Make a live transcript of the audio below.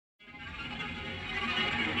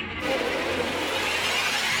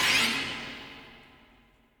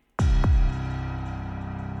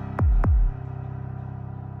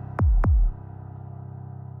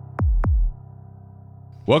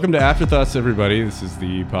Welcome to Afterthoughts, everybody. This is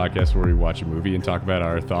the podcast where we watch a movie and talk about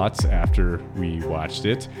our thoughts after we watched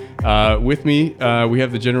it. With me, we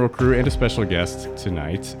have the general crew and a special guest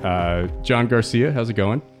tonight. John Garcia, how's it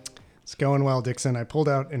going? It's going well, Dixon. I pulled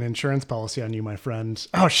out an insurance policy on you, my friend.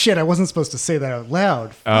 Oh, shit, I wasn't supposed to say that out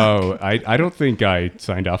loud. Fuck. Oh, I don't think I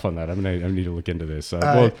signed off on that. I need to look into this.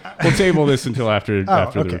 We'll table this until after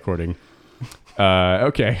the recording.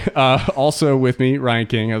 Okay. Also with me, Ryan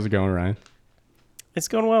King. How's it going, Ryan? It's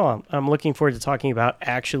going well. I'm looking forward to talking about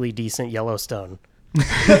actually decent Yellowstone.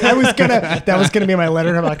 That was gonna be my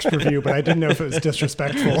letterbox review, but I didn't know if it was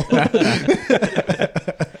disrespectful.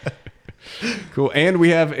 Cool. And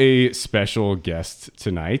we have a special guest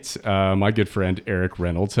tonight, my good friend Eric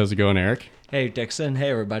Reynolds. How's it going, Eric? Hey, Dixon. Hey,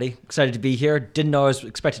 everybody. Excited to be here. Didn't know I was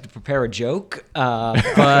expected to prepare a joke,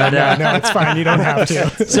 but... No, it's fine. You don't have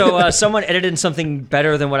to. So someone edited something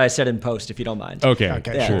better than what I said in post, if you don't mind. Okay,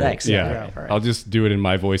 yeah, sure. Thanks. Yeah. All right. I'll just do it in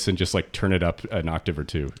my voice and just like turn it up an octave or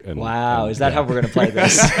two. Wow, is that how we're going to play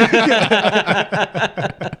this?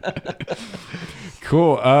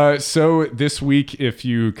 Cool. So this week, if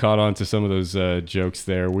you caught on to some of those jokes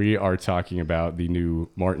there, we are talking about the new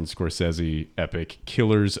Martin Scorsese epic,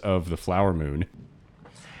 Killers of the Flower Moon.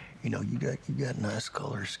 You know, you got nice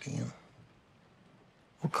color skin.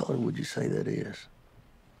 What color would you say that is?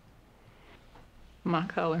 My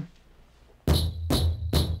color. The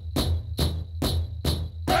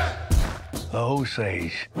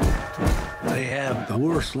Osage. They have the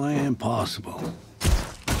worst land possible.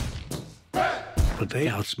 But they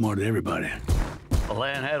outsmarted everybody. The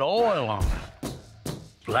land had oil on it.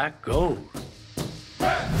 Black gold.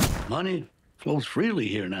 Money flows freely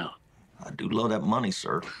here now. I do love that money,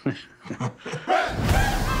 sir.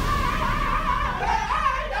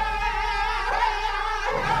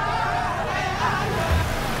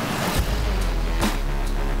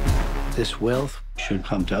 This wealth should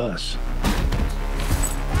come to us.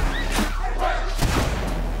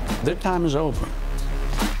 Their time is over.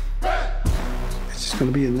 It's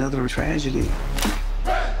going to be another tragedy.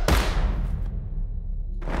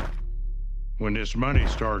 When this money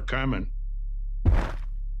started coming,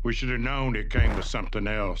 we should have known it came with something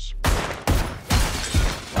else.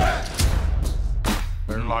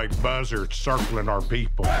 They're like buzzards circling our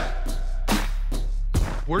people.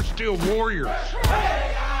 We're still warriors.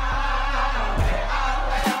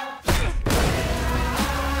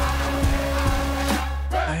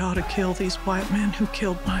 I ought to kill these white men who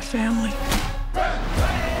killed my family.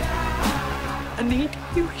 I need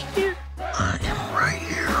you here. I am right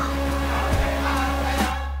here.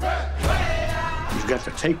 You've got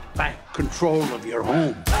to take back control of your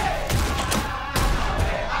home.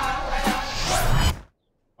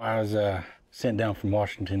 I was sent down from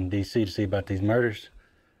Washington, D.C. to see about these murders.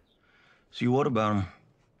 See, what about them?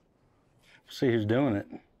 See who's doing it.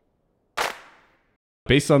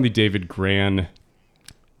 Based on the David Gran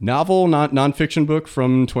novel, nonfiction book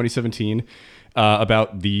from 2017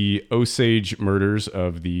 about the Osage murders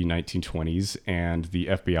of the 1920s and the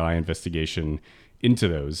FBI investigation into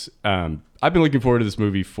those. I've been looking forward to this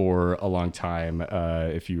movie for a long time.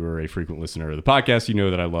 If you were a frequent listener of the podcast, you know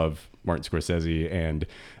that I love Martin Scorsese and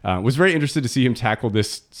was very interested to see him tackle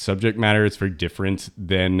this subject matter. It's very different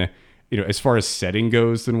than, as far as setting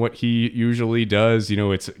goes than what he usually does.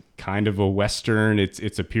 It's kind of a Western.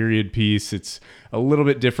 It's a period piece. It's a little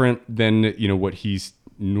bit different than, what he's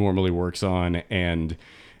normally works on. And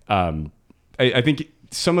I think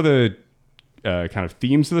some of the kind of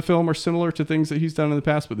themes of the film are similar to things that he's done in the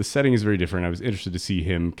past, but the setting is very different. I was interested to see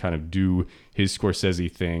him kind of do his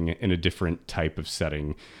Scorsese thing in a different type of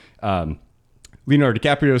setting. Leonardo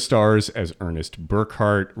DiCaprio stars as Ernest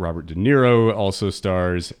Burkhart. Robert De Niro also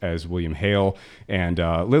stars as William Hale. And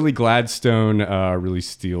Lily Gladstone really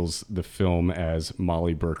steals the film as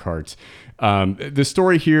Molly Burkhart. The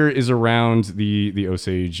story here is around the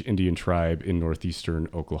Osage Indian tribe in northeastern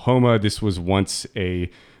Oklahoma. This was once a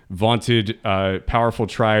vaunted, powerful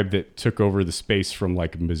tribe that took over the space from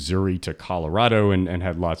like Missouri to Colorado and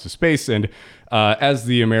had lots of space. And as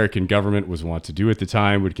the American government was wont to do at the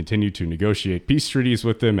time, would continue to negotiate peace treaties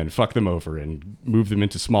with them and fuck them over and move them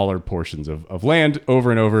into smaller portions of land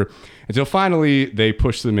over and over until finally they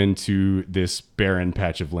pushed them into this barren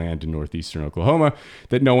patch of land in northeastern Oklahoma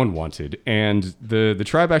that no one wanted. And the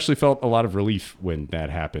tribe actually felt a lot of relief when that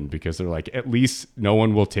happened, because they're like, at least no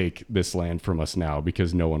one will take this land from us now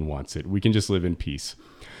because no one wants it. We can just live in peace.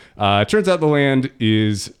 It turns out the land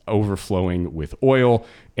is overflowing with oil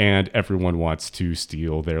and everyone wants to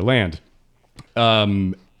steal their land.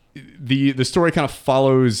 The story kind of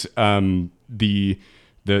follows the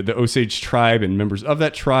the Osage tribe and members of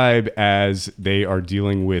that tribe as they are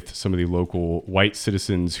dealing with some of the local white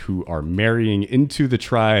citizens who are marrying into the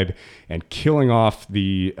tribe and killing off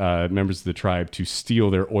the members of the tribe to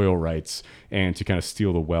steal their oil rights and to kind of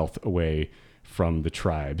steal the wealth away from the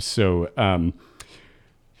tribe. So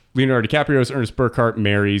Leonardo DiCaprio's Ernest Burkhart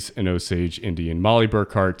marries an Osage Indian, Molly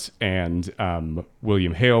Burkhart, and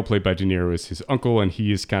William Hale, played by De Niro, is his uncle, and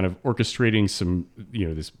he is kind of orchestrating some,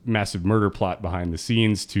 this massive murder plot behind the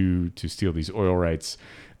scenes to steal these oil rights.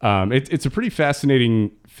 It's a pretty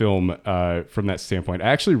fascinating film from that standpoint. I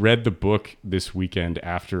actually read the book this weekend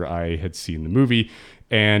after I had seen the movie,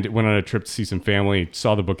 and went on a trip to see some family,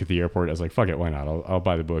 saw the book at the airport. I was like, fuck it, why not? I'll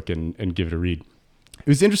buy the book and give it a read. It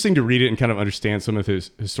was interesting to read it and kind of understand some of his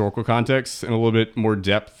historical context in a little bit more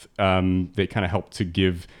depth. That kind of helped to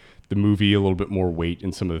give the movie a little bit more weight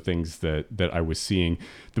in some of the things that I was seeing.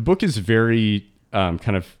 The book is very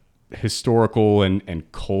kind of historical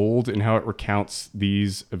and cold in how it recounts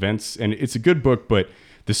these events. And it's a good book, but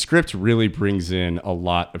the script really brings in a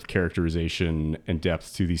lot of characterization and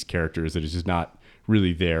depth to these characters that is just not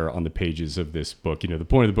really there on the pages of this book. The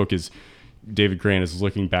point of the book is David Grant is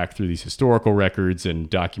looking back through these historical records and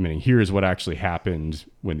documenting here's what actually happened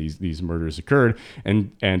when these murders occurred.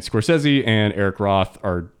 And Scorsese and Eric Roth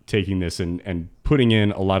are taking this and putting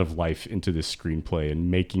in a lot of life into this screenplay and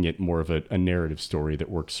making it more of a narrative story that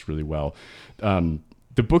works really well.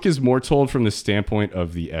 The book is more told from the standpoint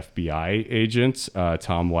of the FBI agents,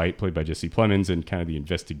 Tom White, played by Jesse Plemons, and kind of the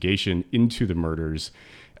investigation into the murders.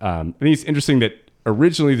 I think it's interesting that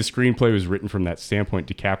originally the screenplay was written from that standpoint.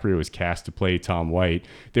 DiCaprio was cast to play Tom White.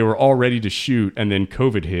 They were all ready to shoot, and then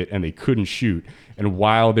COVID hit and they couldn't shoot. And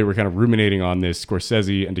while they were kind of ruminating on this,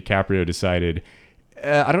 Scorsese and DiCaprio decided,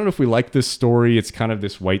 I don't know if we like this story. It's kind of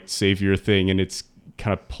this white savior thing, and it's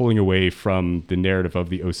kind of pulling away from the narrative of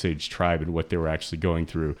the Osage tribe and what they were actually going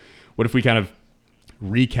through. What if we kind of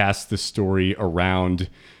recast the story around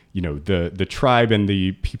the tribe and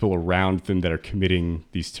the people around them that are committing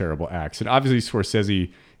these terrible acts? And obviously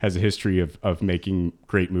Scorsese has a history of making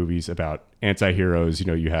great movies about anti-heroes.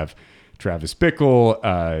 You have Travis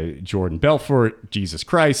Bickle, Jordan Belfort, Jesus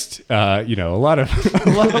Christ, a lot of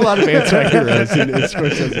anti-heroes in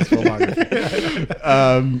Scorsese's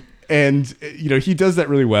filmography. And he does that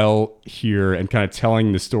really well here, and kind of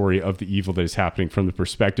telling the story of the evil that is happening from the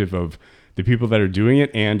perspective of the people that are doing it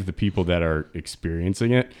and the people that are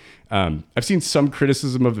experiencing it. I've seen some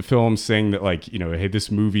criticism of the film saying that, hey, this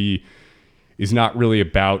movie is not really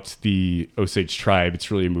about the Osage tribe. It's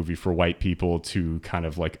really a movie for white people to kind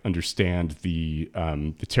of understand the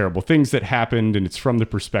terrible things that happened, and it's from the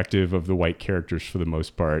perspective of the white characters for the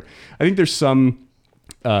most part. I think there's some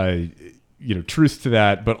truth to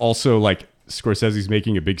that, but also Scorsese's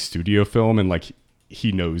making a big studio film, and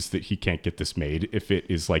he knows that he can't get this made if it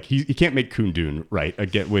is he can't make Kundun right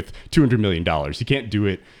again with $200 million. He can't do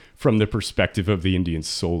it from the perspective of the Indians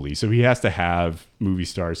solely. So he has to have movie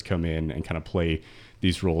stars come in and kind of play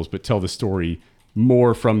these roles, but tell the story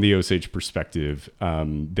more from the Osage perspective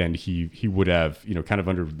than he would have, kind of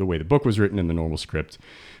under the way the book was written in the normal script.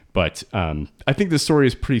 But I think the story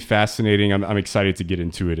is pretty fascinating. I'm excited to get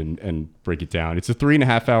into it and break it down. It's a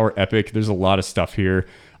 3.5-hour epic. There's a lot of stuff here.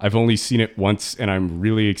 I've only seen it once, and I'm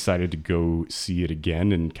really excited to go see it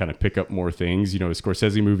again and kind of pick up more things. A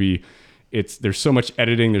Scorsese movie, there's so much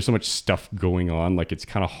editing, there's so much stuff going on. It's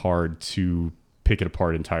kind of hard to pick it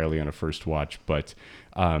apart entirely on a first watch. But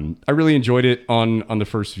I really enjoyed it on the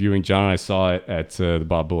first viewing. John and I saw it at the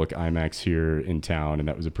Bob Bullock IMAX here in town, and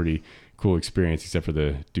that was a pretty cool experience, except for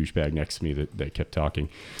the douchebag next to me that kept talking.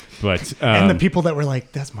 But and the people that were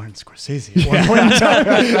like, "That's Martin Scorsese." At one point in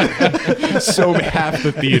time. So half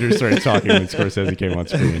the theater started talking when Scorsese came on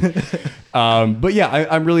screen. But yeah,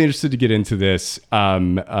 I'm really interested to get into this.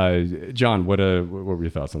 John, what were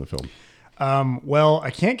your thoughts on the film? Well,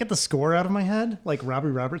 I can't get the score out of my head. Robbie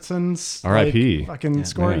Robertson's R.I.P. fucking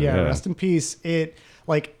score. Yeah, rest in peace.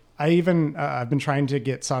 I've been trying to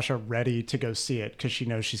get Sasha ready to go see it because she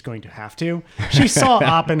knows she's going to have to. She saw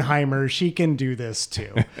Oppenheimer. She can do this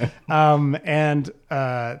too. And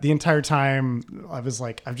the entire time I was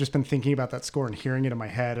I've just been thinking about that score and hearing it in my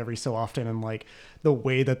head every so often. And the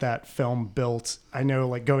way that film built, I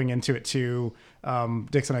know going into it too,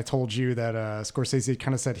 Dixon, I told you that Scorsese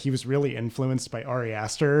kind of said he was really influenced by Ari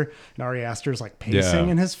Aster and Ari Aster's pacing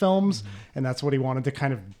in his films. Mm-hmm. And that's what he wanted to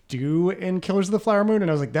kind of do in Killers of the Flower Moon. And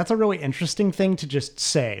I was that's a really interesting thing to just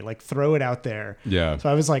say, throw it out there. Yeah. So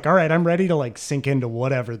I was all right, I'm ready to sink into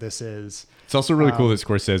whatever this is. It's also really cool that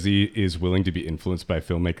Scorsese is willing to be influenced by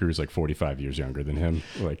filmmakers like 45 years younger than him.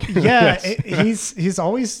 Like, yeah, he's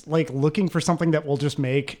always like looking for something that will just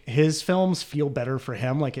make his films feel better for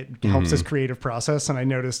him. Like it helps his creative process. And I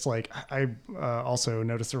noticed I also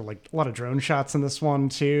noticed there were like a lot of drone shots in this one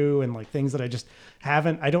too, and like things that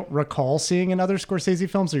I don't recall seeing in other Scorsese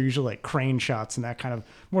films. They're usually like crane shots and that kind of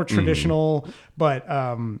more traditional. But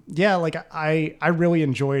yeah, like I really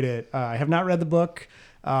enjoyed it. I have not read the book.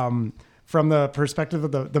 From the perspective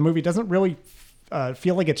of the movie, doesn't really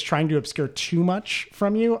feel like it's trying to obscure too much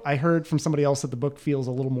from you. I heard from somebody else that the book feels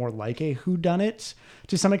a little more like a whodunit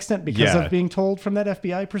to some extent because of being told from that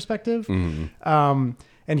FBI perspective.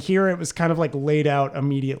 And here it was kind of like laid out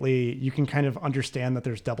immediately. You can kind of understand that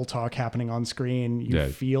there's double talk happening on screen. You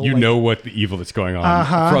feel you like, know what the evil that's going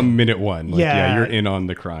on from minute one. Like, you're in on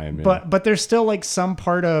the crime. But there's still like some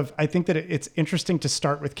part of, I think that it's interesting to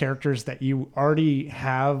start with characters that you already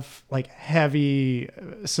have like heavy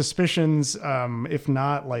suspicions, if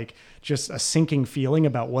not like just a sinking feeling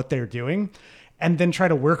about what they're doing. And then try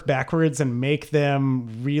to work backwards and make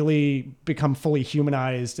them really become fully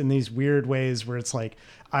humanized in these weird ways where it's like,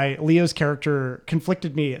 Leo's character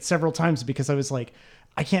conflicted me at several times because I was like,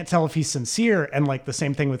 I can't tell if he's sincere. And like the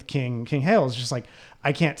same thing with King Hale is just like,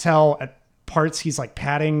 I can't tell at parts he's like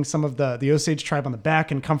patting some of the Osage tribe on the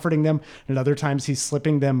back and comforting them. And at other times he's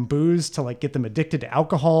slipping them booze to like get them addicted to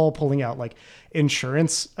alcohol, pulling out like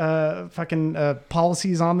insurance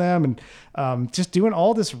policies on them and just doing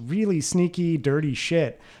all this really sneaky, dirty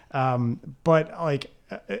shit. But like,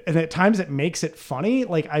 and at times it makes it funny.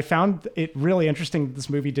 Like I found it really interesting that this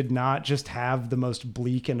movie did not just have the most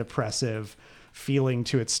bleak and oppressive feeling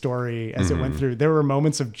to its story as it went through. There were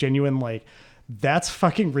moments of genuine like, that's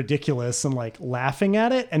fucking ridiculous and like laughing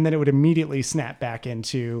at it. And then it would immediately snap back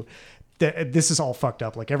into this is all fucked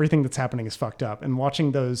up. Like everything that's happening is fucked up. And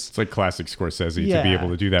watching those, it's like classic Scorsese to be able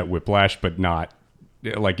to do that whiplash, but not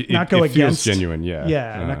like it, not go it against, feels genuine.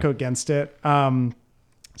 Not go against it.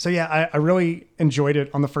 So yeah, I really enjoyed it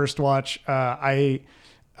on the first watch. I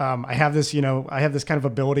have this, I have this kind of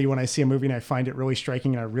ability when I see a movie and I find it really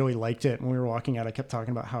striking and I really liked it. When we were walking out, I kept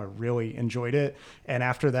talking about how I really enjoyed it. And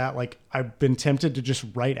after that, like I've been tempted to just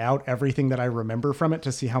write out everything that I remember from it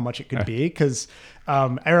to see how much it could be. Cause,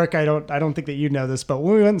 Eric, I don't think that you know this, but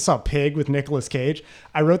when we went and saw Pig with Nicolas Cage,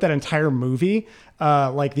 I wrote that entire movie,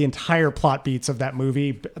 like the entire plot beats of that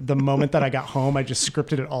movie. The moment that I got home, I just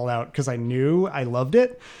scripted it all out because I knew I loved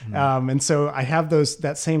it. And so I have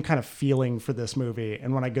that same kind of feeling for this movie.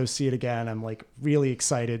 And when I go see it again, I'm like really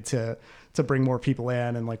excited to bring more people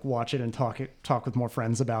in and like watch it and talk with more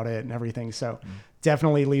friends about it and everything. So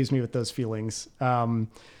definitely leaves me with those feelings.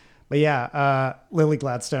 But yeah, Lily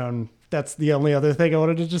Gladstone, that's the only other thing I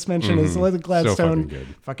wanted to just mention is Lily Gladstone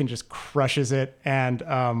fucking just crushes it. And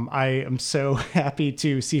I am so happy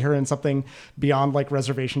to see her in something beyond like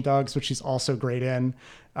Reservation Dogs, which she's also great in.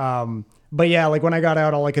 But yeah, like when I got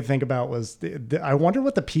out, all I could think about was I wonder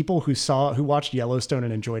what the people who watched Yellowstone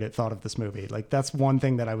and enjoyed it thought of this movie. Like that's one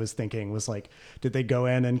thing that I was thinking was like, did they go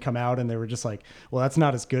in and come out and they were just like, well, that's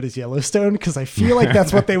not as good as Yellowstone? Because I feel like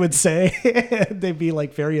that's what they would say. They'd be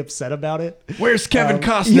like very upset about it. Where's Kevin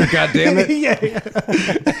Costner? God damn it!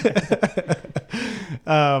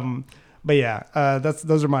 But yeah,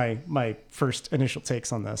 those are my first initial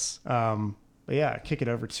takes on this. But yeah, kick it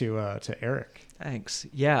over to Eric. Thanks.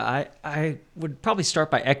 Yeah, I would probably start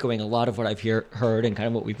by echoing a lot of what I've heard and kind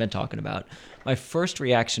of what we've been talking about. My first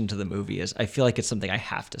reaction to the movie is I feel like it's something I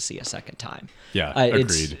have to see a second time. Yeah,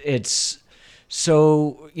 agreed. It's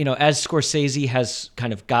so, as Scorsese has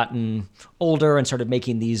kind of gotten older and started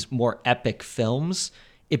making these more epic films,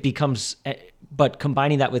 it becomes, but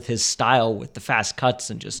combining that with his style, with the fast cuts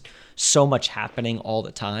and just so much happening all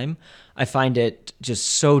the time, I find it just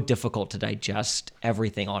so difficult to digest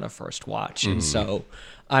everything on a first watch. And so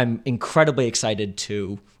I'm incredibly excited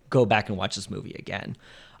to go back and watch this movie again.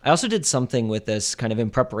 I also did something with this kind of in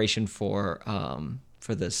preparation for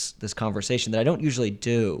this conversation that I don't usually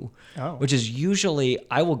do, which is usually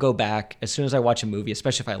I will go back as soon as I watch a movie,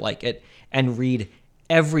 especially if I like it, and read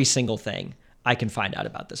every single thing I can find out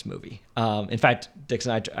about this movie. In fact,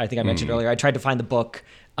 Dixon, I think I mentioned earlier, I tried to find the book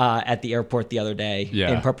at the airport the other day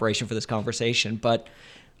in preparation for this conversation, but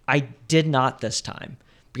I did not this time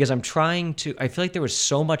because I feel like there was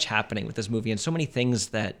so much happening with this movie and so many things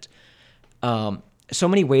that, so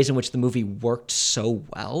many ways in which the movie worked so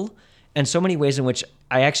well and so many ways in which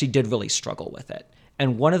I actually did really struggle with it.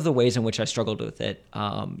 And one of the ways in which I struggled with it,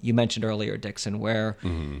 you mentioned earlier, Dixon, where,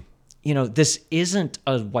 this isn't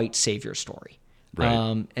a white savior story.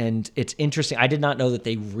 Right. And it's interesting. I did not know that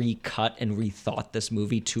they recut and rethought this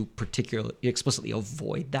movie to particularly explicitly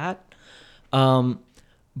avoid that.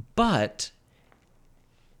 But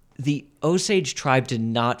the Osage tribe did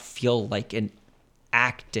not feel like an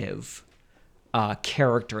active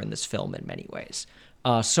character in this film in many ways.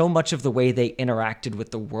 So much of the way they interacted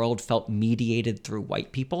with the world felt mediated through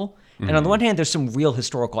white people. And on the one hand, there's some real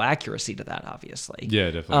historical accuracy to that, obviously. Yeah,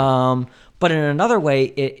 definitely. But in another way,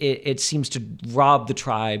 it seems to rob the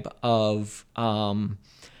tribe of some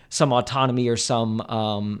autonomy or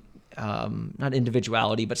some not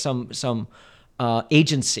individuality, but some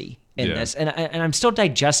agency in this. And I'm still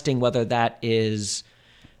digesting whether that is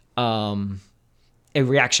a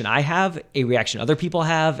reaction I have, a reaction other people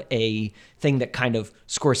have, a thing that kind of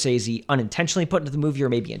Scorsese unintentionally put into the movie or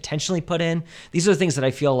maybe intentionally put in. These are the things that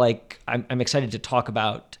I feel like I'm excited to talk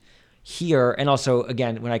about here. And also,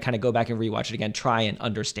 again, when I kind of go back and rewatch it again, try and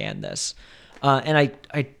understand this. And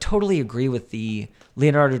I totally agree with the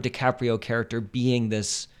Leonardo DiCaprio character being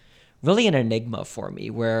this really an enigma for me,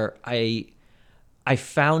 where I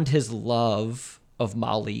found his love of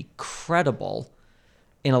Molly credible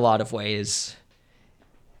in a lot of ways,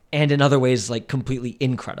 and in other ways, like completely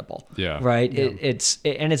incredible. Yeah. Right. Yeah.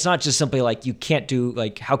 It's not just simply like you can't do,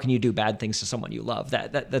 like, how can you do bad things to someone you love?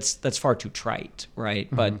 That's far too trite.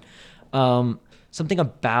 Right. Mm-hmm. But something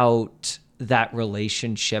about that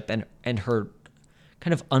relationship and her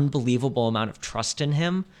kind of unbelievable amount of trust in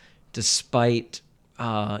him, despite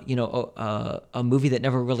a movie that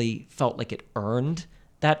never really felt like it earned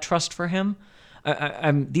that trust for him.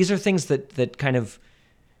 These are things that kind of,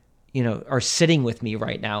 are sitting with me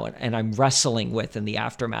right now, and I'm wrestling with in the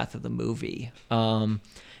aftermath of the movie. And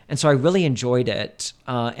so I really enjoyed it.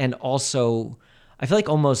 And also, I feel like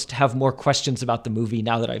almost have more questions about the movie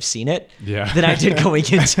now that I've seen it than I did going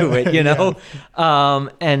into it,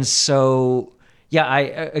 And so,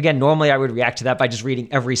 normally I would react to that by just reading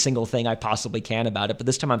every single thing I possibly can about it. But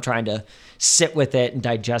this time I'm trying to sit with it and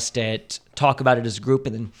digest it, talk about it as a group,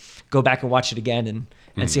 and then go back and watch it again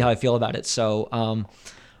and see how I feel about it. So,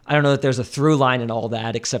 I don't know that there's a through line in all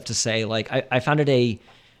that, except to say, like, I found it a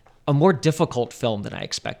more difficult film than I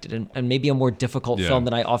expected, and maybe a more difficult film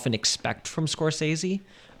than I often expect from Scorsese.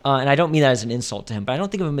 And I don't mean that as an insult to him, but I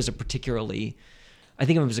don't think of him as I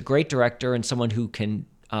think of him as a great director and someone who can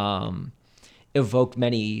evoke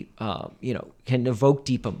many, can evoke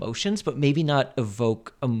deep emotions, but maybe not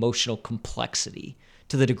evoke emotional complexity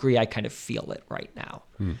to the degree I kind of feel it right now.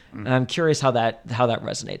 And I'm curious how that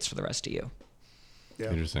resonates for the rest of you. Yeah.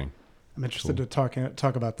 Interesting. I'm interested to talk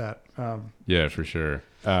about that. Yeah, for sure.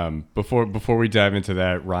 Before we dive into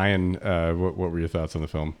that, Ryan, what were your thoughts on the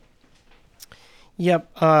film? Yep.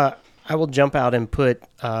 I will jump out and put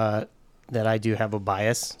that I do have a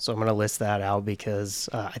bias. So I'm going to list that out because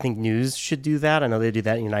I think news should do that. I know they do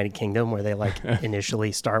that in the United Kingdom, where they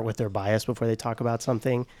initially start with their bias before they talk about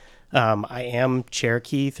something. I am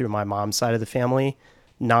Cherokee through my mom's side of the family.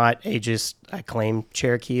 I claim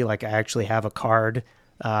Cherokee, like I actually have a card.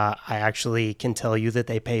 I actually can tell you that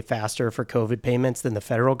they pay faster for COVID payments than the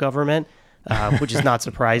federal government, which is not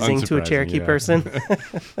surprising to a Cherokee person.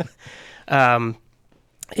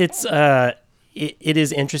 It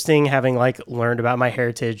is interesting having learned about my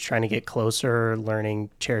heritage, trying to get closer,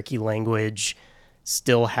 learning Cherokee language,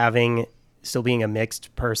 still being a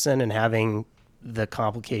mixed person and having the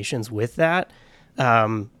complications with that.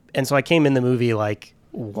 And so I came in the movie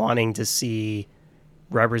wanting to see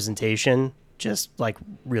representation, just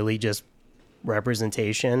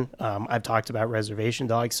representation. I've talked about Reservation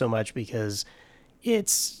Dogs so much because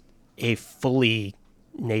it's a fully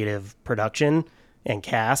native production and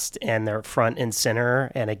cast, and they're front and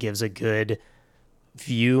center, and it gives a good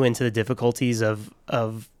view into the difficulties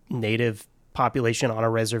of native population on a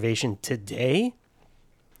reservation today.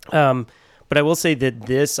 But I will say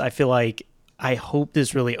that I hope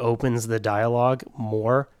this really opens the dialogue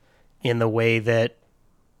more in the way that,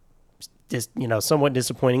 somewhat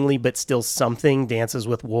disappointingly, but still something Dances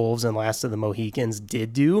with Wolves and Last of the Mohicans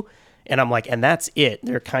did do. And I'm like, and that's it.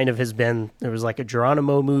 There was a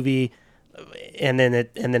Geronimo movie, and then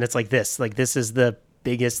it's like this. Like, this is the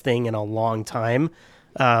biggest thing in a long time.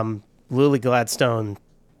 Lily Gladstone,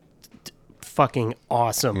 fucking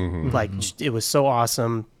awesome. Mm-hmm. It was so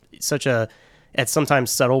awesome. Such a, at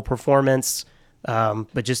sometimes subtle performance.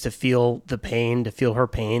 But just to feel her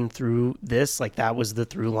pain through this, that was the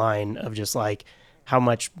through line of just how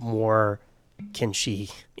much more can she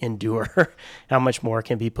endure? How much more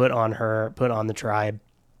can be put on the tribe?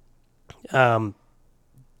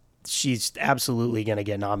 She's absolutely going to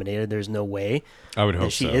get nominated. There's no way I would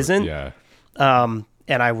hope she so. isn't. Yeah.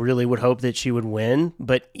 And I really would hope that she would win,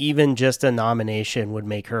 but even just a nomination would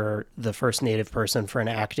make her the first Native person for an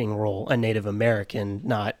acting role, a Native American.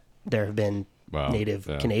 There have been Native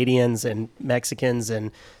Canadians and Mexicans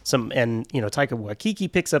and Taika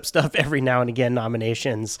Waititi picks up stuff every now and again,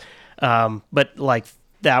 nominations. But like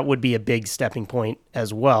that would be a big stepping point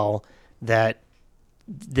as well, that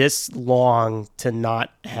this long to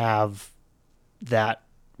not have that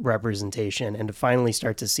representation and to finally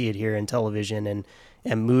start to see it here in television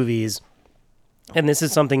and movies. And this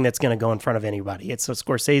is something that's going to go in front of anybody. So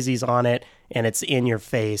Scorsese's on it, and it's in your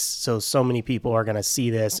face. So many people are going to see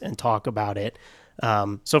this and talk about it.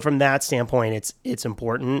 So from that standpoint, it's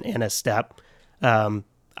important and a step.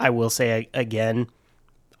 I will say again,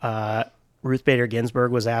 Ruth Bader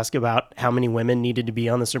Ginsburg was asked about how many women needed to be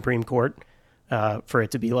on the Supreme Court for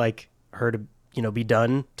it to be like her to be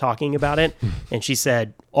done talking about it, and she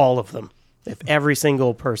said all of them. If every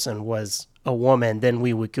single person was a woman, then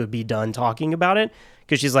we could be done talking about it,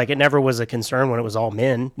 because she's like, it never was a concern when it was all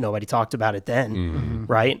men. Nobody talked about it then,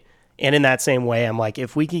 right? And in that same way, I'm like,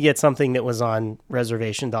 if we could get something that was on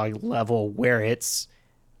Reservation Dog level, where it's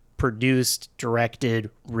produced, directed,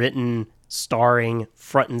 written, starring,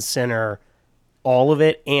 front and center, all of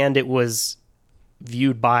it, and it was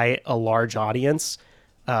viewed by a large audience,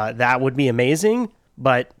 that would be amazing.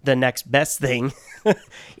 But the next best thing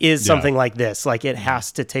is something like this. Like, it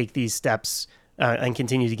has to take these steps and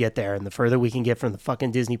continue to get there. And the further we can get from the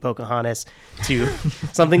fucking Disney Pocahontas to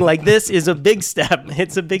something like this is a big step.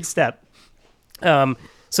 It's a big step.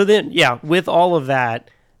 So then, with all of that,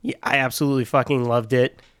 I absolutely fucking loved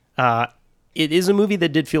it. It is a movie that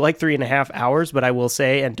did feel like 3.5 hours, but I will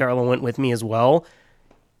say, and Darla went with me as well,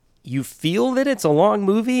 you feel that it's a long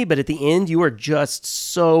movie, but at the end you are just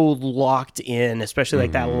so locked in, especially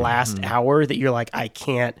like that last hour, that you're like, I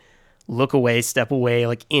can't look away, step away,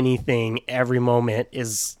 like anything. Every moment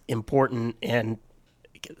is important and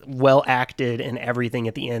well acted, and everything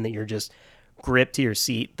at the end, that you're just gripped to your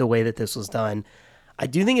seat the way that this was done. I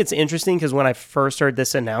do think it's interesting because when I first heard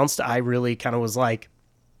this announced, I really kind of was like,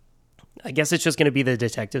 I guess it's just going to be the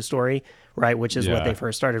detective story, right? Which is what they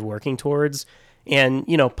first started working towards. And,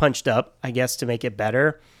 punched up, I guess, to make it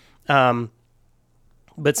better. But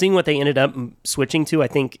seeing what they ended up switching to, I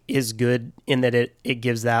think, is good in that it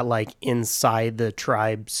gives that, like, inside the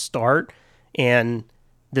tribe start and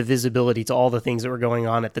the visibility to all the things that were going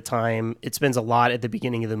on at the time. It spends a lot at the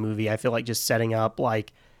beginning of the movie, I feel like, just setting up,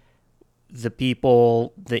 like, the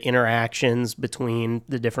people, the interactions between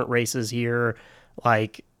the different races here,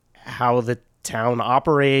 like, how the town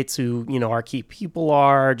operates, who our key people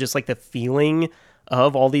are, just like the feeling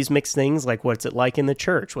of all these mixed things, like what's it like in the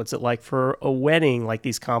church, what's it like for a wedding, like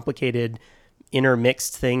these complicated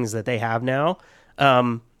intermixed things that they have now.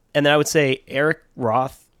 And then I would say Eric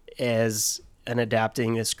Roth as an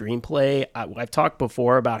adapting a screenplay. I've talked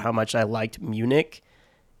before about how much I liked Munich,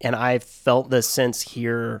 and I felt the sense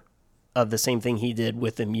here of the same thing he did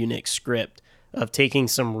with the Munich script, of taking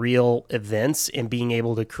some real events and being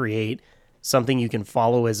able to create something you can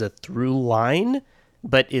follow as a through line,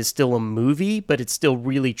 but is still a movie, but it's still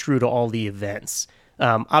really true to all the events.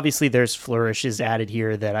 Obviously, there's flourishes added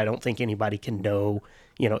here that I don't think anybody can know,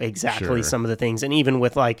 exactly some of the things. And even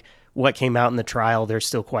with like what came out in the trial, there's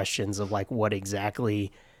still questions of like what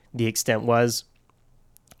exactly the extent was.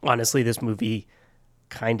 Honestly, this movie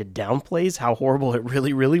kind of downplays how horrible it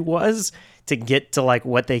really, really was to get to like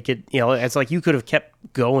what they could, it's like you could have kept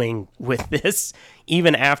going with this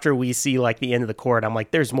even after we see like the end of the court. I'm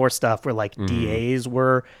like, there's more stuff where like DAs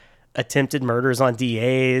were attempted murders on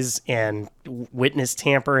DAs and witness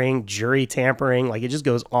tampering, jury tampering. Like it just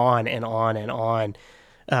goes on and on and on.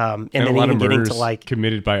 And then a lot even of getting murders to like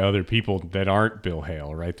committed by other people that aren't Bill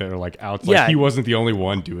Hale, right? That are like out. Like he wasn't the only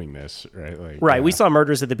one doing this, right? Like, right. We saw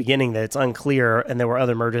murders at the beginning that it's unclear, and there were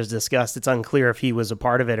other murders discussed. It's unclear if he was a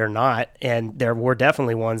part of it or not. And there were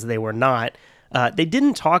definitely ones they were not. They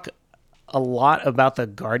didn't talk a lot about the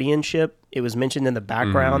guardianship. It was mentioned in the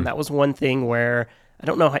background. That was one thing where I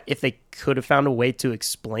don't know if they could have found a way to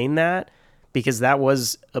explain that, because that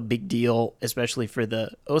was a big deal, especially for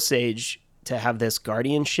the Osage, to have this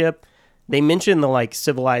guardianship. They mentioned the like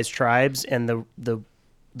civilized tribes, and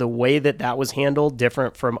the way that was handled,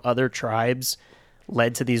 different from other tribes,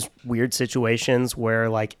 led to these weird situations where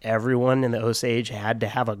like everyone in the Osage had to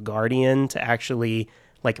have a guardian to actually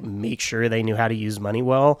like make sure they knew how to use money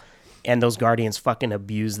well, and those guardians fucking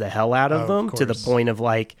abused the hell out of them, to the point of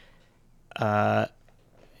like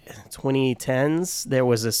 2010s, there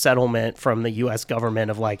was a settlement from the U.S. government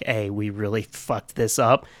of like, hey, we really fucked this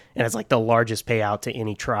up. And it's like the largest payout to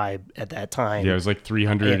any tribe at that time. Yeah, it was like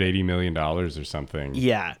 $380 million or something.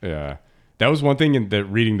 Yeah. Yeah. That was one thing in the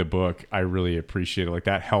reading the book I really appreciated. Like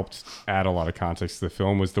that helped add a lot of context to the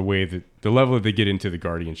film, was the way that the level that they get into the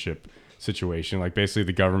guardianship situation. Like basically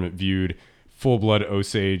the government viewed full-blood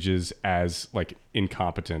Osages as like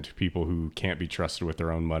incompetent people who can't be trusted with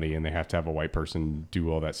their own money, and they have to have a white person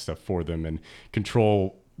do all that stuff for them and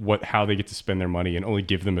control how they get to spend their money and only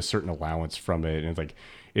give them a certain allowance from it. And it's like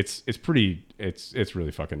it's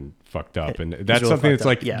really fucking fucked up. And that's something that's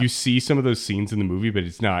like you see some of those scenes in the movie, but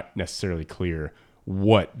it's not necessarily clear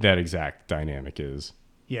what that exact dynamic is.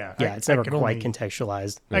 Yeah, it's never quite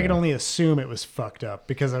contextualized. I can only assume it was fucked up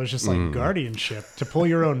because I was just like, guardianship to pull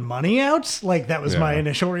your own money out? Like, that was my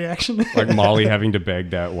initial reaction. Like Molly having to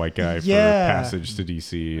beg that white guy for passage to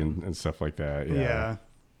DC and stuff like that. Yeah.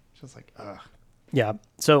 Just like, ugh. Yeah.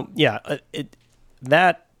 So,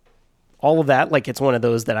 all of that, like, it's one of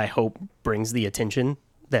those that I hope brings the attention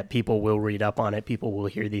that people will read up on it. People will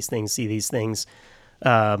hear these things, see these things.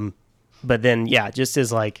 But then, just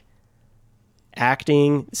as like,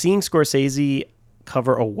 acting, seeing Scorsese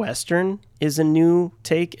cover a Western is a new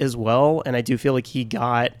take as well. And I do feel like he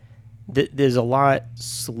got, there's a lot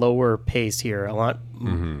slower pace here, a lot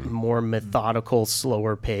more methodical,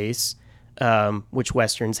 slower pace, which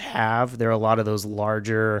Westerns have. There are a lot of those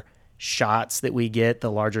larger shots that we get, the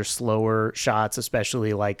larger, slower shots,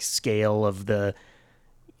 especially like scale of the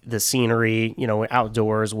scenery,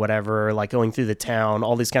 outdoors, whatever, like going through the town,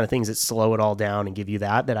 all these kind of things that slow it all down and give you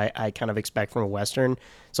that I kind of expect from a Western.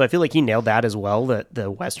 So I feel like he nailed that as well, the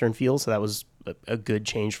Western feel. So that was a good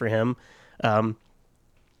change for him.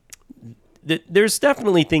 There's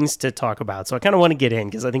definitely things to talk about. So I kind of want to get in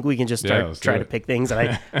because I think we can just try to pick things.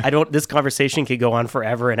 And I don't, this conversation could go on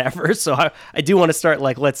forever and ever. So I do want to start,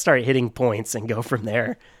 like, let's start hitting points and go from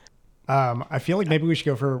there. I feel like maybe we should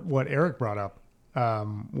go for what Eric brought up.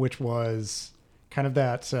 Which was kind of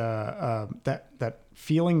that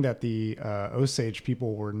feeling that the Osage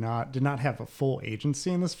people did not have a full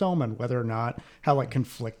agency in this film, and whether or not how like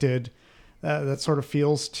conflicted that sort of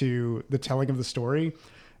feels to the telling of the story.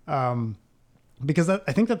 Because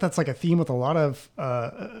I think that's like a theme with a lot of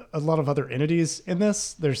other entities in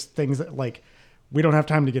this. There's things that like we don't have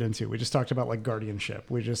time to get into. We just talked about like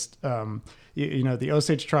guardianship. We just the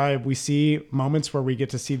Osage tribe. We see moments where we get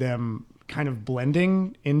to see them kind of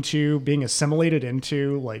blending into being assimilated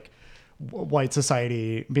into like white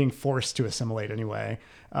society, being forced to assimilate anyway,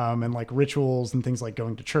 and like rituals and things like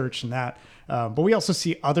going to church and that. But we also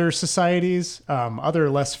see other societies, other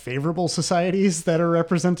less favorable societies that are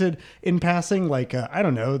represented in passing, like, I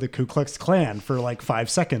don't know, the Ku Klux Klan for like 5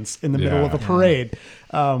 seconds in the middle of a parade.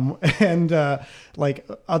 And like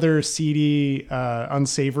other seedy,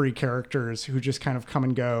 unsavory characters who just kind of come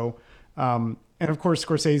and go. And of course,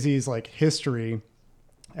 Scorsese's like history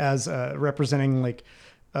as representing like,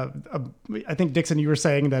 I think Dixon, you were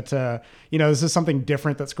saying that, this is something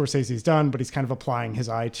different that Scorsese's done, but he's kind of applying his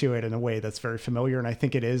eye to it in a way that's very familiar. And I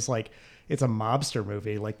think it is like, it's a mobster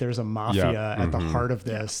movie. Like there's a mafia at the heart of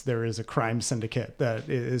this. There is a crime syndicate that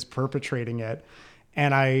is perpetrating it.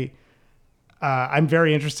 And I'm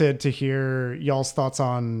very interested to hear y'all's thoughts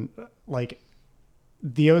on like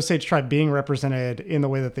the Osage tribe being represented in the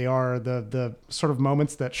way that they are, the sort of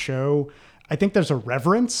moments that show, I think there's a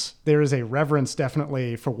reverence. There is a reverence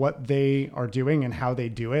definitely for what they are doing and how they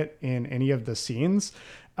do it in any of the scenes,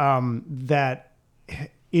 that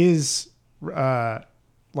is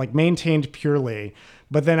like maintained purely.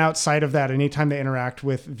 But then outside of that, anytime they interact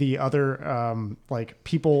with the other like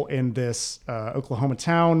people in this Oklahoma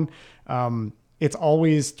town, it's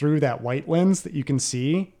always through that white lens that you can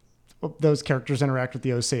see those characters interact with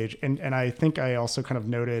the Osage. And I think I also kind of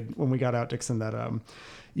noted when we got out, Dixon, that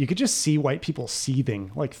you could just see white people seething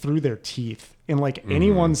like through their teeth in like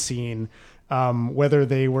any one scene, whether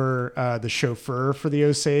they were the chauffeur for the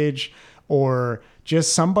Osage or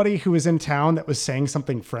just somebody who was in town that was saying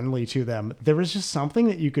something friendly to them. There was just something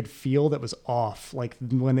that you could feel that was off, like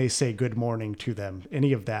when they say good morning to them,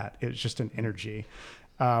 any of that. It was just an energy.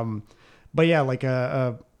 But yeah, like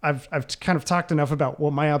I've kind of talked enough about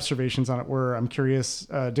what my observations on it were. I'm curious,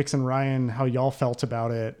 Dixon, Ryan, how y'all felt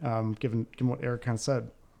about it, given what Eric kind of said.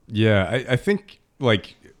 Yeah, I think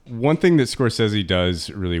like one thing that Scorsese does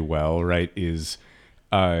really well, right, is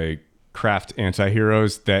craft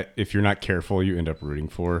anti-heroes that if you're not careful, you end up rooting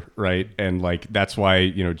for, right? And like that's why,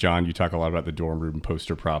 John, you talk a lot about the dorm room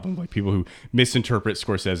poster problem, like people who misinterpret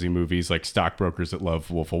Scorsese movies, like stockbrokers that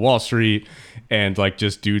love Wolf of Wall Street, and like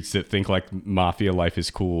just dudes that think like mafia life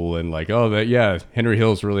is cool, and like, oh, Henry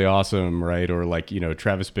Hill's really awesome, right? Or like,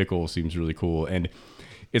 Travis Bickle seems really cool. And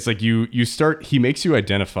it's like he makes you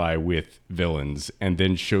identify with villains and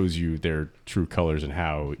then shows you their true colors and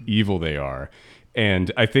how evil they are.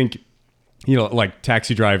 And I think, like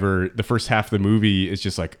Taxi Driver, the first half of the movie is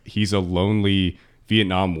just like, he's a lonely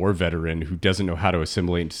Vietnam War veteran who doesn't know how to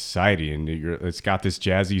assimilate into society, and it's got this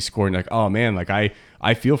jazzy score, and like, oh man, like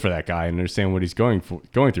I feel for that guy and understand what he's going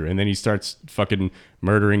through, and then he starts fucking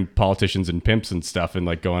murdering politicians and pimps and stuff, and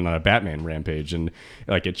like going on a Batman rampage, and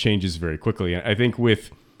like it changes very quickly. And I think with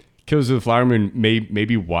Killers of the Flower Moon,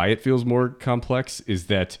 maybe why it feels more complex is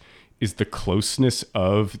the closeness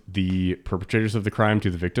of the perpetrators of the crime to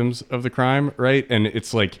the victims of the crime, right? And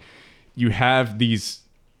it's like you have these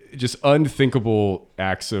just unthinkable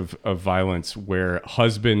acts of violence where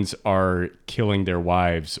husbands are killing their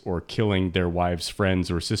wives or killing their wives'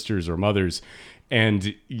 friends or sisters or mothers.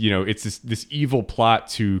 And, it's this evil plot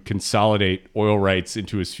to consolidate oil rights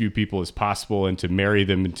into as few people as possible and to marry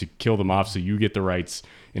them and to kill them off so you get the rights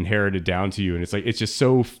inherited down to you. And it's like, it's just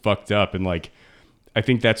so fucked up. And like, I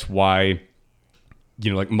think that's why,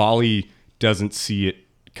 like Molly doesn't see it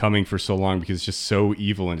coming for so long, because it's just so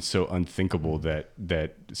evil and it's so unthinkable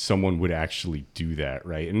that someone would actually do that,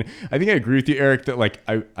 right? And I think I agree with you, Eric, that like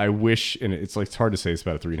I wish, and it's like it's hard to say this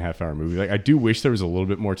about a 3.5 hour movie, like I do wish there was a little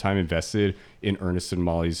bit more time invested in Ernest and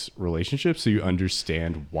Molly's relationship so you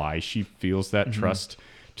understand why she feels that trust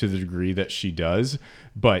to the degree that she does.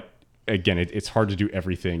 But again, it's hard to do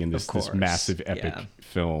everything in this massive epic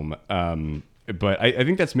film. But I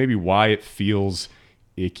think that's maybe why it feels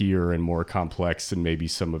ickier and more complex than maybe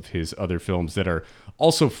some of his other films that are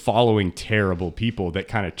also following terrible people that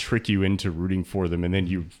kind of trick you into rooting for them, and then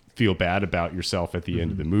you feel bad about yourself at the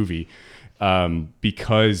end of the movie,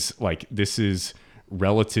 because like this is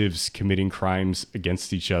relatives committing crimes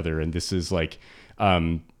against each other, and this is like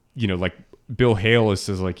like Bill Hale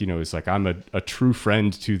says, like, it's like, I'm a true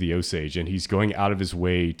friend to the Osage, and he's going out of his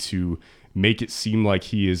way to make it seem like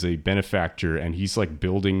he is a benefactor, and he's like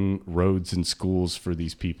building roads and schools for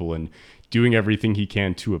these people and doing everything he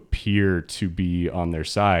can to appear to be on their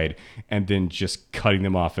side, and then just cutting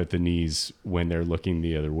them off at the knees when they're looking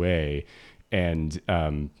the other way. And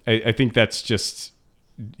I think that's just,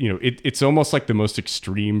 it's almost like the most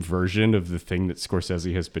extreme version of the thing that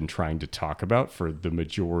Scorsese has been trying to talk about for the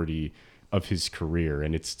majority of his career.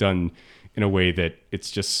 And it's done in a way that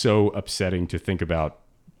it's just so upsetting to think about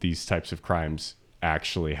these types of crimes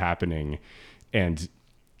actually happening. And,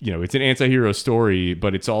 it's an anti-hero story,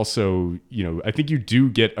 but it's also, I think you do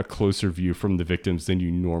get a closer view from the victims than you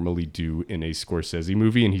normally do in a Scorsese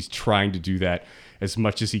movie. And he's trying to do that as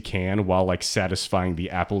much as he can while like satisfying the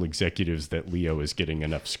Apple executives that Leo is getting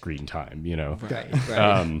enough screen time,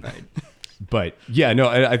 Right. But yeah, no,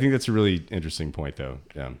 I think that's a really interesting point though.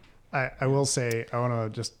 Yeah. I will say, I want to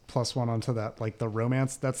just plus one onto that, like the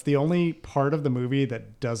romance. That's the only part of the movie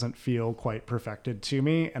that doesn't feel quite perfected to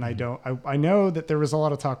me. And I know that there was a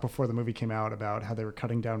lot of talk before the movie came out about how they were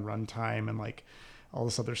cutting down runtime and like all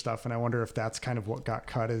this other stuff. And I wonder if that's kind of what got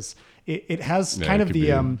cut. Is it has kind of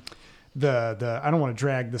the I don't want to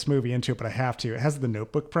drag this movie into it, but I have to. It has the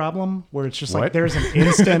Notebook problem where it's just like there's an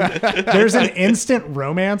instant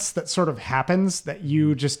romance that sort of happens that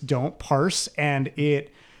you just don't parse, and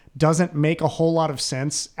it doesn't make a whole lot of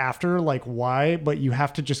sense after, like why, but you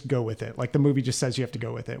have to just go with it. Like the movie just says you have to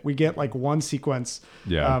go with it. We get like one sequence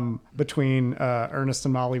between Ernest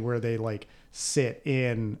and Molly where they like sit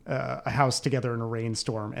in a house together in a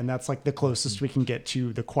rainstorm, and that's like the closest we can get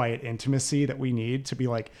to the quiet intimacy that we need to be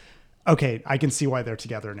like, okay, I can see why they're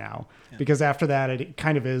together now. Yeah. Because after that, it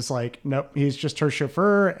kind of is like, nope, he's just her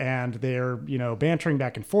chauffeur, and they're, bantering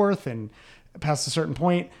back and forth, and past a certain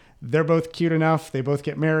point, they're both cute enough. They both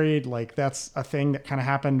get married. Like that's a thing that kind of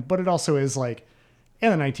happened, but it also is like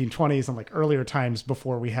in the 1920s and like earlier times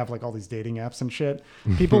before we have like all these dating apps and shit.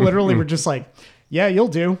 People literally were just like, yeah, you'll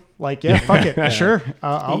do. Like, yeah, fuck it. Sure.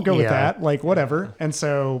 I'll go with that. Like, whatever. And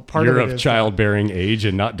so You're of it is childbearing age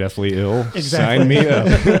and not deathly ill. Exactly. Sign me up.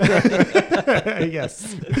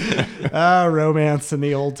 Yes. Romance in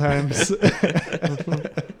the old times.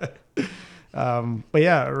 But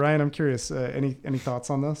yeah, Ryan, I'm curious. Any thoughts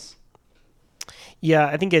on this? Yeah,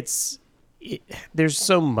 I think there's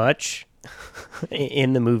so much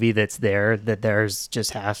in the movie that's there that there's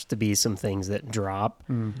just has to be some things that drop.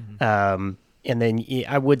 Mm-hmm. And then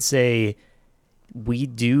I would say we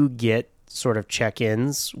do get sort of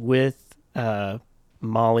check-ins with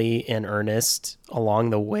Molly and Ernest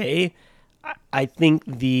along the way. I think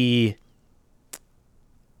the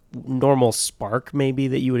normal spark maybe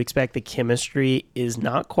that you would expect, the chemistry is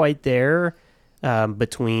not quite there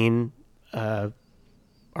between our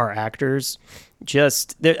actors.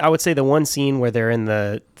 I would say the one scene where they're in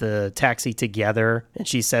the taxi together and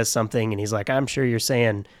she says something and he's like, I'm sure you're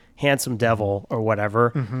saying handsome devil or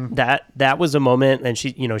whatever. Mm-hmm. That was a moment, and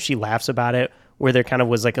she laughs about it, where there kind of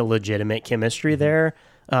was like a legitimate chemistry there.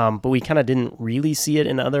 but we kind of didn't really see it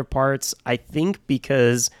in other parts. I think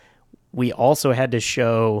because we also had to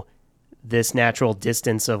show this natural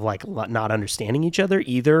distance of like not understanding each other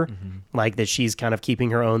either, like that she's kind of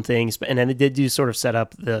keeping her own things. And then it did do sort of set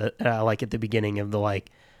up the like at the beginning of the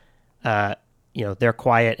like, they're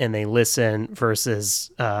quiet and they listen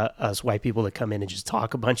versus us white people that come in and just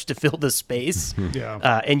talk a bunch to fill the space.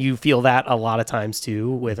 And you feel that a lot of times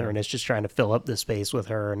too with Ernest just trying to fill up the space with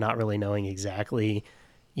her, not really knowing exactly,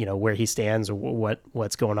 where he stands or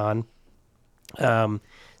what's going on.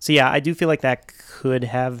 So yeah, I do feel like that could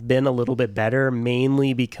have been a little bit better,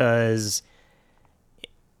 mainly because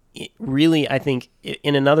really, I think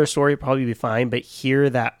in another story, it'd probably be fine, but here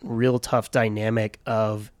that real tough dynamic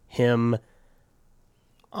of him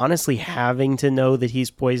honestly having to know that he's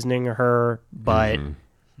poisoning her, but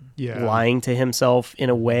lying to himself in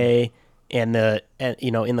a way, and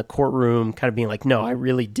in the courtroom kind of being like, no, I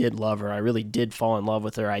really did love her. I really did fall in love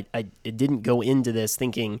with her. I didn't go into this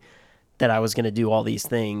thinking that I was going to do all these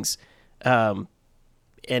things, and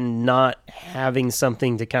not having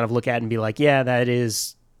something to kind of look at and be like, yeah, that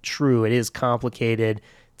is true. It is complicated.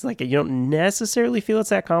 It's like, you don't necessarily feel it's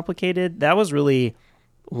that complicated. That was really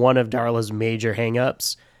one of Darla's major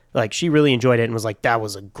hangups. Like, she really enjoyed it and was like, that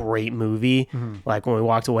was a great movie. Like, when we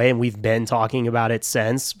walked away, and we've been talking about it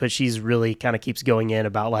since, but she's really kind of keeps going in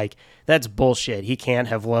about like, that's bullshit. He can't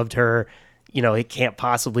have loved her. It can't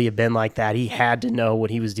possibly have been like that. He had to know what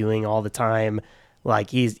he was doing all the time. Like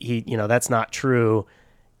he that's not true.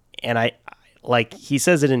 And I like, he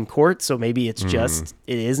says it in court, so maybe it's just,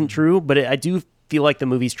 it isn't true, but I do feel like the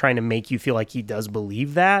movie's trying to make you feel like he does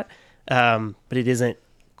believe that. But it isn't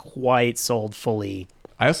quite sold fully.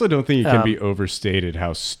 I also don't think it can be overstated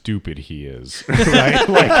how stupid he is, right?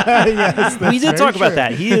 Like, Yes, we did talk about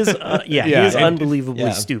that. He is, he is and-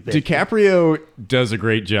 unbelievably stupid. DiCaprio does a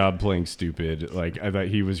great job playing stupid. Like, I thought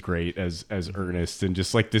he was great as Ernest, and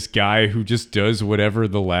just like this guy who just does whatever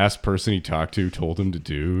the last person he talked to told him to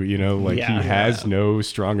do. He has no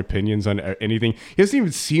strong opinions on anything. He doesn't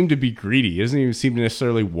even seem to be greedy. He doesn't even seem to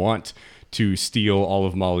necessarily want to steal all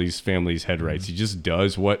of Molly's family's head rights. He just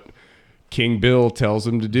does what King Bill tells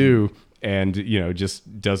him to do, and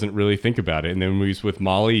just doesn't really think about it. And then when he's with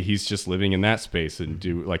Molly, he's just living in that space and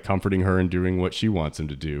comforting her and doing what she wants him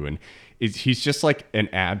to do. And he's just like an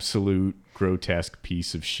absolute grotesque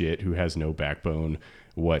piece of shit who has no backbone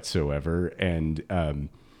whatsoever. And I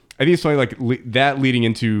think it's funny, like that leading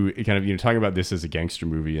into kind of talking about this as a gangster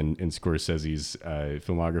movie in Scorsese's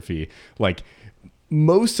filmography, like.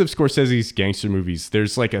 Most of Scorsese's gangster movies,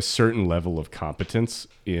 there's like a certain level of competence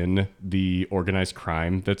in the organized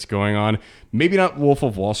crime that's going on. Maybe not Wolf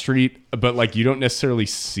of Wall Street, but like you don't necessarily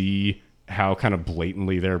see how kind of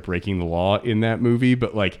blatantly they're breaking the law in that movie.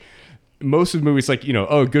 But like most of the movies, like,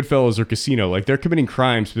 Goodfellas or Casino, like they're committing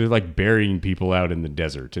crimes, but they're like burying people out in the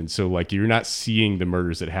desert. And so like you're not seeing the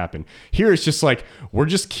murders that happen. Here it's just like, we're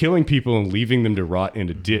just killing people and leaving them to rot in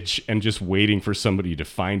a ditch and just waiting for somebody to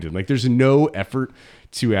find them. Like there's no effort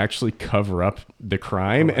to actually cover up the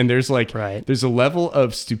crime. And there's like, there's a level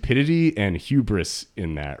of stupidity and hubris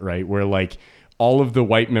in that, right? Where like all of the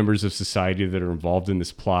white members of society that are involved in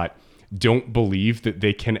this plot don't believe that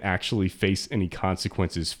they can actually face any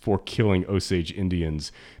consequences for killing Osage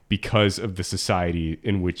Indians because of the society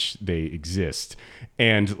in which they exist.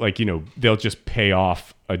 And like, they'll just pay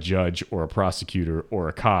off a judge or a prosecutor or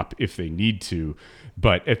a cop if they need to.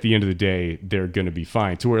 But at the end of the day, they're going to be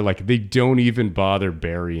fine, to where like they don't even bother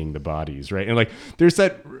burying the bodies. Right. And like, there's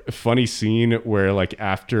that funny scene where like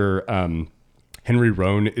after, Henry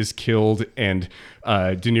Roan is killed, and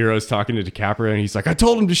De Niro's talking to DiCaprio, and he's like, I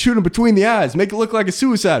told him to shoot him between the eyes, make it look like a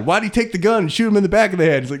suicide. Why'd he take the gun and shoot him in the back of the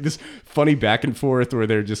head? It's like this funny back and forth where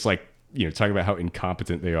they're just like, talking about how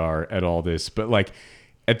incompetent they are at all this. But like,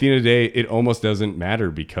 at the end of the day, it almost doesn't matter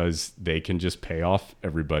because they can just pay off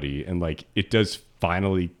everybody. And like, it does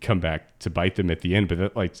finally come back to bite them at the end.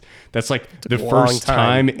 But that's like the first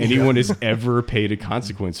time anyone has ever paid a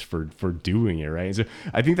consequence for doing it. Right. And so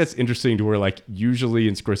I think that's interesting, to where like usually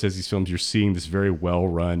in Scorsese's films, you're seeing this very well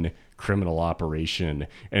run criminal operation.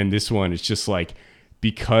 And this one is just like,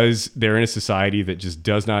 because they're in a society that just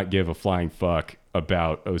does not give a flying fuck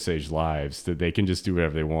about Osage lives, that they can just do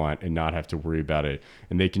whatever they want and not have to worry about it.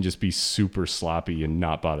 And they can just be super sloppy and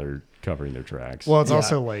not bother covering their tracks. Well, it's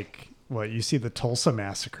also like, you see the Tulsa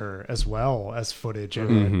massacre as well as footage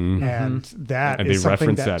in it. And that and is they something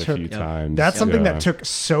reference that that took, a few times. That's something that took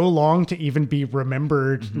so long to even be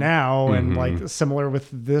remembered now. And like similar with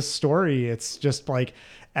this story, it's just like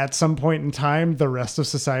at some point in time, the rest of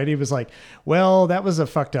society was like, well, that was a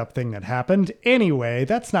fucked up thing that happened. Anyway,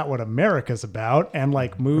 that's not what America's about. And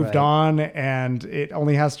like moved on. And it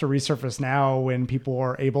only has to resurface now when people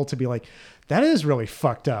are able to be like, that is really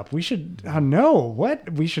fucked up. We should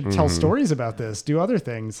we should tell stories about this, do other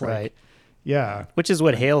things. Like, yeah. Which is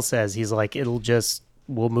what Hale says. He's like,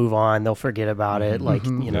 we'll move on. They'll forget about it. Like,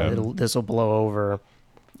 this will blow over.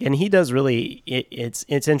 And he does really, it's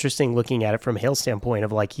interesting looking at it from Hale's standpoint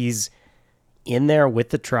of like, he's in there with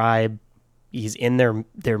the tribe. He's in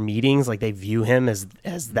their meetings. Like they view him as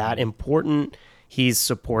that important. He's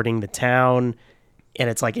supporting the town. And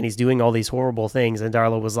it's like, and he's doing all these horrible things. And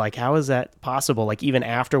Darla was like, how is that possible? Like even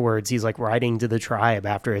afterwards, he's like writing to the tribe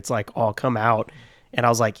after it's like all come out. And I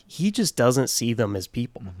was like, he just doesn't see them as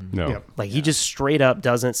people. No. Yep. Like he just straight up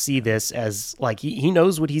doesn't see this as like, he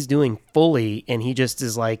knows what he's doing fully. And he just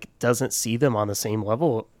is like, doesn't see them on the same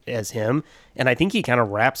level as him. And I think he kind of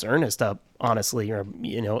wraps Ernest up, honestly, or,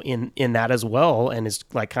 in that as well. And is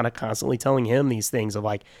like kind of constantly telling him these things of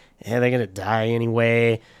like, they're going to die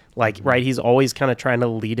anyway. Like, right. He's always kind of trying to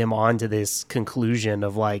lead him on to this conclusion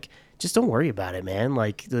of like, just don't worry about it, man.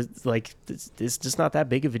 Like it's just not that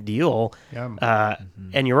big of a deal. Yeah.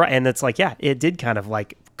 And you're right. And it's like, yeah, it did kind of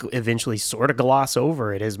like eventually sort of gloss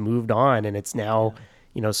over. It has moved on, and it's now,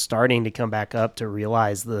 starting to come back up to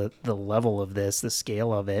realize the level of this, the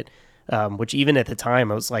scale of it. Which even at the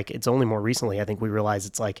time, I was like, it's only more recently, I think we realized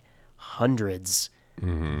it's like hundreds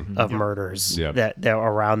of murders that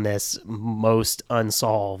are around this, most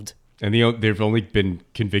unsolved. And they've only been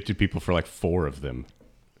convicted people for like 4 of them.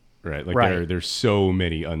 Right. Like there's so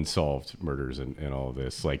many unsolved murders and all of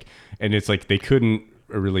this. Like, and it's like they couldn't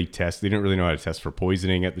really test. They didn't really know how to test for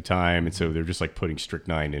poisoning at the time. And so they're just like putting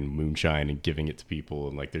strychnine in moonshine and giving it to people.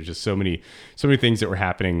 And like, there's just so many things that were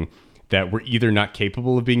happening that were either not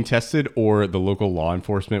capable of being tested, or the local law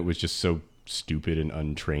enforcement was just so stupid and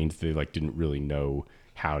untrained. They like didn't really know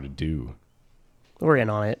how to do. We're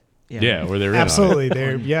in on it. Yeah, or they're absolutely in on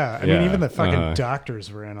it. They're I mean, even the fucking doctors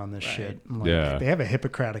were in on this shit. Like, they have a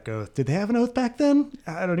Hippocratic oath. Did they have an oath back then?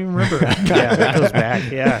 I don't even remember. Yeah, that goes back.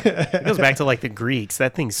 Yeah, it goes back to like the Greeks.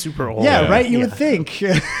 That thing's super old. Yeah, right. You would think.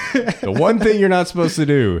 The one thing you're not supposed to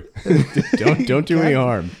do, don't do any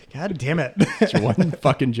harm. God damn it! It's your one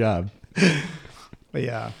fucking job. But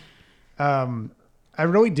yeah, I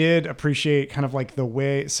really did appreciate kind of like the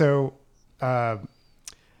way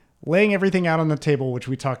laying everything out on the table, which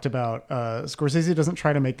we talked about. Scorsese doesn't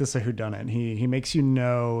try to make this a whodunit. He makes you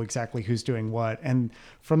know exactly who's doing what. And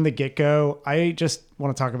from the get-go, I just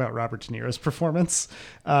want to talk about Robert De Niro's performance,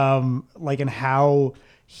 and how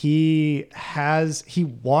he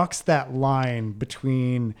walks that line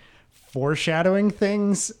between foreshadowing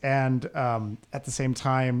things and at the same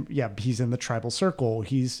time, he's in the tribal circle.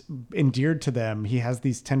 He's endeared to them. He has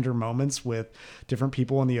these tender moments with different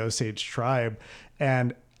people in the Osage tribe,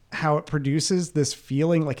 and how it produces this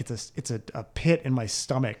feeling like it's a pit in my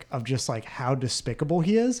stomach of just like how despicable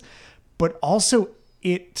he is. But also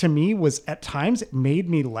it, to me, was at times, it made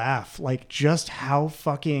me laugh, like just how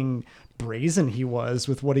fucking brazen he was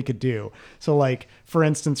with what he could do. So like, for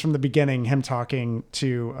instance, from the beginning, him talking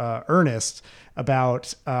to Ernest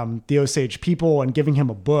about the Osage people and giving him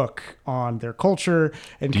a book on their culture.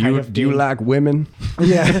 And do you like women?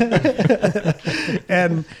 Yeah.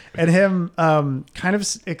 and him kind of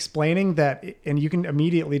explaining that, and you can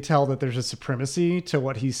immediately tell that there's a supremacy to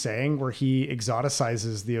what he's saying, where he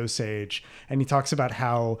exoticizes the Osage, and he talks about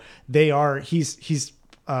how he's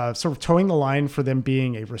sort of towing the line for them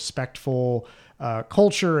being a respectful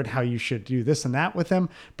culture and how you should do this and that with them.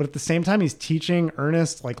 But at the same time, he's teaching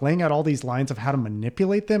Ernest, like laying out all these lines of how to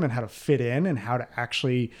manipulate them and how to fit in and how to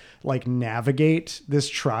actually like navigate this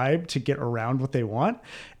tribe to get around what they want.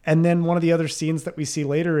 And then one of the other scenes that we see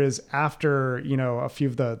later is after, a few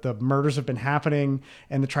of the murders have been happening,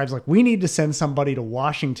 and the tribe's like, we need to send somebody to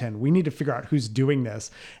Washington. We need to figure out who's doing this.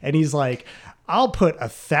 And he's like, I'll put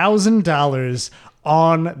 $1,000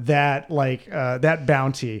 on that, that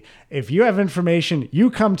bounty. If you have information,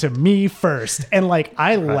 you come to me first. And like,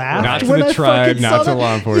 I laughed. Not to the tribe, not to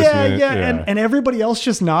law enforcement. Yeah. And everybody else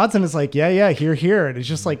just nods and is like, yeah, here. And it's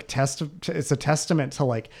just like, it's a testament to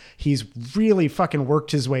like, he's really fucking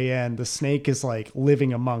worked his way in. The snake is like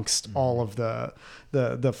living amongst all of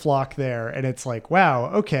the flock there. And it's like, wow,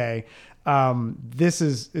 okay. This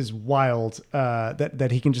is wild, that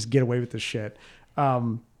he can just get away with this shit.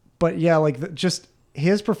 But yeah, like just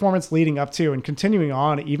his performance leading up to and continuing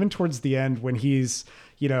on, even towards the end when he's,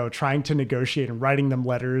 trying to negotiate and writing them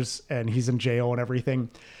letters and he's in jail and everything.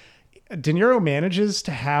 De Niro manages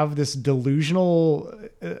to have this delusional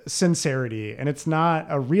sincerity, and it's not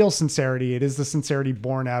a real sincerity. It is the sincerity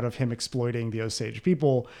born out of him exploiting the Osage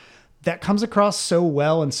people. That comes across so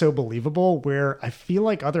well and so believable, where I feel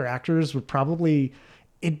like other actors would probably,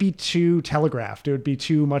 it'd be too telegraphed. It would be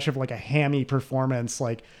too much of like a hammy performance,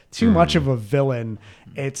 like too much of a villain.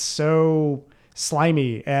 It's so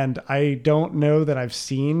slimy. And I don't know that I've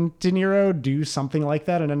seen De Niro do something like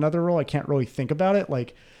that in another role. I can't really think about it.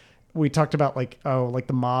 Like we talked about like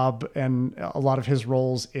the mob, and a lot of his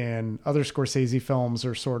roles in other Scorsese films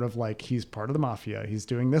are sort of like, he's part of the mafia. He's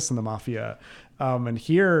doing this in the mafia. And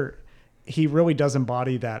here he really does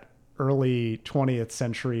embody that early 20th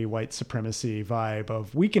century white supremacy vibe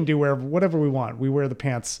of, we can do whatever we want. We wear the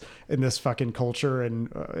pants in this fucking culture. And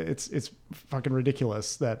it's fucking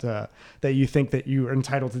ridiculous that you think that you are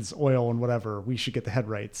entitled to this oil and whatever. We should get the head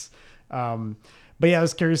rights. But yeah, I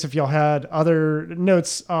was curious if y'all had other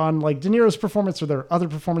notes on like De Niro's performance. Are there other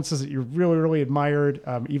performances that you really, really admired?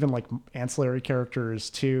 Even like ancillary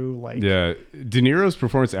characters too. Like De Niro's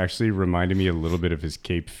performance actually reminded me a little bit of his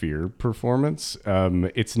Cape Fear performance.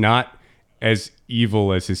 It's not as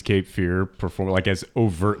evil as his Cape Fear performance, like as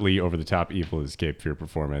overtly over the top evil as Cape Fear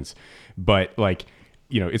performance, but like,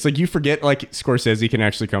 you know, it's like you forget like Scorsese can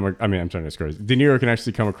actually De Niro can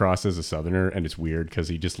actually come across as a Southerner, and it's weird because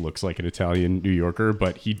he just looks like an Italian New Yorker,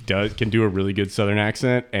 but he can do a really good Southern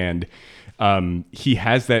accent, and he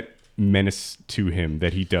has that menace to him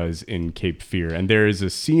that he does in Cape Fear. And there is a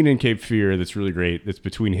scene in Cape Fear that's really great. That's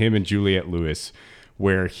between him and Juliette Lewis,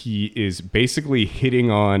 where he is basically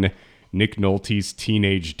hitting on Nick Nolte's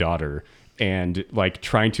teenage daughter and like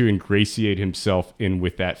trying to ingratiate himself in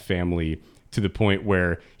with that family, to the point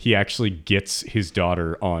where he actually gets his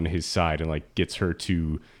daughter on his side and like gets her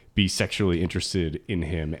to be sexually interested in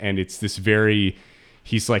him. And it's this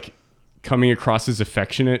he's like coming across as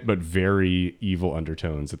affectionate, but very evil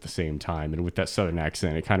undertones at the same time. And with that Southern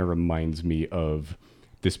accent, it kind of reminds me of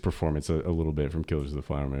this performance a little bit from Killers of the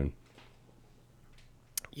Flower Moon.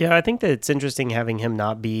 Yeah, I think that it's interesting having him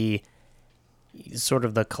not be sort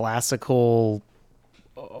of the classical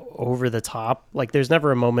over the top. Like there's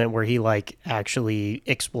never a moment where he like actually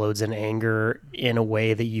explodes in anger in a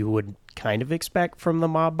way that you would kind of expect from the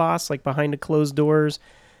mob boss, like behind the closed doors.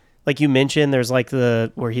 Like you mentioned, there's like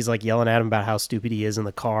where he's like yelling at him about how stupid he is in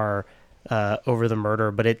the car over the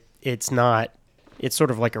murder, but it's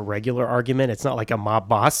sort of like a regular argument. It's not like a mob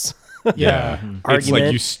boss argument. It's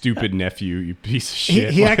like, you stupid nephew, you piece of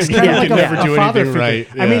shit. He acts kind of like never a do father anything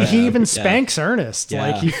figure. right. I mean, he even spanks Ernest. Yeah.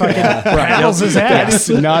 Like he fucking rattles his ass. That's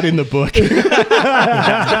not in the book.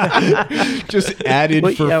 Just added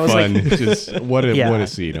for fun. Like, just what a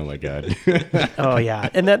scene. Oh my God. Oh yeah.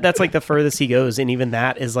 And that's like the furthest he goes. And even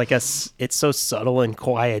that is like it's so subtle and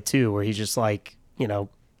quiet too, where he's just like, you know,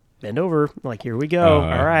 bend over, like, here we go.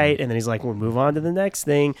 All right. And then he's like, we'll move on to the next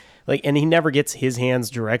thing. Like, and he never gets his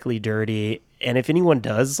hands directly dirty. And if anyone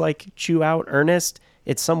does like chew out Ernest,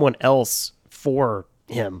 it's someone else for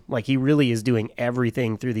him. Like he really is doing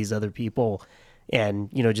everything through these other people, and,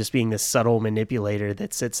 you know, just being this subtle manipulator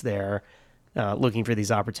that sits there looking for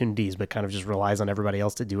these opportunities, but kind of just relies on everybody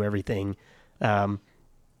else to do everything.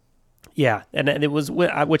 Yeah, and it was,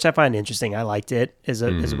 which I find interesting. I liked it as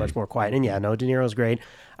a much more quiet. And yeah, no, De Niro's great.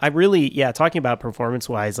 I really, talking about performance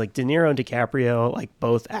wise, like De Niro and DiCaprio, like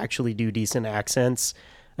both actually do decent accents,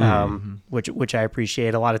 which I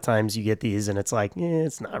appreciate. A lot of times you get these and it's like,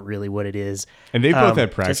 it's not really what it is. And they both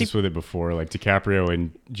had practice with it before, like DiCaprio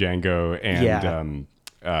and Django and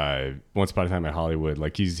Once Upon a Time in Hollywood.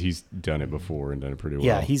 Like he's done it before and done it pretty well.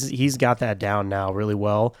 Yeah, he's got that down now really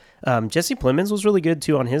well. Jesse Plemons was really good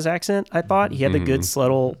too on his accent. I thought he had the good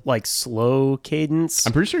subtle, like slow cadence.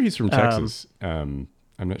 I'm pretty sure he's from Texas.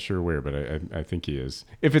 I'm not sure where, but I think he is.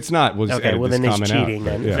 If it's not, we'll just edit this comment out. Cheating,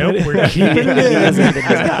 then. Yeah. Nope, we're keeping it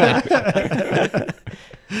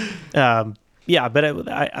in. But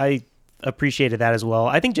I appreciated that as well.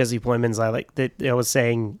 I think Jesse Plemons, I like that. I was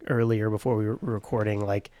saying earlier before we were recording,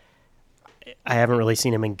 like, I haven't really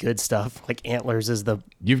seen him in good stuff. Like Antlers is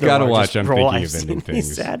you've got to watch. I'm thinking of ending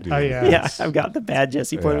things. Oh yeah, I've got the bad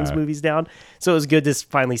Jesse Plemons movies down. So it was good to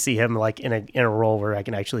finally see him like in a role where I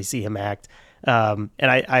can actually see him act. And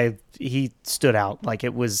he stood out. Like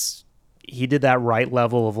he did that right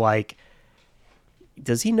level of like,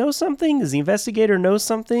 does he know something? Does the investigator know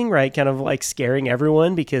something? Right. Kind of like scaring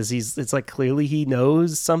everyone because it's like clearly he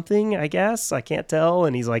knows something, I guess. I can't tell.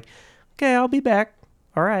 And he's like, okay, I'll be back.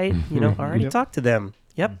 All right. You know, already talked to them.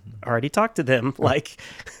 Yep. Already talked to them. Like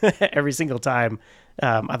every single time.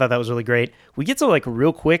 I thought that was really great. We get to like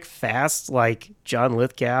real quick, fast, like John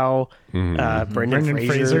Lithgow, Brendan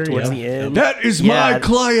Fraser towards the end. That is my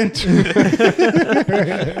client.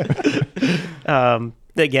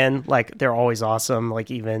 again, like they're always awesome.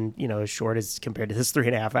 Like even, as short as compared to this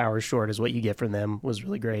 3.5 hours short as what you get from them was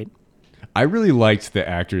really great. I really liked the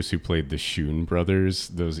actors who played the Shun brothers,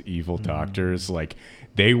 those evil doctors. Like,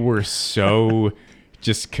 they were so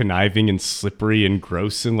just conniving and slippery and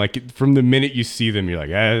gross. And like, from the minute you see them, you're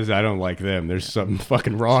like, I don't like them. There's something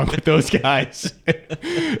fucking wrong with those guys.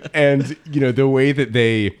 And, the way that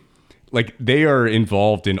they are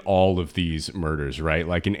involved in all of these murders, right?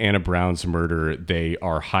 Like in Anna Brown's murder, they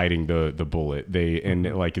are hiding the bullet.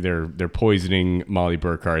 They're poisoning Molly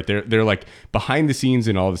Burkhart. They're like behind the scenes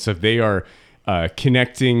and all this stuff. They are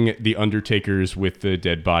connecting the Undertakers with the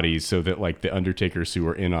dead bodies so that like the Undertakers who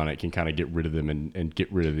are in on it can kind of get rid of them and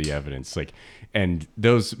get rid of the evidence. Like, and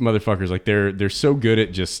those motherfuckers, like they're so good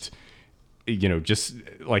at just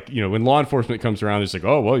when law enforcement comes around, it's like,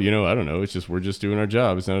 oh, well, I don't know. It's just, we're just doing our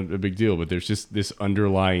job. It's not a big deal. But there's just this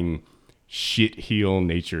underlying shit heel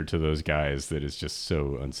nature to those guys that is just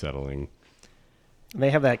so unsettling. They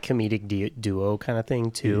have that comedic duo kind of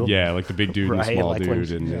thing too. Yeah, like the big dude and the small like dude.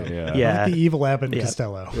 Yeah. Like the evil Abbott and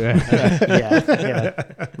Costello. Yeah.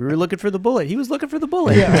 We were looking for the bullet. He was looking for the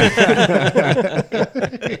bullet.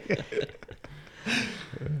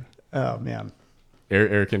 Oh, man.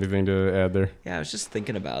 Eric, anything to add there? Yeah, I was just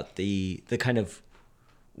thinking about the kind of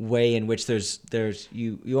way in which there's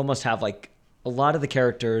you almost have like a lot of the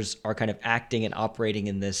characters are kind of acting and operating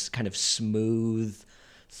in this kind of smooth,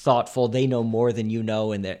 thoughtful, they know more than you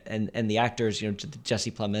know, and the actors,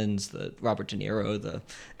 Jesse Plemons, the Robert De Niro, the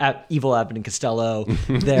evil Abbott and Costello,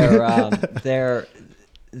 they're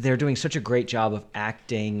doing such a great job of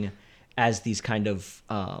acting as these kind of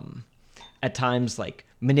at times like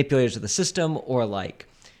manipulators of the system, or like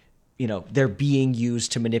they're being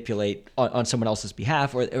used to manipulate on someone else's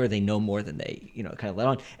behalf, or they know more than they kind of let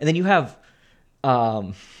on. And then you have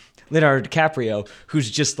Leonardo DiCaprio, who's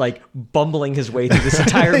just like bumbling his way through this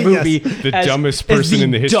entire movie. The dumbest person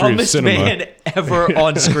in the history of cinema. Dumbest man ever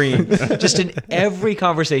on screen. Just in every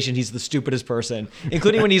conversation, he's the stupidest person,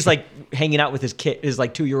 including when he's like hanging out with his kid, his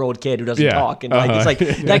like 2-year-old kid who doesn't talk. And like, it's like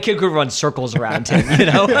that kid could run circles around him, And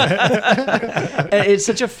it's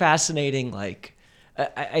such a fascinating, like,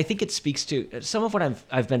 I think it speaks to some of what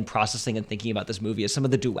I've been processing and thinking about this movie is some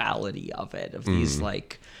of the duality of it, of these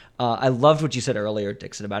like, I loved what you said earlier,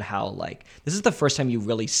 Dixon, about how like this is the first time you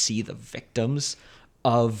really see the victims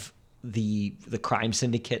of the crime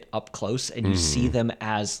syndicate up close, and you see them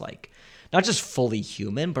as like not just fully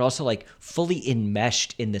human, but also like fully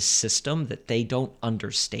enmeshed in the system that they don't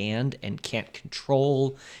understand and can't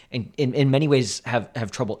control, and in many ways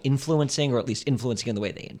have trouble influencing, or at least influencing in the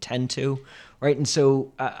way they intend to, right? And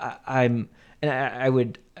so I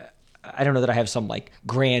don't know that I have some like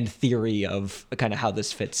grand theory of kind of how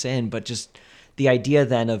this fits in, but just the idea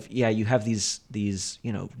then of, you have these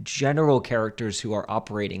general characters who are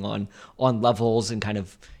operating on levels and kind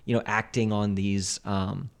of, acting on these,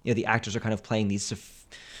 the actors are kind of playing these,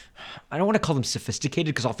 I don't want to call them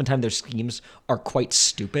sophisticated, because oftentimes their schemes are quite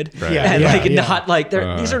stupid. Right. And not like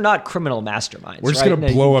these are not criminal masterminds. We're just going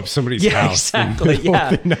to blow up somebody's house. Exactly.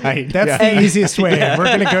 That's the easiest way. We're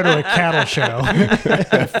going to go to a cattle show.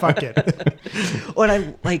 Fuck it. Well,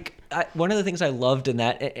 one of the things I loved in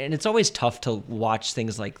that, and it's always tough to watch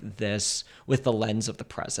things like this with the lens of the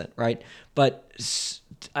present, right? But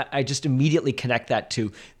I just immediately connect that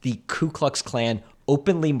to the Ku Klux Klan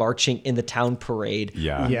openly marching in the town parade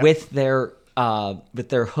with their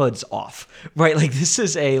hoods off, right? Like this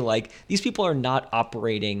is these people are not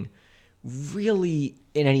operating really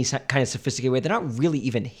in any kind of sophisticated way. They're not really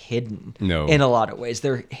even hidden in a lot of ways.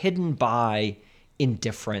 They're hidden by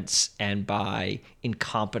indifference and by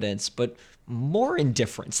incompetence, but more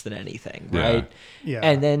indifference than anything, right? Yeah.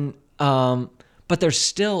 And then, but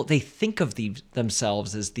they think of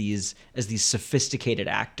themselves as these sophisticated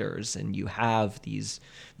actors, and you have these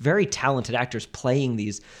very talented actors playing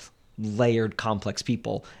these layered, complex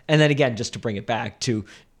people. And then again, just to bring it back to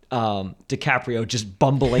DiCaprio just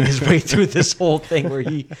bumbling his way through this whole thing where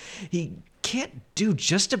he can't do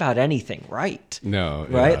just about anything right. No.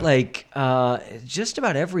 Right? Yeah. Like just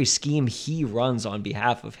about every scheme he runs on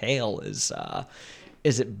behalf of Hale is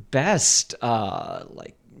at best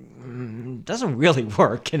doesn't really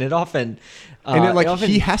work, and it often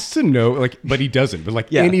he has to know, but he doesn't.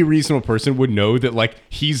 But any reasonable person would know that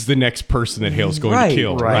he's the next person that Hale's going to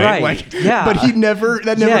kill, right? But he never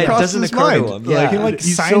crosses his mind. To him. Yeah. He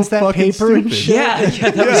signs so that paper and shit.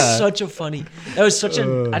 That was such a funny. That was such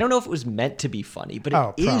a. I don't know if it was meant to be funny,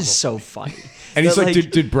 but it is so funny. And he's like,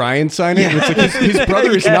 did Brian sign it? And it's like his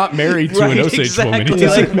brother is not married to an Osage woman. It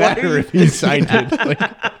doesn't matter if he signed it.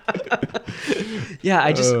 Yeah,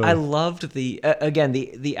 I loved the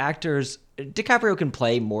actors. DiCaprio can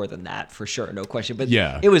play more than that for sure, no question. But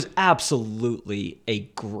it was absolutely a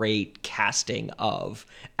great casting of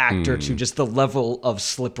actor to just the level of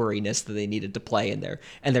slipperiness that they needed to play in there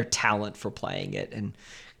and their talent for playing it. And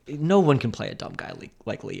no one can play a dumb guy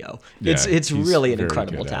like Leo. It's really an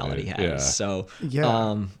incredible talent he has. Yeah. So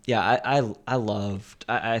I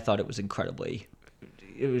thought it was incredibly.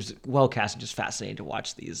 It was well cast and just fascinating to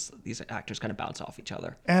watch these actors kind of bounce off each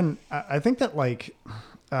other. And I think that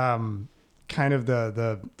kind of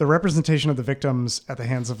the representation of the victims at the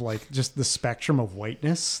hands of like just the spectrum of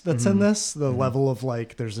whiteness that's in this, the level of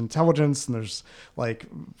like there's intelligence and there's like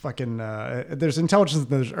fucking there's intelligence and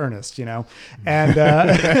there's earnest, you know, and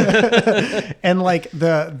and like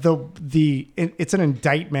it's an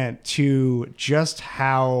indictment to just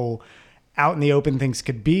how out in the open things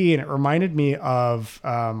could be. And it reminded me of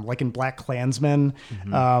like in BlacKkKlansman,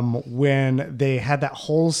 when they had that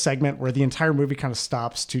whole segment where the entire movie kind of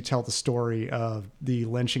stops to tell the story of the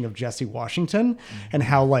lynching of Jesse Washington and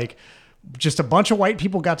how like just a bunch of white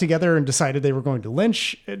people got together and decided they were going to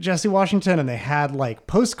lynch Jesse Washington, and they had like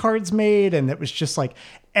postcards made, and it was just like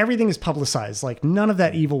everything is publicized. Like none of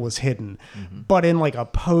that evil was hidden. But in like a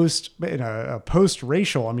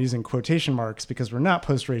post-racial, I'm using quotation marks because we're not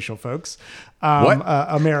post-racial folks,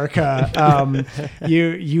 America,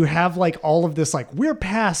 you have like all of this, like we're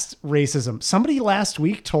past racism. Somebody last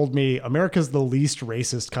week told me America's the least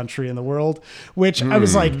racist country in the world, which I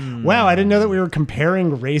was like, wow, I didn't know that we were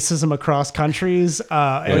comparing racism across countries.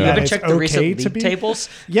 And you that ever it's check the recent to league be tables?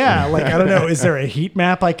 Yeah, like I don't know, is there a heat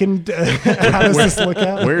map I can? How does this look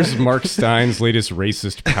out? Where's Mark Stein's latest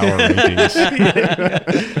racist power rankings?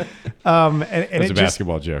 And That's a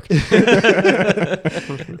basketball joke.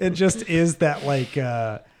 It just is that like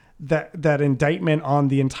that indictment on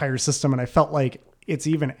the entire system, and I felt like it's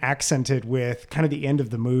even accented with kind of the end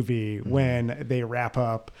of the movie when they wrap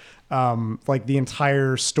up like the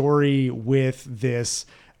entire story with this.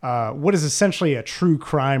 What is essentially a true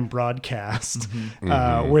crime broadcast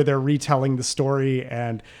where they're retelling the story,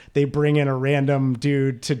 and they bring in a random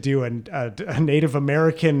dude to do a Native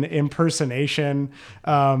American impersonation.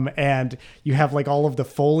 And you have like all of the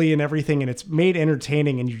Foley and everything, and it's made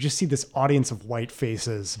entertaining. And you just see this audience of white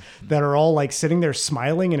faces that are all like sitting there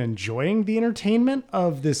smiling and enjoying the entertainment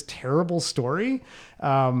of this terrible story.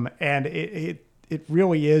 And it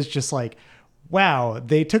really is just like, wow,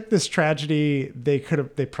 they took this tragedy. They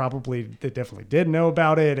definitely did know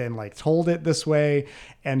about it and like told it this way.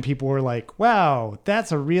 And people were like, wow,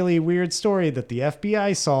 that's a really weird story that the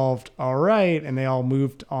FBI solved. All right. And they all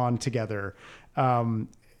moved on together.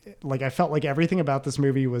 Like I felt like everything about this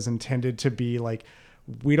movie was intended to be like,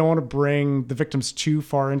 we don't want to bring the victims too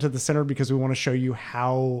far into the center because we want to show you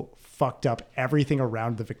how fucked up everything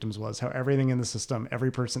around the victims was, how everything in the system,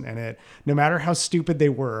 every person in it, no matter how stupid they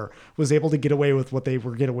were, was able to get away with what they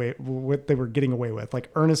were getting away with. Like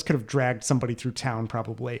Ernest could have dragged somebody through town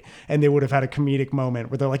probably, and they would have had a comedic moment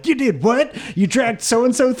where they're like, you did what? You dragged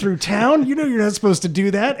so-and-so through town? You know you're not supposed to do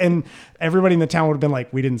that. And everybody in the town would have been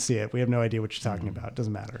like, we didn't see it. We have no idea what you're talking about. It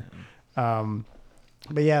doesn't matter.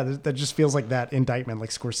 But yeah, that just feels like that indictment, like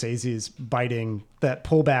Scorsese's biting that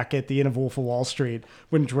pullback at the end of Wolf of Wall Street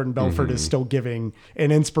when Jordan Belfort is still giving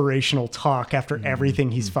an inspirational talk after everything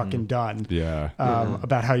he's fucking done.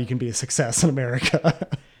 About how you can be a success in America.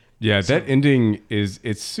 That ending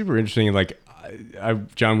it's super interesting. Like,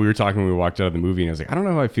 John, we were talking when we walked out of the movie, and I was like, I don't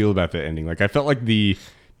know how I feel about that ending. Like, I felt like the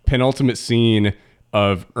penultimate scene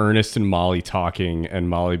of Ernest and Molly talking, and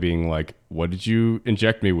Molly being like, what did you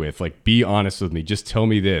inject me with? Like, be honest with me. Just tell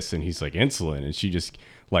me this. And he's like, insulin. And she just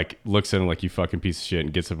like looks at him like, you fucking piece of shit,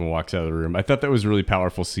 and gets up and walks out of the room. I thought that was a really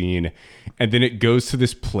powerful scene. And then it goes to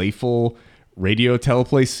this playful radio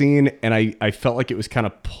teleplay scene. And I felt like it was kind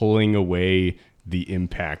of pulling away the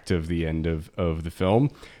impact of the end of the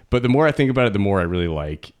film. But the more I think about it, the more I really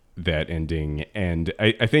like that ending. And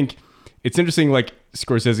I think it's interesting, like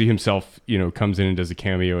Scorsese himself, you know, comes in and does a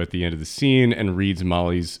cameo at the end of the scene and reads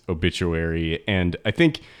Molly's obituary. And I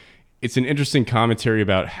think it's an interesting commentary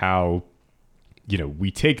about how, you know,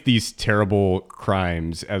 we take these terrible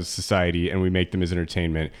crimes as a society and we make them as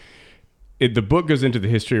entertainment. The book goes into the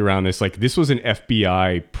history around this. Like, this was an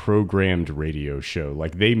FBI programmed radio show.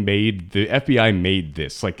 Like, the FBI made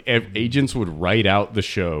this. Like, agents would write out the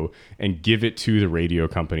show and give it to the radio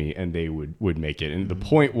company, and they would make it. And the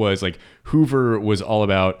point was, like, Hoover was all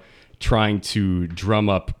about trying to drum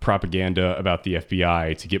up propaganda about the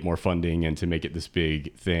FBI to get more funding and to make it this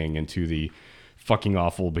big thing into the fucking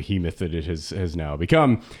awful behemoth that it has now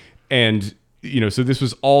become. And so this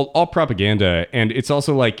was all propaganda, and it's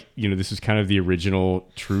also like, this is kind of the original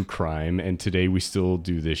true crime, and today we still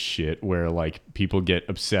do this shit where like people get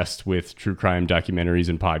obsessed with true crime documentaries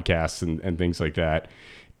and podcasts and things like that,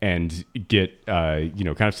 and get kind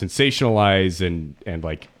of sensationalize and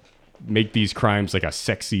like make these crimes like a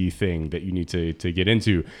sexy thing that you need to get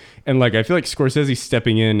into. And like I feel like Scorsese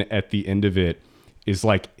stepping in at the end of it is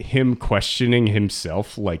like him questioning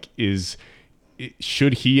himself, like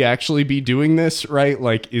should he actually be doing this, right?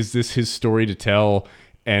 Like, is this his story to tell?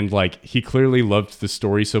 And like, he clearly loved the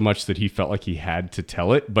story so much that he felt like he had to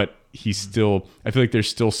tell it, but I feel like there's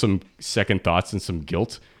still some second thoughts and some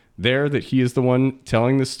guilt there that he is the one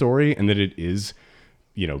telling the story, and that it is,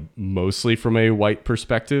 mostly from a white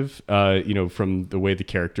perspective, from the way the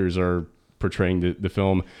characters are portraying the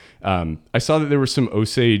film. I saw that there were some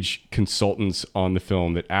Osage consultants on the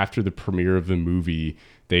film that after the premiere of the movie,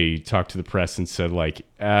 they talked to the press and said like,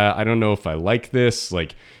 I don't know if I like this.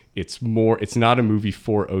 Like, it's not a movie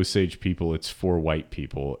for Osage people, it's for white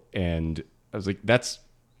people. And I was like, that's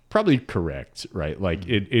probably correct, right? Like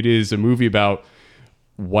it is a movie about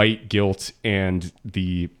white guilt and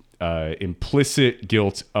the implicit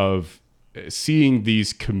guilt of seeing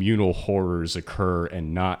these communal horrors occur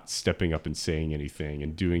and not stepping up and saying anything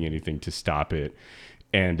and doing anything to stop it.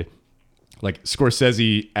 And like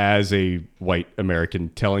Scorsese, as a white American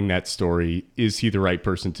telling that story, is he the right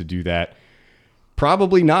person to do that?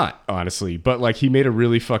 Probably not, honestly. But like, he made a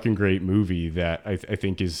really fucking great movie that I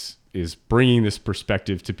think is bringing this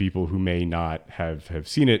perspective to people who may not have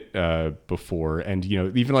seen it before. And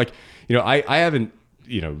even like I haven't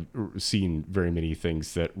seen very many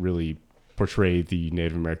things that really portray the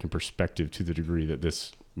Native American perspective to the degree that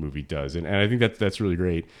this movie does. And I think that's really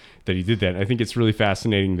great that he did that. And I think it's really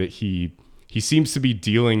fascinating that he seems to be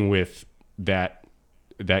dealing with that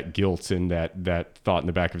guilt and that thought in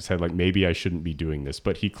the back of his head, like, maybe I shouldn't be doing this,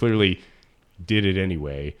 but he clearly did it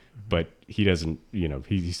anyway. But he doesn't,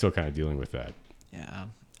 he's still kind of dealing with that. Yeah.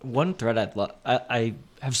 One thread I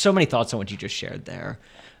have so many thoughts on what you just shared there.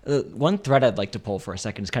 One thread I'd like to pull for a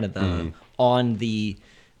second is kind of on the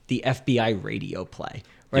FBI radio play,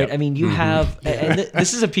 right? Yep. I mean, you have, and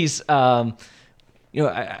this is a piece, I've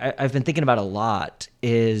been thinking about a lot,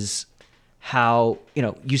 is how,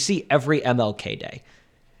 you see every MLK Day.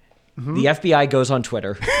 The FBI goes on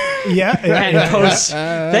Twitter and posts,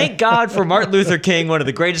 thank God for Martin Luther King, one of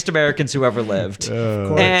the greatest Americans who ever lived.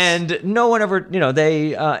 And no one ever,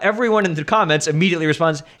 everyone in the comments immediately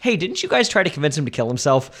responds, hey, didn't you guys try to convince him to kill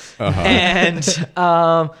himself? And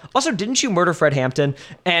also, didn't you murder Fred Hampton?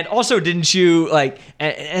 And also, didn't you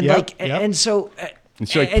and so... And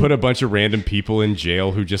she put a bunch of random people in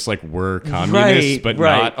jail who just like were communists, but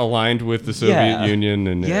not aligned with the Soviet Union.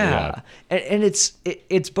 And and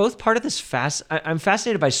it's both part of this I'm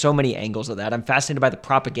fascinated by so many angles of that. I'm fascinated by the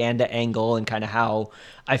propaganda angle and kind of how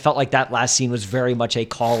I felt like that last scene was very much a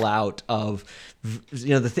call out of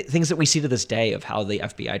the things that we see to this day of how the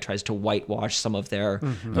FBI tries to whitewash some of their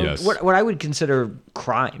what I would consider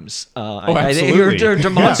crimes. Absolutely. They're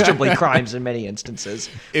demonstrably crimes in many instances.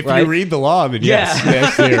 If you read the law, then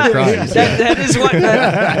yes, they are crimes. That is so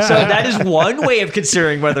that is one way of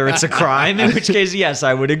considering whether it's a crime. In which case, yes,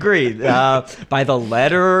 I would agree. By the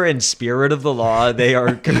letter and spirit of the law, they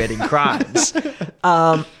are committing crimes.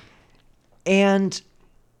 And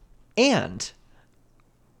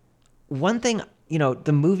one thing,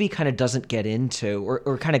 the movie kind of doesn't get into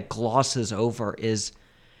or kind of glosses over is,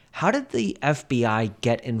 how did the FBI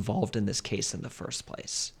get involved in this case in the first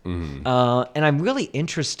place? And I'm really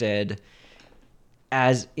interested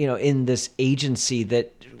as, in this agency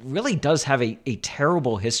that really does have a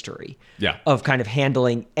terrible history of kind of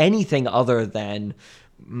handling anything other than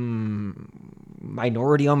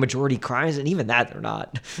minority on majority crimes, and even that they're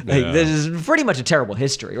not. This is pretty much a terrible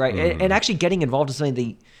history, right? And actually getting involved in something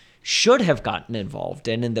they should have gotten involved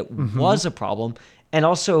in and that was a problem, and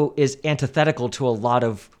also is antithetical to a lot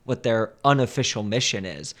of what their unofficial mission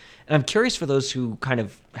is. And I'm curious, for those who kind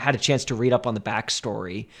of had a chance to read up on the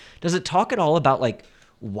backstory, does it talk at all about like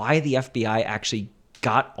why the FBI actually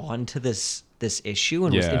got onto this issue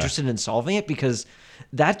and was interested in solving it? Because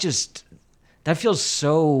that feels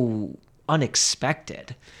so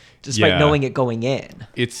unexpected, despite knowing it going in.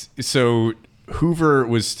 It's so Hoover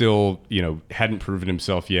was still, hadn't proven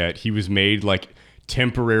himself yet. He was made like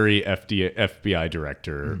temporary FBI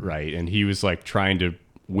director, right? And he was like trying to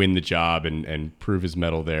win the job and prove his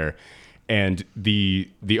mettle there. And the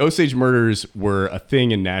Osage murders were a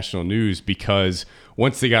thing in national news because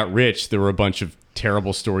once they got rich, there were a bunch of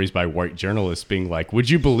terrible stories by white journalists being like, would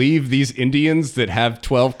you believe these Indians that have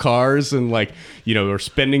 12 cars and like, are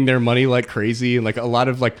spending their money like crazy, and like a lot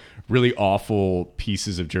of like really awful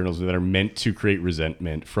pieces of journalism that are meant to create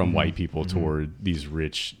resentment from white people toward these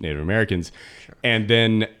rich Native Americans. And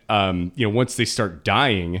then, once they start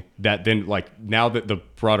dying, that then now that the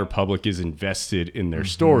broader public is invested in their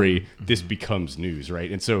story, this becomes news,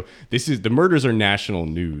 right? And so the murders are national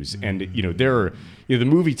news. And, the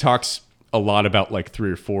movie talks a lot about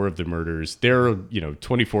 3 or 4 of the murders. There are,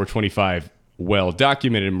 24, 25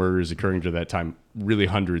 well-documented murders occurring to that time, really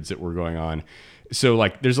hundreds that were going on. So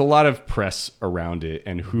there's a lot of press around it,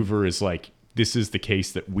 and Hoover is this is the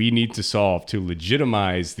case that we need to solve to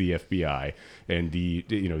legitimize the FBI and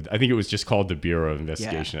I think it was just called the Bureau of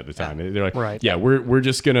Investigation at the time. And they're we're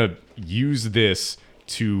just gonna use this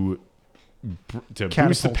to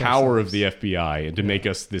boost the power of the FBI and to make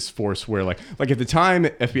us this force where at the time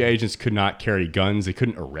FBI agents could not carry guns, they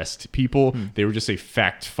couldn't arrest people. They were just a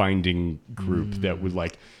fact-finding group that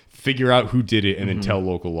would figure out who did it and then tell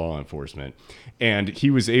local law enforcement. And he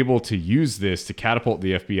was able to use this to catapult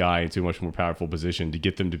the FBI into a much more powerful position, to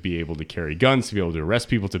get them to be able to carry guns, to be able to arrest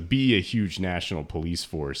people, to be a huge national police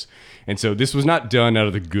force. And so this was not done out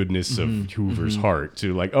of the goodness of Hoover's heart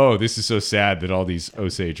to this is so sad that all these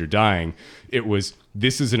Osage are dying. It was,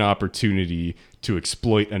 this is an opportunity to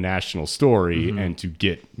exploit a national story and to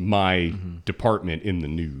get my department in the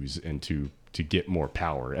news and to get more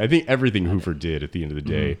power. I think everything Hoover did at the end of the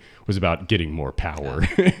day was about getting more power.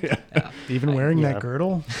 Even wearing that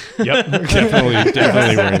girdle? Yep, definitely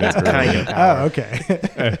wearing that girdle. Kind of power. Oh,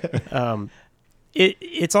 okay.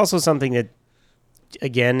 It's also something that,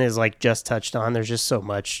 again, is just touched on. There's just so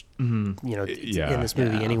much, in this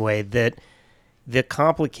movie anyway, that the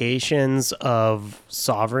complications of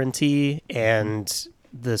sovereignty and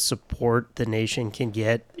the support the nation can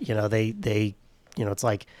get, it's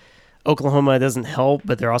Oklahoma doesn't help,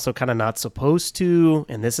 but they're also kind of not supposed to.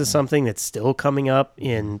 And this is something that's still coming up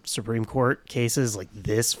in Supreme Court cases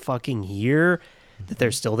this fucking year, that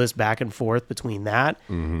there's still this back and forth between that.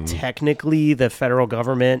 Technically, the federal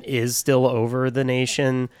government is still over the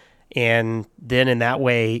nation. And then in that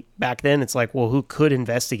way, back then, it's who could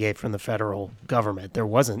investigate from the federal government? There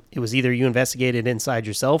wasn't. It was either you investigated inside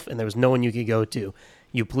yourself and there was no one you could go to.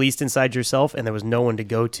 You policed inside yourself and there was no one to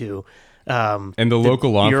go to. And the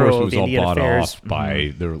local law enforcement was all bought Affairs. off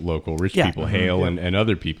by the local rich people, Hale and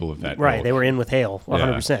other people of that. Right, ilk. they were in with Hale,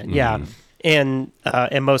 100%. Yeah, and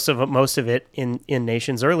most of it in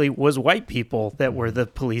nations early was white people that were the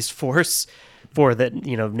police force for the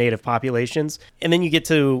native populations. And then you get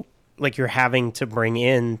to you're having to bring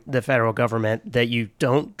in the federal government that you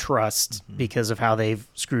don't trust because of how they've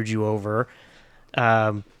screwed you over,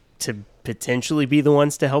 to potentially be the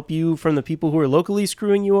ones to help you from the people who are locally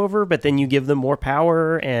screwing you over, but then you give them more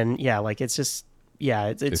power, and it's just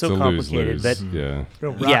it's so complicated. Lose-lose.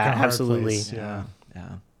 But Yeah, absolutely.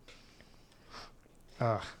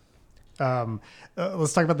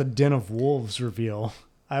 Let's talk about the Den of Wolves reveal.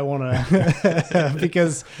 I want to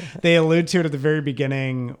because they allude to it at the very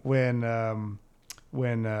beginning when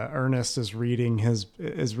Ernest is reading his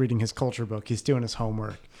culture book. He's doing his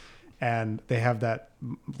homework. And they have that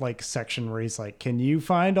section where he's can you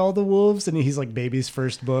find all the wolves? And he's baby's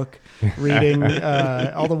first book, reading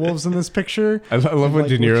all the wolves in this picture. I love when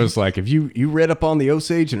De Niro's have you read up on the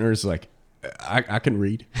Osage? And Ernest's I can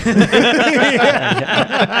read. Just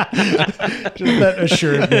that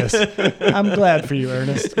assuredness. I'm glad for you,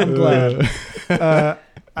 Ernest. I'm glad.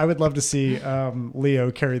 I would love to see Leo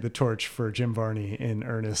carry the torch for Jim Varney in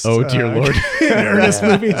Ernest. Oh, dear Lord. In Ernest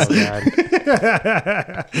movies.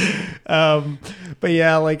 Oh, But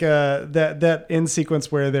yeah, that end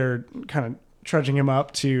sequence where they're kind of trudging him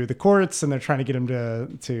up to the courts and they're trying to get him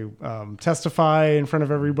to testify in front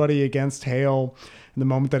of everybody against Hale. And the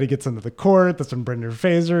moment that he gets into the court, that's when Brendan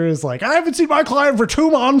Fraser is I haven't seen my client for 2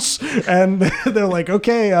 months. And they're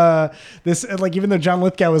okay, this, even though John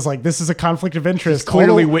Lithgow was this is a conflict of interest.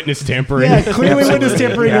 Clearly witness tampering. Yeah, clearly witness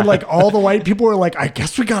tampering. And all the white people were I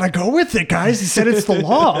guess we got to go with it, guys. He said it's the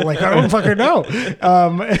law. I don't fucking know.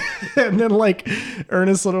 And then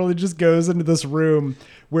Ernest literally just goes into this room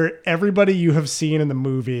where everybody you have seen in the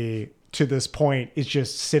movie to this point is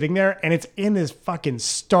just sitting there, and it's in this fucking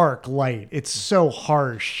stark light. It's so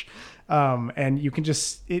harsh. And you can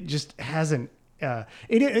it just hasn't,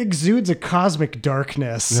 it exudes a cosmic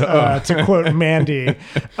darkness, to quote Mandy,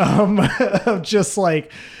 of just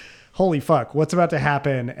holy fuck, what's about to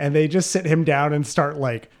happen? And they just sit him down and start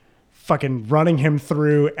fucking running him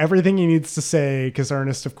through everything he needs to say, because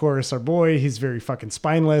Ernest, of course, our boy, he's very fucking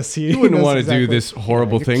spineless. You wouldn't want to do this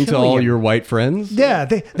horrible thing to all your white friends. Yeah,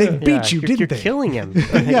 they beat you, didn't you're they? killing him.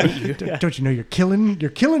 Yeah, don't you know you're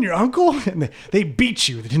killing your uncle? And they beat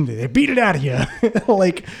you, didn't they? They beat it out of you,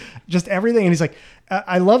 like just everything. And he's like,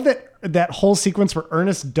 I love that whole sequence where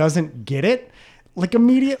Ernest doesn't get it. Like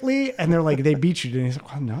immediately, and they're like, they beat you. And he's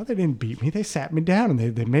like, well, no, they didn't beat me. They sat me down,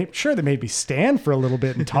 and they made me stand for a little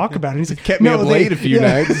bit and talk about it. And he's like, kept me up late a few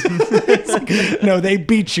nights. It's like, no, they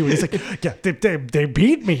beat you. And he's like, yeah, they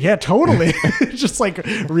beat me. Yeah, totally. Just like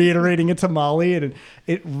reiterating it to Molly, and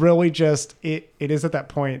it really just it is at that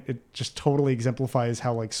point. It just totally exemplifies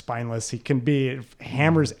how like spineless he can be. It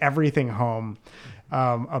hammers everything home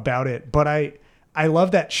about it. But I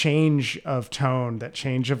love that change of tone, that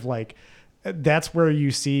change of like. That's where you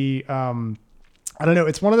see, I don't know.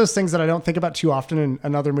 It's one of those things that I don't think about too often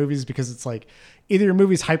in other movies, because it's like either your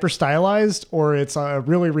movie's hyper stylized or it's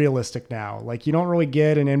really realistic now. Like you don't really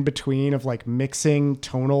get an in between of like mixing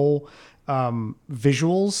tonal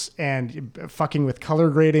visuals and fucking with color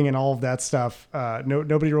grading and all of that stuff.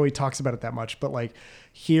 Nobody really talks about it that much, but like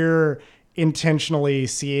here, intentionally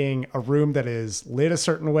seeing a room that is lit a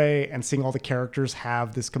certain way and seeing all the characters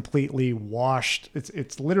have this completely washed,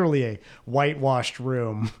 it's literally a whitewashed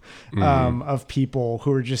room of people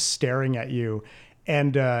who are just staring at you.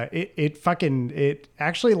 And it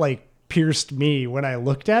actually like pierced me when I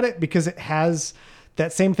looked at it, because it has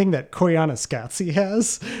that same thing that Koyaanisqatsi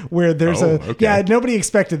has, where there's nobody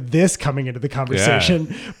expected this coming into the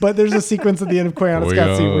conversation, but there's a sequence at the end of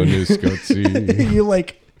Koyaanisqatsi where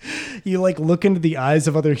you look into the eyes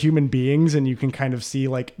of other human beings, and you can kind of see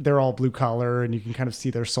like they're all blue collar, and you can kind of see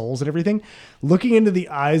their souls and everything. Looking into the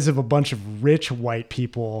eyes of a bunch of rich white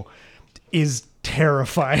people is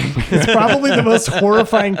terrifying. It's probably the most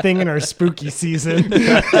horrifying thing in our spooky season.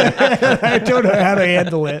 I don't know how to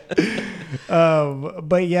handle it.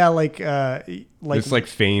 But yeah, like this like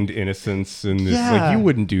feigned innocence, and this like, you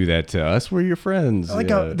wouldn't do that to us. We're your friends. Like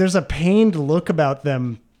there's a pained look about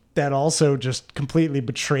them that also just completely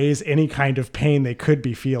betrays any kind of pain they could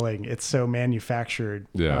be feeling. It's so manufactured.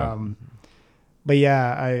 Yeah. But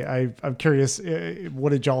yeah, I'm curious, what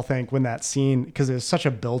did y'all think when that scene, because there's such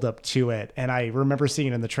a build up to it. And I remember seeing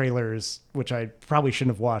it in the trailers, which I probably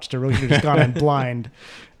shouldn't have watched. I really should have just gone in blind.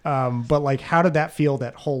 But like, how did that feel,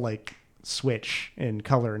 that whole like switch in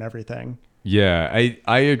color and everything? Yeah,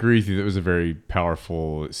 I agree with you. That was a very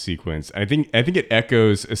powerful sequence. I think it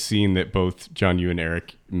echoes a scene that both John, you and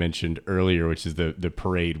Eric mentioned earlier, which is the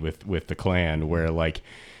parade with the Klan, where like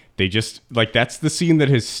they just like, that's the scene that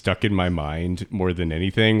has stuck in my mind more than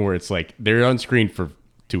anything, where it's like they're on screen for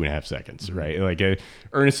 2.5 seconds, right? Like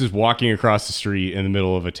Ernest is walking across the street in the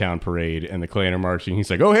middle of a town parade, and the Klan are marching. He's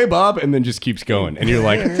like, "Oh, hey, Bob," and then just keeps going, and you're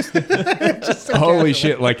like, "Holy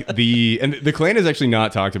shit!" Like the Klan is actually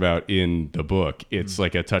not talked about in the book. It's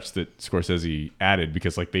like a touch that Scorsese added,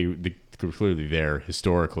 because like they were clearly there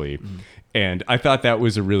historically, and I thought that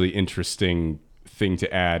was a really interesting thing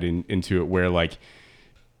to add into it, where like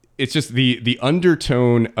it's just the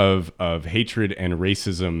undertone of hatred and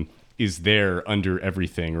racism is there under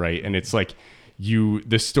everything, right? And it's like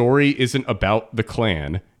the story isn't about the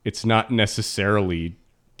Klan. It's not necessarily,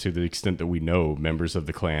 to the extent that we know, members of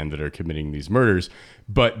the Klan that are committing these murders,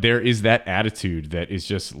 but there is that attitude that is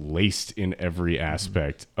just laced in every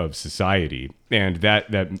aspect of society. And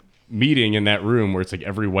that meeting in that room where it's like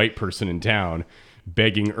every white person in town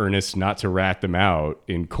begging Ernest not to rat them out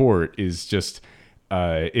in court is just...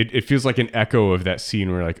 it feels like an echo of that scene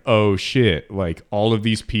where like, oh shit, like all of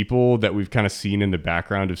these people that we've kind of seen in the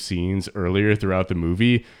background of scenes earlier throughout the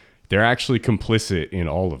movie, they're actually complicit in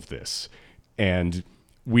all of this. And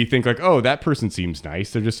we think like, oh, that person seems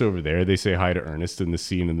nice. They're just over there. They say hi to Ernest in the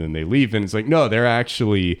scene and then they leave. And it's like, no, they're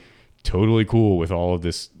actually totally cool with all of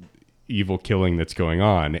this evil killing that's going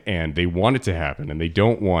on. And they want it to happen. And they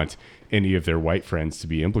don't want any of their white friends to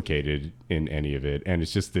be implicated in any of it. And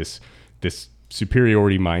it's just this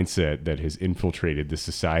superiority mindset that has infiltrated the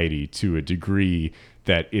society to a degree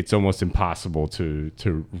that it's almost impossible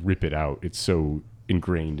to rip it out. It's so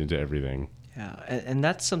ingrained into everything. Yeah, and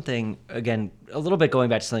that's something, again, a little bit going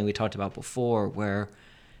back to something we talked about before, where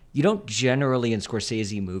you don't generally in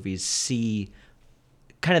Scorsese movies see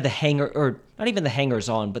kind of the hanger, or not even the hangers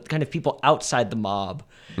on, but kind of people outside the mob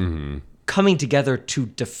coming together to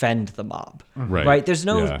defend the mob. Right? There's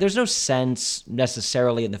no sense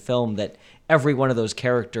necessarily in the film that every one of those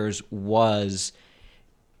characters was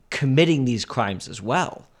committing these crimes as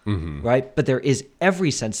well, right? But there is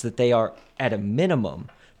every sense that they are, at a minimum,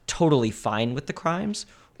 totally fine with the crimes,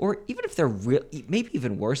 or even if they're maybe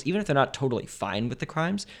even worse, even if they're not totally fine with the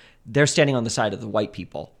crimes, they're standing on the side of the white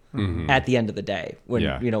people at the end of the day when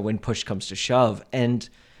when push comes to shove. And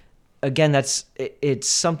again, it's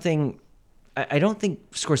something I don't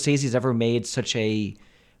think Scorsese's ever made such a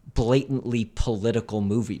blatantly political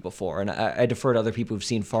movie before, and I defer to other people who've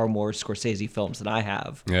seen far more Scorsese films than I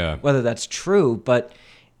have. Whether that's true, but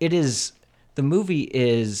the movie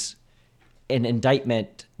is an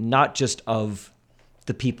indictment not just of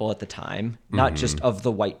the people at the time, not just of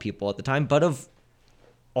the white people at the time, but of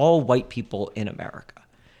all white people in America.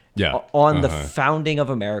 On the founding of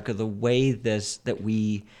America, the way that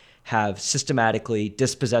we have systematically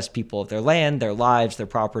dispossessed people of their land, their lives, their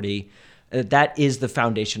property. That is the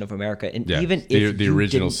foundation of America. And even if the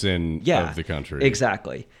original sin of the country.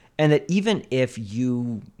 Exactly. And that even if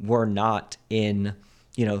you were not in,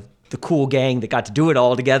 the cool gang that got to do it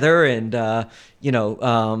all together and,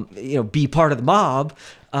 be part of the mob,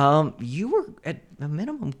 you were at a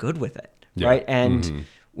minimum good with it. Right. And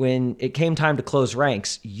when it came time to close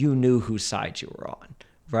ranks, you knew whose side you were on.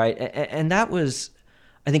 Right. And that was,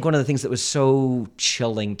 I think, one of the things that was so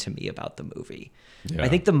chilling to me about the movie. I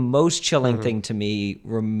think the most chilling thing to me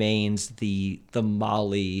remains the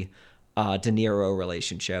Molly De Niro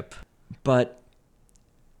relationship. But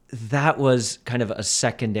that was kind of a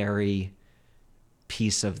secondary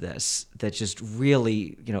piece of this that just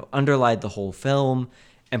really, underlied the whole film.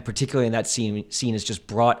 And particularly in that scene is just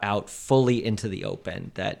brought out fully into the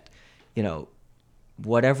open that,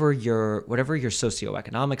 whatever your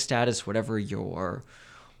socioeconomic status, whatever your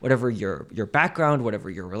background, whatever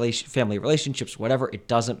your family relationships, whatever, it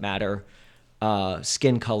doesn't matter.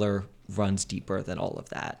 Skin color runs deeper than all of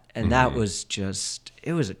that. And that was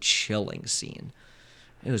it was a chilling scene.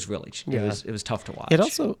 It was really, it was tough to watch.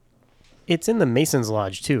 It's in the Masons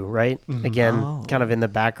Lodge too, right? Again, kind of in the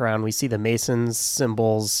background, we see the Masons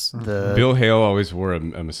symbols. Bill Hale always wore a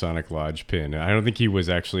Masonic Lodge pin. I don't think he was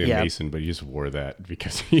actually a Mason, but he just wore that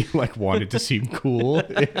because he wanted to seem cool.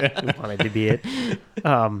 He wanted to be it.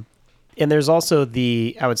 And there's also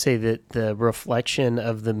I would say that the reflection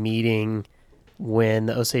of the meeting when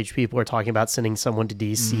the Osage people are talking about sending someone to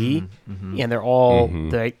DC, and they're all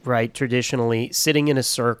traditionally sitting in a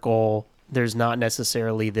circle. There's not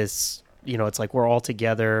necessarily this, it's like we're all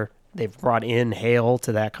together. They've brought in Hale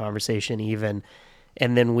to that conversation even.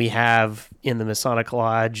 And then we have in the Masonic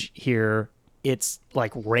Lodge here, it's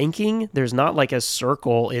like ranking. There's not like a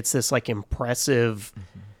circle. It's this like impressive,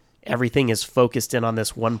 everything is focused in on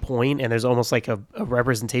this one point, and there's almost like a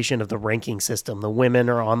representation of the ranking system. The women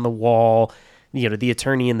are on the wall. The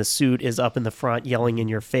attorney in the suit is up in the front yelling in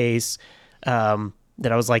your face. That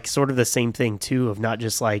I was like sort of the same thing too, of not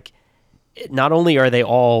just like, not only are they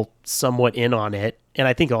all somewhat in on it, and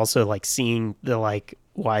I think also like seeing the like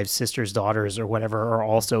wives, sisters, daughters, or whatever are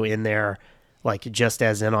also in there, like just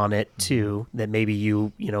as in on it too, that maybe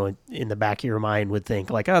you in the back of your mind would think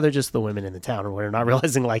like, oh, they're just the women in the town or whatever, not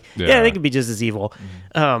realizing like, they could be just as evil.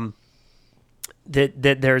 That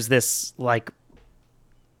there's this like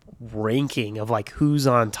ranking of like who's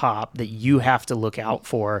on top that you have to look out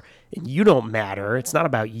for, and you don't matter. It's not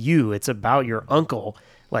about you. It's about your uncle.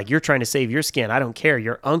 Like, you're trying to save your skin. I don't care.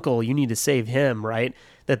 Your uncle, you need to save him, right?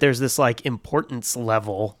 That there's this like importance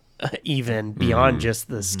level even beyond just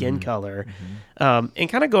the skin color. And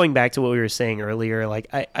kind of going back to what we were saying earlier, like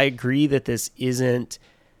I agree that this isn't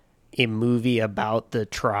a movie about the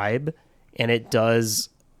tribe, and it does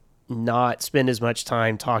not spend as much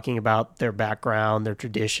time talking about their background, their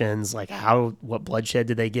traditions, like what bloodshed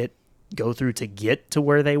did they go through to get to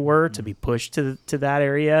where they were, to be pushed to that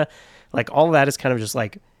area. Like, all of that is kind of just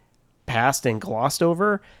like passed and glossed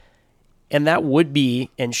over. And that would be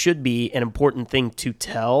and should be an important thing to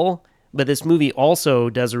tell. But this movie also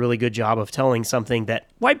does a really good job of telling something that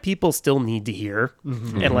white people still need to hear.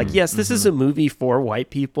 And like, yes, this is a movie for white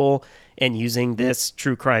people, and using this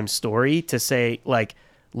true crime story to say like,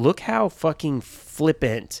 look how fucking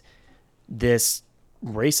flippant this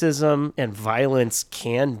racism and violence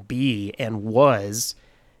can be and was.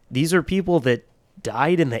 These are people that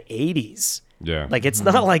died in the 80s. Yeah. Like, it's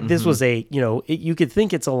not like this was you could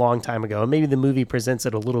think it's a long time ago, and maybe the movie presents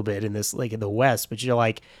it a little bit in this, like in the West, but you're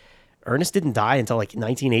like, Ernest didn't die until like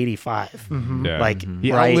 1985. Yeah. Like,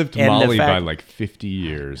 he outlived Molly by like 50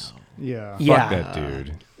 years. Yeah. Fuck that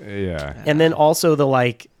dude. Yeah. And then also the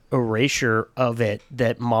like erasure of it,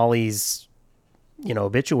 that Molly's,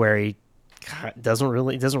 obituary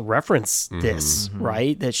doesn't reference this,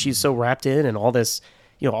 right? That she's so wrapped in and all this,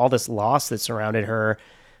 all this loss that surrounded her.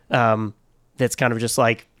 That's kind of just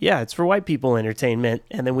like, yeah, it's for white people entertainment.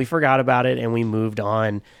 And then we forgot about it and we moved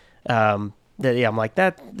on. I'm like,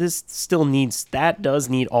 that does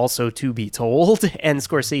need also to be told, and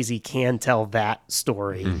Scorsese can tell that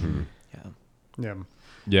story.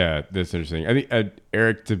 Yeah, that's interesting. I think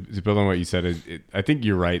Eric, to build on what you said, I think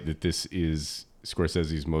you're right that this is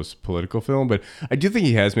Scorsese's most political film, but I do think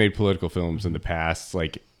he has made political films in the past.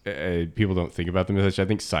 Like people don't think about them as such. I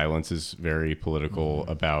think Silence is very political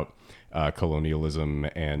about colonialism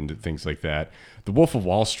and things like that. The Wolf of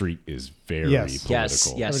Wall Street is very political. Yes,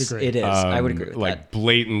 I would agree. it is. I would agree with like that.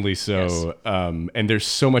 blatantly so. Yes. And there's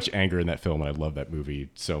so much anger in that film, and I love that movie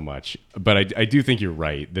so much. But I do think you're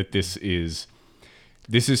right that this is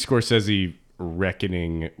Scorsese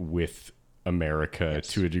reckoning with America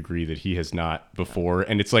to a degree that he has not before.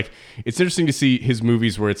 And it's interesting to see his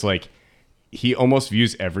movies where it's like he almost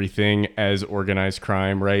views everything as organized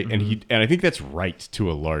crime, right? And I think that's right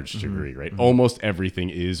to a large degree, right? Almost everything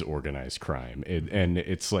is organized crime. And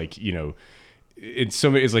it's like, it's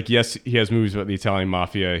like, yes, he has movies about the Italian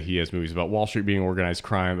mafia. He has movies about Wall Street being organized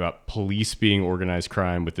crime, about police being organized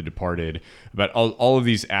crime with The Departed, about all of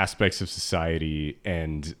these aspects of society.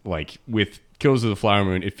 And like with Killers of the Flower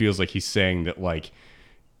Moon, it feels like he's saying that like,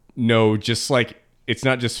 no, just like, it's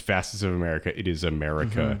not just facets of America. It is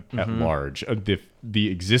America at large. The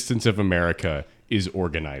existence of America is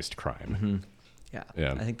organized crime. Yeah,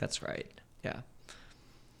 Yeah. I think that's right. Yeah.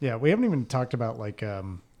 Yeah, we haven't even talked about like,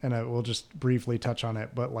 and I will just briefly touch on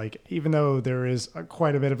it, but like, even though there is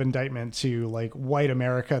quite a bit of indictment to like white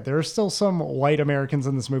America, there are still some white Americans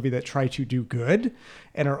in this movie that try to do good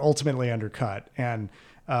and are ultimately undercut. And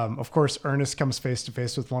of course, Ernest comes face to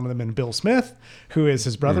face with one of them in Bill Smith, who is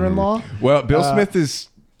his brother-in-law. Well, Bill Smith is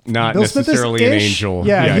not Bill Smith necessarily an is-ish. angel.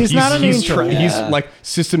 Yeah, he's not an angel. He's like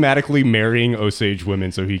systematically marrying Osage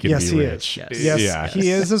women so he can Yes, be he rich. is. Yes, he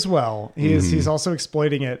is as well. He's also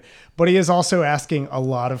exploiting it, but he is also asking a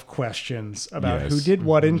lot of questions about who did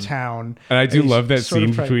what in town. And I do he's love that sort of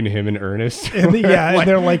scene trying- between him and Ernest. in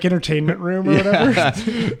their like entertainment room or whatever.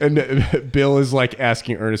 And Bill is like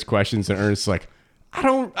asking Ernest questions, and Ernest's like, I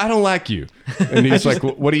don't like you. And he's like,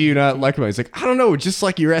 what do you not like about it? He's like, I don't know, just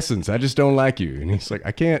like your essence. I just don't like you. And he's like,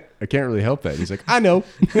 I can't really help that. And he's like, I know.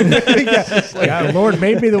 Yeah, Lord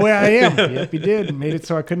made me the way I am. Yep, he did. Made it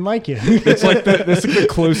so I couldn't like you. That's like the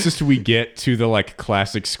closest we get to the like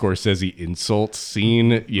classic Scorsese insult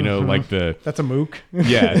scene, like the That's a mook.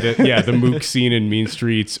 the mook scene in Mean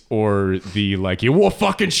Streets, or the like you wore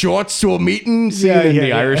fucking shorts to a meeting scene in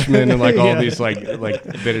The Irishman, and like all these like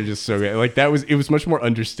that are just so good. Like it was much more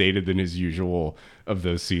understated than his usual of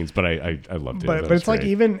those scenes, but I loved it. But it's like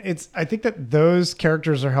I think that those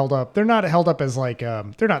characters are held up. They're not held up as like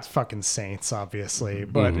they're not fucking saints, obviously.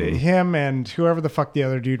 But him and whoever the fuck the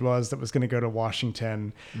other dude was that was going to go to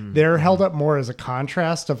Washington, they're held up more as a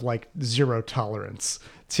contrast of like zero tolerance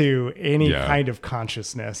to any kind of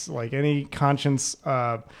consciousness, like any conscience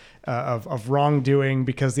of wrongdoing,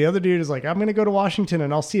 because the other dude is like, I'm going to go to Washington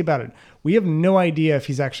and I'll see about it. We have no idea if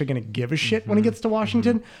he's actually going to give a shit when he gets to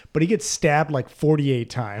Washington, but he gets stabbed like 48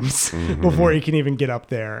 times before he can even get up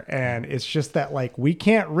there. And it's just that like, we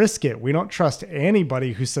can't risk it. We don't trust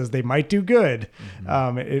anybody who says they might do good.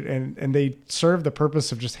 And they serve the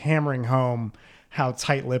purpose of just hammering home how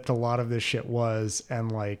tight-lipped a lot of this shit was.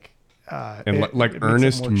 And like, and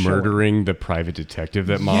Ernest murdering the private detective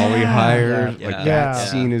that Molly hired. That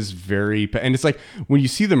scene is very, and it's like when you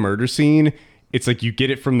see the murder scene, it's like you get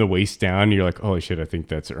it from the waist down. And you're like, holy shit, I think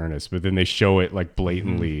that's Ernest. But then they show it like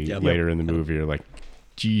blatantly later in the movie. You're like,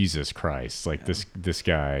 Jesus Christ! Like this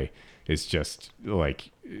guy is just like,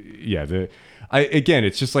 again,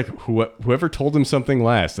 it's just like whoever told him something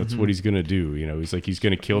last, that's what he's gonna do. He's like he's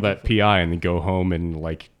gonna kill that PI and then go home and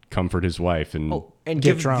like comfort his wife and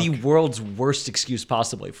give drunk. the world's worst excuse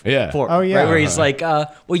possibly for Yeah. right, where he's like, well,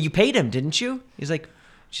 you paid him, didn't you? She's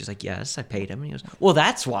like, yes, I paid him. And he goes, well,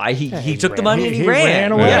 that's why he took the money and he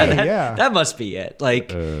ran away. Yeah, that must be it. Like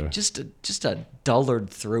just a dullard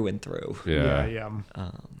through and through.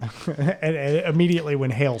 And immediately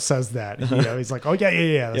when Hale says that, he's like, oh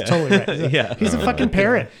yeah, that's totally right. He's a fucking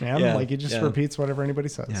parrot, man. Like he just repeats whatever anybody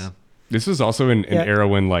says. Yeah. This was also an era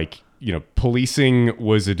when like, policing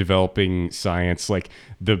was a developing science. Like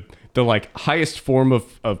the like highest form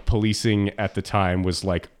of policing at the time was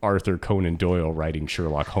like Arthur Conan Doyle writing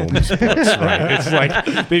Sherlock Holmes books, right? It's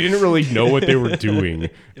like they didn't really know what they were doing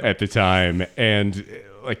at the time. And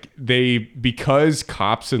like because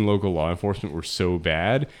cops and local law enforcement were so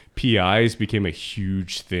bad, PIs became a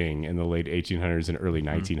huge thing in the late 1800s and early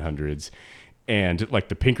 1900s. and like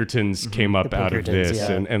the Pinkertons came up out of Pinkertons, this,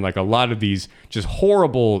 yeah. and like a lot of these just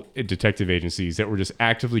horrible detective agencies that were just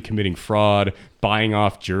actively committing fraud, buying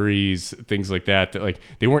off juries, things like that, that like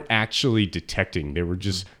they weren't actually detecting, they were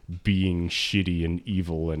just being shitty and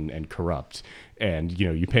evil and corrupt. And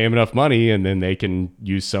you pay them enough money, and then they can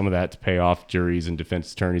use some of that to pay off juries and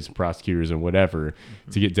defense attorneys and prosecutors and whatever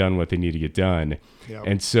to get done what they need to get done. Yep.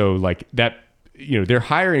 And so like that, they're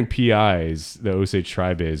hiring PIs, the Osage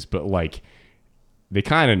tribe is, but like they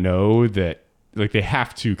kind of know that, like they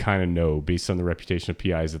have to kind of know based on the reputation of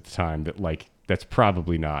PIs at the time that like that's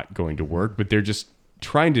probably not going to work, but they're just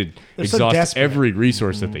trying to exhaust desperate. every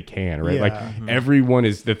resource that they can, right? Yeah. Like everyone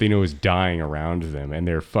is that they know is dying around them, and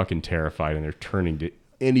they're fucking terrified, and they're turning to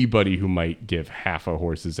anybody who might give half a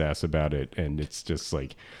horse's ass about it. And it's just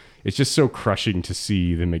like, it's just so crushing to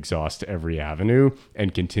see them exhaust every avenue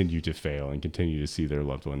and continue to fail and continue to see their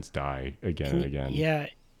loved ones die again and again. Yeah,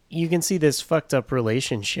 you can see this fucked up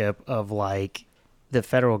relationship of like the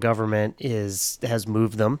federal government has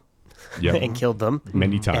moved them Yep. and killed them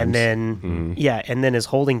Many times. and then and then is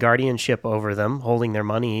holding guardianship over them, holding their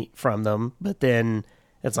money from them. But then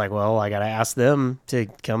it's like, well, I gotta ask them to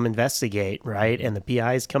come investigate, right? And the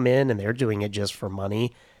PIs come in and they're doing it just for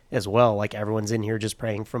money as well. Like everyone's in here just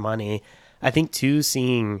praying for money. I think too,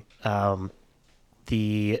 seeing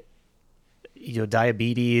the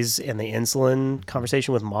diabetes and the insulin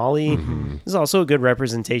conversation with Molly is also a good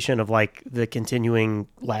representation of like the continuing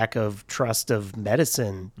lack of trust of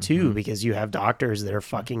medicine too, because you have doctors that are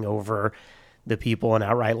fucking over the people and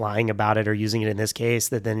outright lying about it, or using it in this case,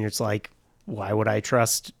 that then it's like, why would I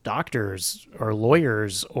trust doctors or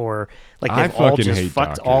lawyers, or like they've all fucking just hate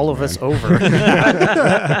fucked doctors, all of man. us over.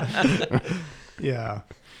 Yeah.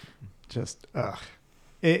 Just,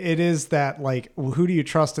 it is that, like, who do you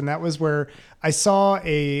trust? And that was where I saw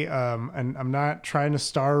and I'm not trying to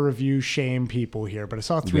star review shame people here, but I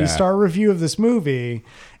saw a 3-star review of this movie,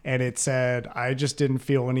 and it said, I just didn't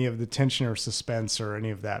feel any of the tension or suspense or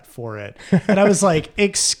any of that for it. And I was like,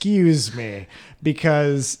 excuse me,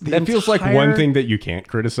 because that feels like one thing that you can't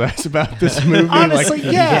criticize about this movie. Honestly,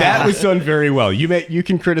 like, yeah. That was done very well. You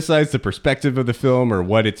can criticize the perspective of the film or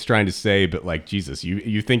what it's trying to say, but like, Jesus,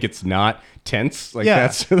 you think it's not tense? Like,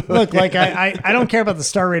 that's look, like I don't care about the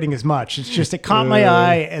star rating as much. It's just it caught my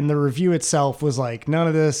eye, and the review itself was like, none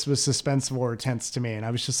of this was suspenseful or tense to me. And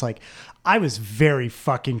I was just like, I was very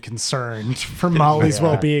fucking concerned for Molly's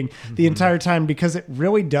well-being the entire time, because it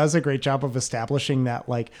really does a great job of establishing that,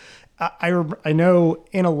 like, I know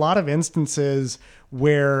in a lot of instances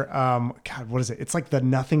where, God, what is it? It's like the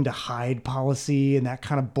nothing to hide policy and that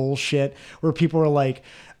kind of bullshit, where people are like,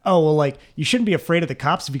 oh, well, like, you shouldn't be afraid of the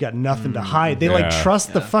cops if you got nothing to hide. They like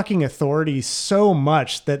trust the fucking authorities so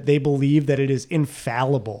much that they believe that it is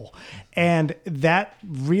infallible. And that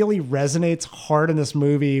really resonates hard in this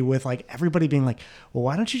movie, with like everybody being like, well,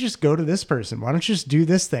 why don't you just go to this person? Why don't you just do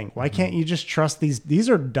this thing? Why can't you just trust these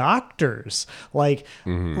are doctors, like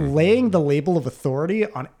laying the label of authority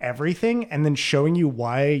on everything and then showing you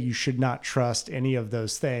why you should not trust any of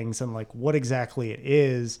those things, and like what exactly it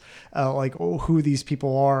is, like who these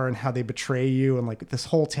people are and how they betray you, and like this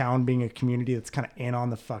whole town being a community that's kind of in on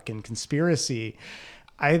the fucking conspiracy.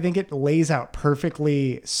 I think it lays out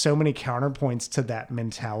perfectly so many counterpoints to that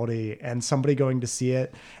mentality, and somebody going to see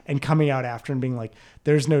it and coming out after and being like,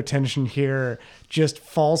 there's no tension here, just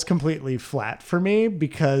falls completely flat for me,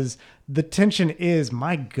 because the tension is,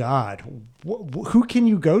 my God, who can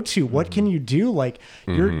you go to? What can you do? Like,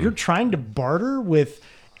 you're trying to barter with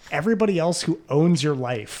everybody else who owns your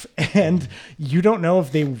life, and you don't know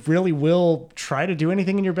if they really will try to do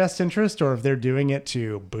anything in your best interest, or if they're doing it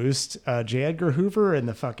to boost J. Edgar Hoover and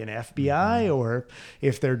the fucking FBI, or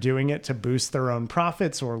if they're doing it to boost their own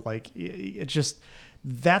profits, or like, it just,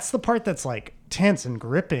 that's the part that's like tense and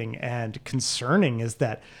gripping and concerning, is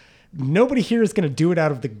that nobody here is going to do it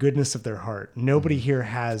out of the goodness of their heart. Nobody here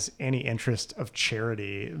has any interest of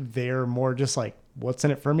charity. They're more just like, what's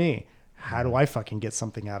in it for me? How do I fucking get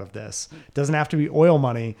something out of this? It doesn't have to be oil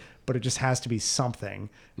money, but it just has to be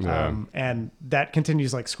something. Yeah. And that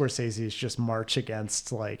continues, like, Scorsese's just march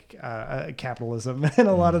against like capitalism and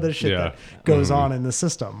a lot of the shit that goes on in the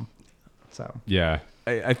system. So yeah,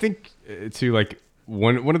 I think too, like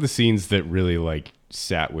one of the scenes that really like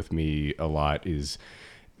sat with me a lot is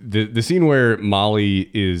the scene where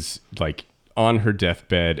Molly is like on her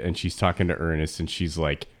deathbed and she's talking to Ernest, and she's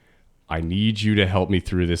like, I need you to help me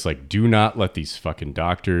through this. Like, do not let these fucking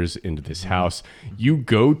doctors into this house. You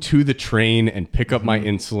go to the train and pick up my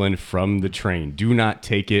insulin from the train. Do not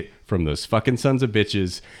take it from those fucking sons of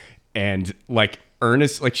bitches. And like,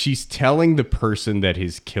 Ernest, like she's telling the person that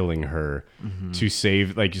is killing her to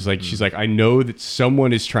save, like she's like, I know that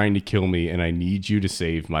someone is trying to kill me and I need you to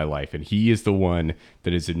save my life. And he is the one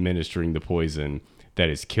that is administering the poison that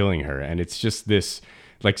is killing her. And it's just this,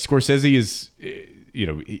 like Scorsese is, you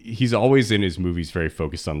know, he's always in his movies very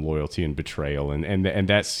focused on loyalty and betrayal. And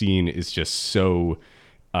that scene is just so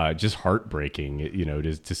just heartbreaking, you know,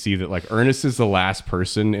 to see that like Ernest is the last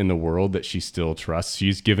person in the world that she still trusts.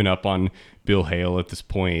 She's given up on Bill Hale at this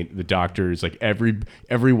point. The doctors, like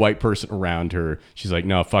every white person around her, she's like,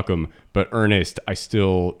 no, fuck them. But Ernest, I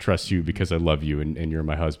still trust you because I love you and you're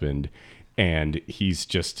my husband. And he's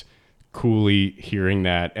just coolly hearing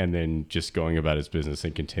that and then just going about his business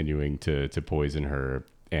and continuing to poison her.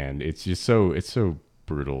 And it's just it's so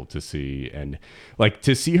brutal to see. And like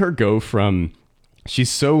to see her go from,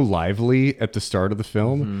 she's so lively at the start of the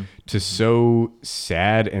film to so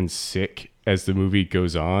sad and sick as the movie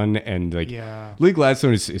goes on. And like Lily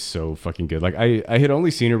Gladstone is so fucking good. Like I had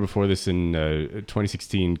only seen her before this in a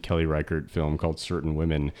 2016 Kelly Reichardt film called Certain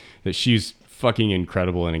Women that she's fucking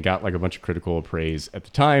incredible and got like a bunch of critical praise at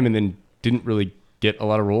the time and then didn't really get a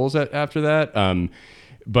lot of roles after that.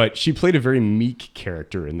 But she played a very meek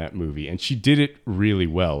character in that movie and she did it really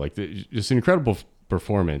well. Like just an incredible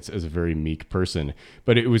performance as a very meek person.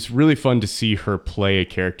 But it was really fun to see her play a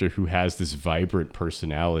character who has this vibrant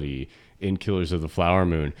personality in Killers of the Flower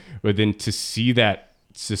Moon. But then to see that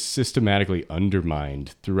systematically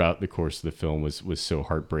undermined throughout the course of the film was so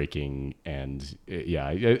heartbreaking. And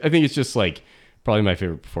I think it's just like probably my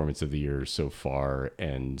favorite performance of the year so far.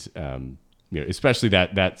 And you know, especially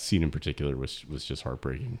that scene in particular was just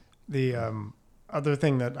heartbreaking. The other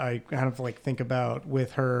thing that I kind of like think about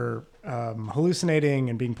with her hallucinating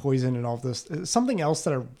and being poisoned and all of this, something else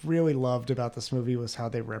that I really loved about this movie was how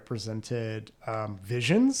they represented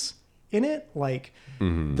visions in it, like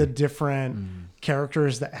the different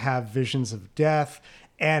characters that have visions of death.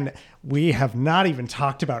 And we have not even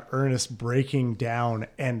talked about Ernest breaking down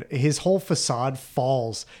and his whole facade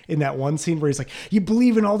falls in that one scene where he's like, you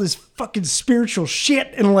believe in all this fucking spiritual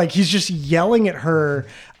shit. And like, he's just yelling at her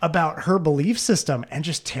about her belief system and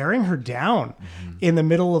just tearing her down in the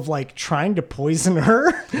middle of like trying to poison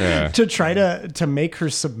her to try to make her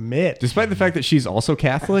submit. Despite the fact that she's also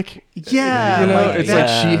Catholic. Yeah. You know, like it's like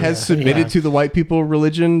she has submitted to the white people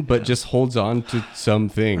religion, but just holds on to some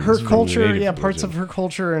things. Her from culture, the Native parts religion. of her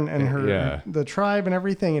culture and her, the tribe and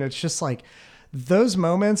everything. And it's just like, those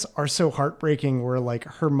moments are so heartbreaking where like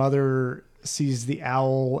her mother sees the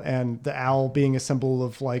owl and the owl being a symbol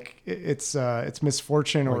of like it's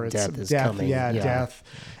misfortune or like it's death. Coming. Death.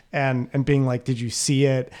 And being like, did you see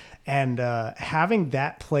it? And having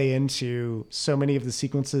that play into so many of the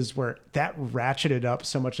sequences where that ratcheted up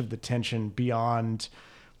so much of the tension beyond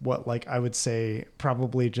what, like, I would say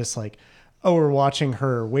probably just like, oh, we're watching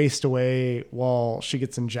her waste away while she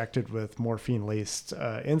gets injected with morphine laced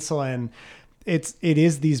insulin. It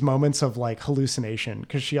is these moments of like hallucination,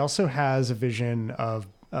 because she also has a vision of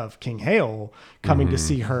King Hale coming to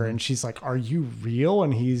see her, and she's like, are you real?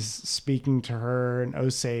 And he's speaking to her in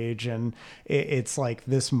Osage, and it's like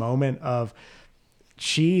this moment of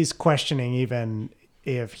she's questioning even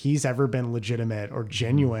if he's ever been legitimate or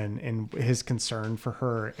genuine in his concern for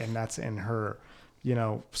her, and that's in her, you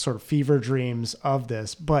know, sort of fever dreams of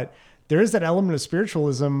this. But there is that element of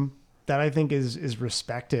spiritualism that I think is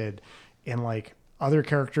respected. And like, other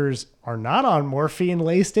characters are not on morphine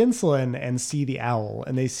laced insulin and see the owl,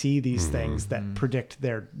 and they see these things that predict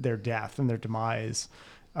their death and their demise.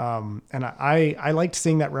 And I liked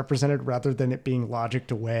seeing that represented rather than it being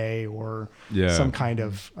logicked away or some kind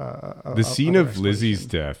of the scene of Lizzie's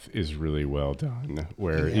death is really well done,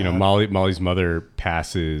 where you know Molly's mother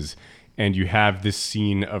passes, and you have this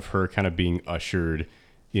scene of her kind of being ushered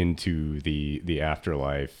into the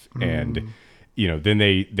afterlife, and you know, then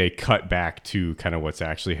they cut back to kind of what's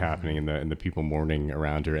actually happening and the people mourning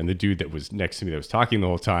around her. And the dude that was next to me that was talking the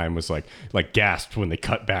whole time was like gasped when they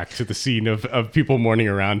cut back to the scene of people mourning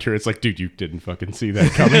around her. It's like, dude, you didn't fucking see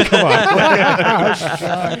that coming. Come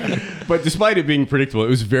on. But despite it being predictable, it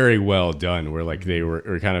was very well done, where like they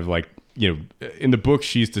were kind of like, you know, in the book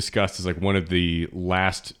she's discussed as like one of the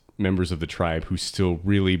last members of the tribe who still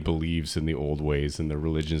really believes in the old ways and the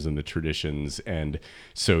religions and the traditions. And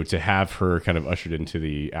so to have her kind of ushered into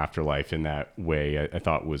the afterlife in that way, I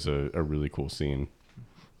thought was a really cool scene.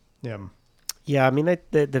 Yeah, I mean,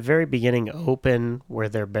 the very beginning open where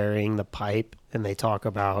they're burying the pipe and they talk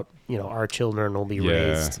about, you know, our children will be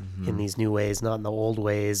raised in these new ways, not in the old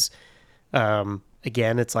ways.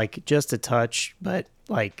 Again, it's like just a touch, but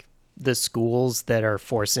like the schools that are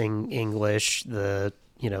forcing English,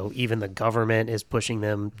 you know, even the government is pushing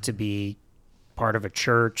them to be part of a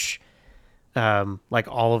church, like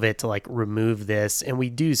all of it to like remove this. And we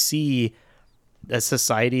do see a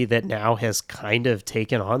society that now has kind of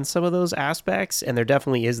taken on some of those aspects. And there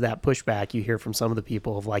definitely is that pushback you hear from some of the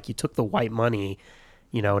people of like, you took the white money,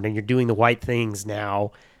 you know, and then you're doing the white things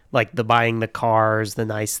now, like the buying the cars, the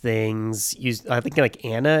nice things. I think like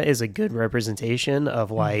Anna is a good representation of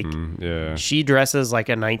like, she dresses like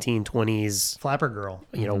a 1920s flapper girl,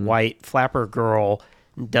 you know, white flapper girl,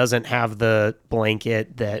 doesn't have the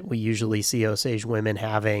blanket that we usually see Osage women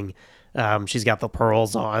having. She's got the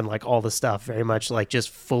pearls on, like all the stuff, very much like just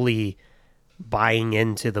fully buying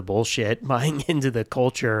into the bullshit, buying into the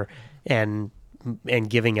culture, and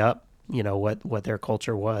giving up, you know, what their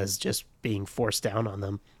culture was, just being forced down on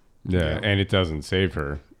them. Yeah, and it doesn't save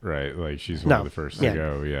her, right? Like she's one of the first to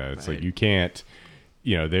go. Yeah, it's like you can't,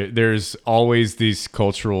 you know, there's always these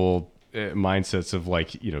cultural mindsets of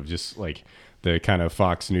like, you know, just like the kind of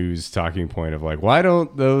Fox News talking point of like, why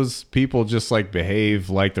don't those people just like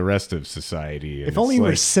behave like the rest of society? And if only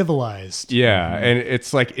like, we're civilized. Yeah, and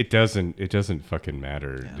it's like it doesn't fucking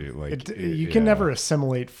matter, dude. Like you can never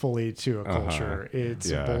assimilate fully to a culture.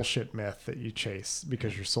 It's a bullshit myth that you chase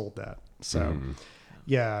because you're sold that. So,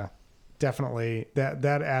 yeah, definitely that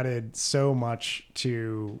added so much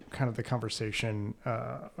to kind of the conversation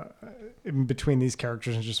in between these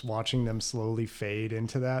characters and just watching them slowly fade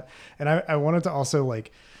into that. And I wanted to also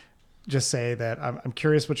like just say that I'm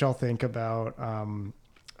curious what y'all think about.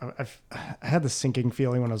 I had the sinking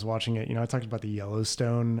feeling when I was watching it. You know, I talked about the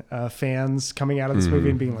Yellowstone fans coming out of this movie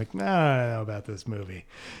and being like, nah, I don't know about this movie.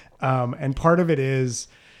 And part of it is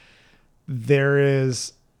there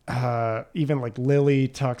is even like Lily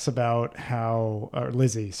talks about how, or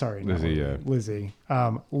Lizzie, sorry. Lizzie.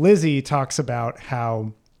 Lizzie talks about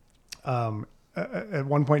how at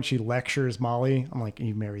one point she lectures Molly. I'm like,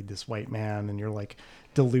 you married this white man and you're like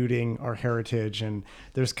diluting our heritage. And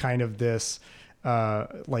there's kind of this,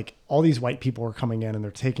 like all these white people are coming in and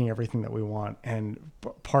they're taking everything that we want. And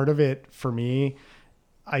part of it for me,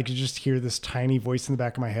 I could just hear this tiny voice in the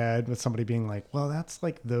back of my head with somebody being like, well, that's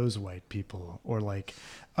like those white people, or like,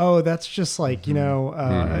 oh, that's just like, you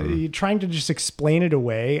know, you're trying to just explain it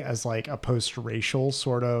away as like a post-racial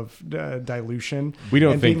sort of dilution. We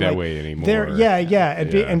don't think that way anymore.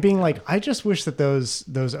 And being like, I just wish that those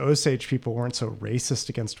Osage people weren't so racist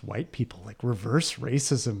against white people. Like reverse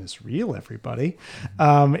racism is real, everybody.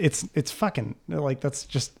 It's fucking like,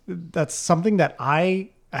 that's something that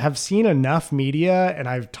I have seen enough media and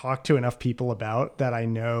I've talked to enough people about that I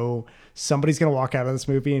know somebody's going to walk out of this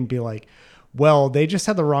movie and be like, well, they just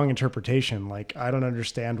had the wrong interpretation. Like, I don't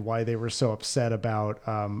understand why they were so upset about,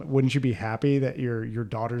 wouldn't you be happy that your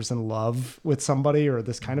daughter's in love with somebody or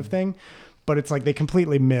this kind of thing? But it's like they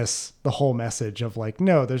completely miss the whole message of like,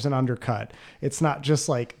 no, there's an undercut. It's not just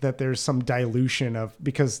like that there's some dilution of,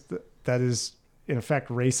 because that is in effect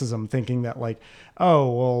racism, thinking that like,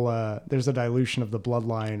 oh, well, there's a dilution of the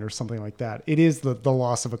bloodline or something like that. It is the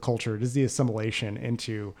loss of a culture. It is the assimilation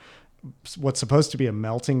into what's supposed to be a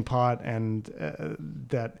melting pot. And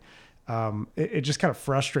it just kind of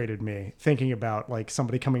frustrated me thinking about like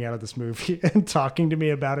somebody coming out of this movie and talking to me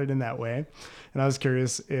about it in that way. And I was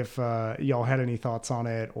curious if y'all had any thoughts on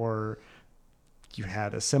it, or you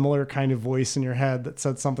had a similar kind of voice in your head that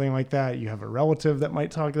said something like that. You have a relative that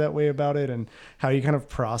might talk that way about it, and how you kind of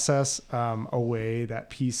process away that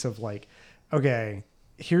piece of like, okay,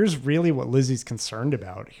 here's really what Lizzie's concerned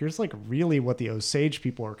about. Here's like really what the Osage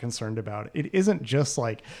people are concerned about. It isn't just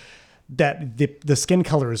like that the skin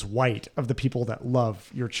color is white of the people that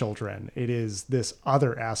love your children. It is this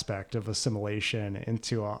other aspect of assimilation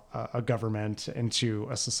into a government, into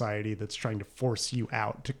a society that's trying to force you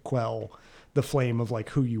out, to quell the flame of like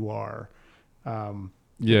who you are.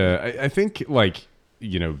 I think like,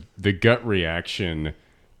 you know, the gut reaction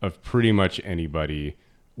of pretty much anybody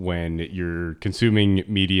when you're consuming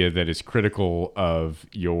media that is critical of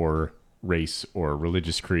your race or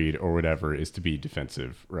religious creed or whatever is to be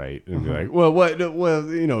defensive, right? And be like,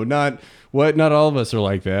 well, you know, not all of us are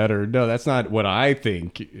like that, or no, that's not what I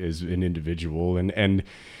think is an individual. And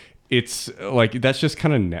it's like, that's just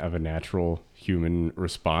kind of a natural human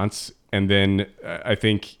response. And then I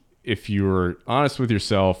think if you're honest with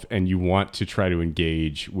yourself and you want to try to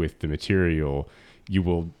engage with the material, you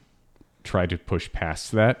will try to push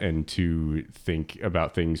past that and to think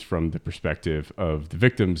about things from the perspective of the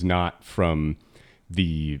victims, not from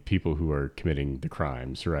the people who are committing the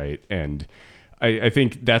crimes, right? And I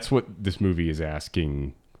think that's what this movie is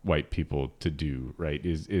asking white people to do, right?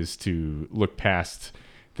 Is to look past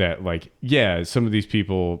that, like, yeah, some of these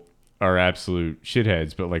people are absolute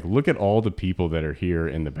shitheads, but like look at all the people that are here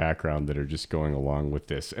in the background that are just going along with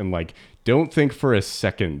this, and like don't think for a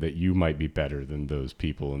second that you might be better than those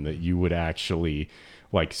people and that you would actually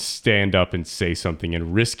like stand up and say something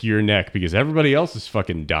and risk your neck because everybody else is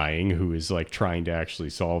fucking dying who is like trying to actually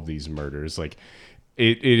solve these murders. Like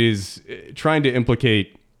it is trying to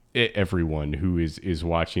implicate everyone who is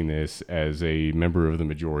watching this as a member of the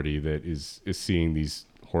majority that is seeing these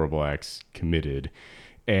horrible acts committed.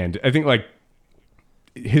 And I think like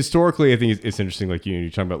historically, I think it's interesting. Like, you know, you're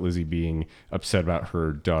talking about Lizzie being upset about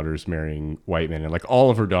her daughters marrying white men, and like all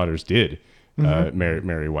of her daughters did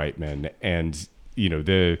marry white men. And, you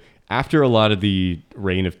know, after a lot of the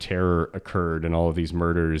reign of terror occurred and all of these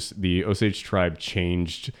murders, the Osage tribe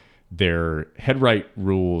changed their headright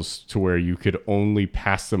rules to where you could only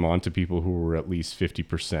pass them on to people who were at least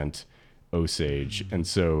 50% Osage. And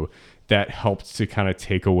so that helped to kind of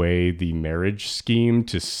take away the marriage scheme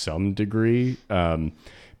to some degree,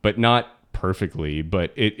 but not perfectly.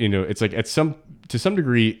 But it, you know, it's like to some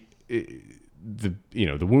degree, the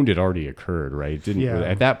wound had already occurred, right? It didn't really,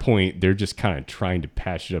 at that point, they're just kind of trying to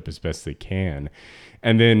patch it up as best they can.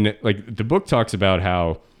 And then like the book talks about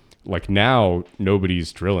how like now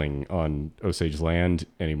nobody's drilling on Osage land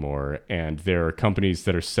anymore, and there are companies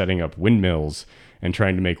that are setting up windmills and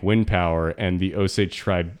trying to make wind power, and the Osage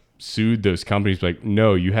tribe sued those companies like,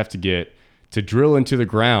 no, you have to get to drill into the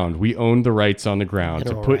ground. We own the rights on the ground.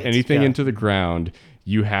 To put anything into the ground,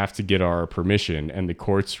 you have to get our permission. And the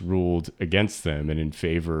courts ruled against them and in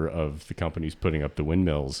favor of the companies putting up the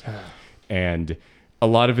windmills. And a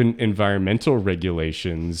lot of environmental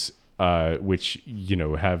regulations, which, you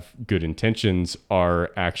know, have good intentions,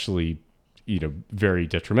 are actually, you know, very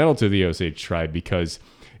detrimental to the Osage tribe because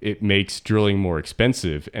it makes drilling more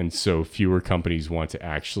expensive, and so fewer companies want to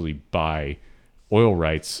actually buy oil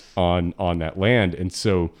rights on that land. And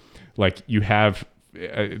so like you have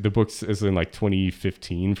the book says in like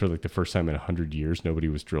 2015, for like the first time in 100 years, nobody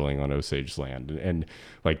was drilling on Osage land, and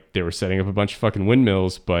like they were setting up a bunch of fucking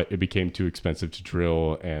windmills, but it became too expensive to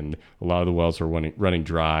drill, and a lot of the wells were running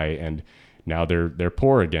dry, and now they're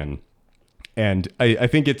poor again. And I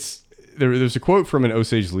think there's a quote from an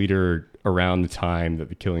Osage leader around the time that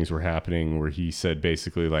the killings were happening where he said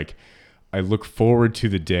basically like, I look forward to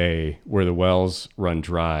the day where the wells run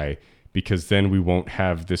dry, because then we won't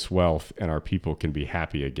have this wealth and our people can be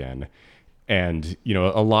happy again. And, you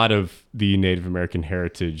know, a lot of the Native American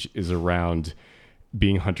heritage is around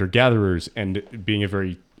being hunter-gatherers and being a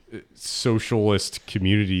very socialist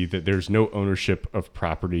community, that there's no ownership of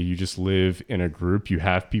property. You just live in a group. You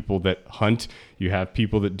have people that hunt, you have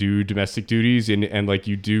people that do domestic duties, and like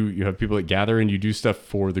you have people that gather and you do stuff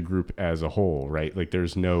for the group as a whole, right? Like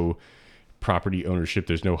there's no property ownership,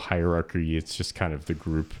 there's no hierarchy. It's just kind of the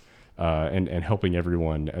group and helping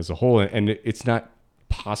everyone as a whole. And it's not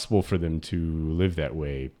possible for them to live that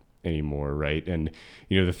way anymore, right? And,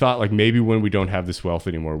 you know, the thought like maybe when we don't have this wealth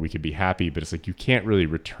anymore, we could be happy, but it's like you can't really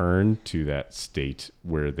return to that state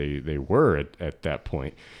where they were at that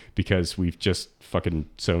point, because we've just fucking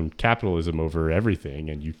sown capitalism over everything,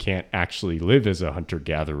 and you can't actually live as a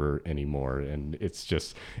hunter-gatherer anymore. And it's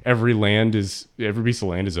just every piece of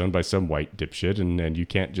land is owned by some white dipshit, and you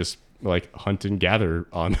can't just like hunt and gather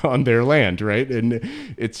on their land, right? And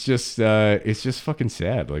it's just fucking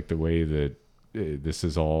sad, like the way that this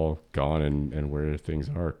is all gone and where things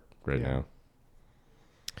are right now.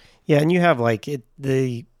 Yeah, and you have like it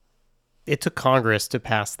took Congress to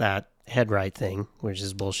pass that headright thing, which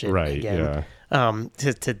is bullshit. Right. Again. Yeah.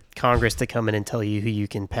 To Congress to come in and tell you who you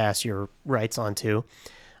can pass your rights on to.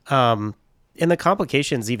 And the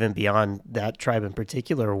complications even beyond that tribe in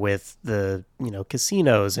particular with the, you know,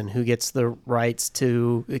 casinos and who gets the rights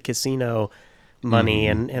to the casino money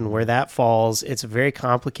and where that falls. It's very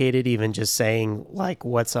complicated, even just saying like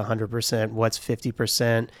what's 100%, what's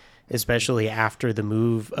 50%, especially after the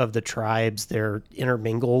move of the tribes. They're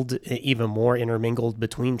intermingled, even more intermingled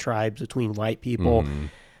between tribes, between white people.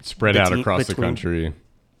 Spread out across the country.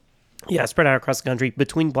 Yeah, spread out across the country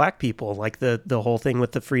between black people. Like the whole thing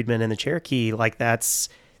with the Freedmen and the Cherokee, like that's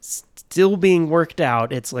still being worked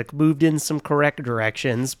out. It's like moved in some correct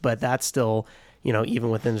directions, but that's still, you know, even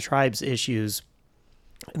within the tribes issues.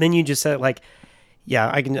 And then you just said like, yeah,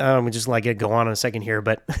 I'm just like go on in a second here,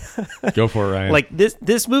 but go for it, Ryan. Like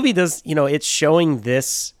this movie does, you know, it's showing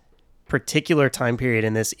this particular time period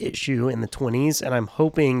in this issue in the 20s, and I'm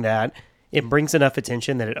hoping that it brings enough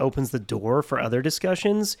attention that it opens the door for other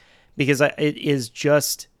discussions, because it is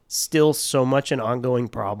just still so much an ongoing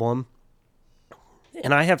problem.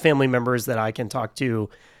 And I have family members that I can talk to,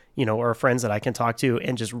 you know, or friends that I can talk to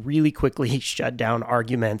and just really quickly shut down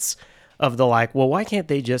arguments of the like, well, why can't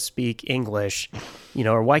they just speak English?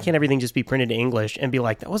 Or why can't everything just be printed in English, and be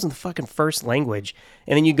like, that wasn't the fucking first language.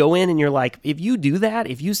 And then you go in and you're like, if you do that,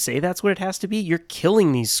 if you say that's what it has to be, you're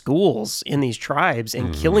killing these schools in these tribes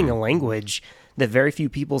and killing a language that very few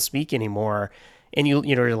people speak anymore. And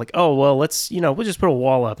you're like, oh, well, let's, we'll just put a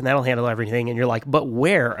wall up and that'll handle everything. And you're like, but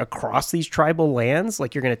where? Across these tribal lands?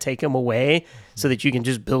 Like, you're going to take them away so that you can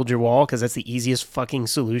just build your wall because that's the easiest fucking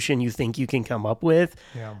solution you think you can come up with.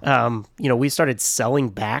 Yeah. We started selling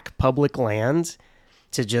back public land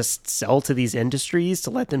to just sell to these industries to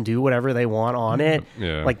let them do whatever they want on it.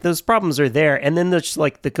 Yeah. Like, those problems are there. And then there's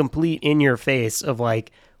like the complete in your face of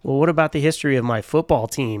like, well, what about the history of my football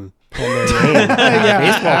team and their name,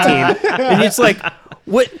 baseball team? And it's like,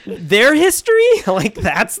 what, their history? Like,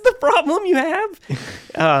 that's the problem you have?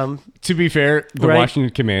 To be fair, the Right.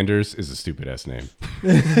 Washington Commanders is a stupid ass name.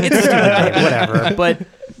 It's a stupid name, whatever.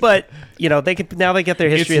 But they can, now they get their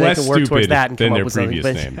history and they can work towards that and than come their up with something.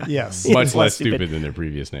 previous But name. Yes. Much It's less stupid than their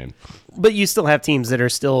previous name. But you still have teams that are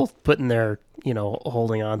still putting their,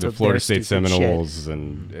 holding on to The Florida their State stupid shit. Seminoles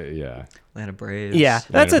and yeah. Atlanta Braves. Yeah,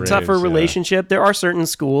 that's Atlanta a tougher Braves, yeah. relationship. There are certain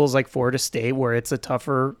schools like Florida State where it's a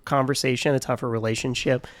tougher conversation, a tougher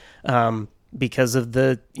relationship, because of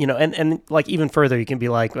the, and like even further, you can be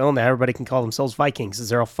like, well, now everybody can call themselves Vikings. Is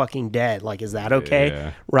they're all fucking dead? Like, is that okay?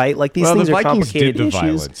 Yeah. Right? Like, these Well, things the are Vikings complicated did the issues.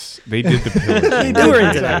 violence. They did the pillaging. They were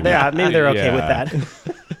into that. Yeah, maybe they're okay with Yeah.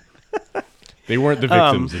 that. They weren't the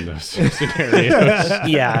victims in those scenarios.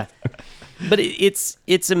 Yeah, but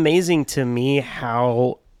it's amazing to me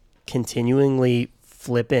how continually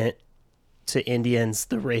flippant to Indians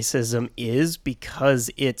the racism is, because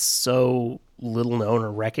it's so little known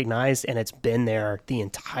or recognized, and it's been there the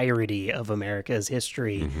entirety of America's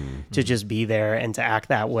history to just be there and to act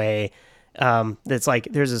that way. That's like,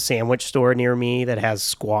 there's a sandwich store near me that has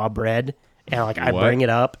squaw bread, and like I What? bring it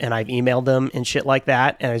up and I've emailed them and shit like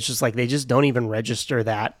that, and it's just like they just don't even register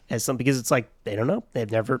that as something, because it's like they don't know, they've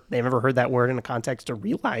never heard that word in a context to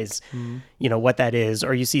realize what that is.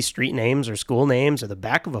 Or you see street names or school names or the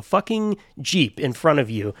back of a fucking Jeep in front of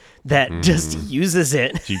you that just uses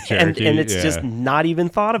it, Jeep and Cherokee, it's yeah. just not even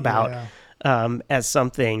thought about as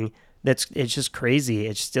something it's just crazy.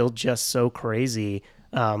 It's still just so crazy.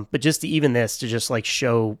 But just to just like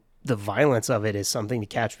show the violence of it is something to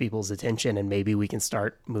catch people's attention, and maybe we can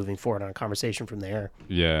start moving forward on a conversation from there.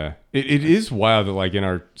 Yeah. It is wild that, like, in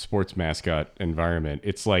our sports mascot environment,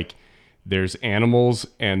 it's like there's animals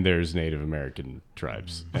and there's Native American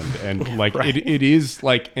tribes. And like, Right. it is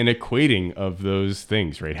like an equating of those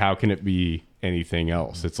things, right? How can it be anything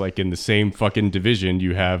else? It's like in the same fucking division,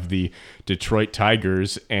 you have the Detroit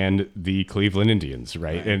Tigers and the Cleveland Indians,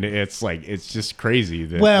 right? And it's like, it's just crazy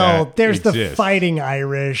that that there's the exists. Fighting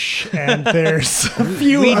Irish, and there's a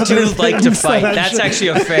few We other do like to things fight. that That's should- actually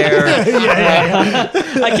a fair.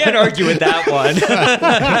 I can't argue with that one.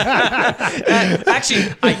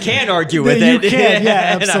 Actually, I can argue with You it. can,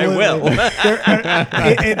 yeah, and I will. absolutely.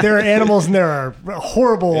 There are animals and there are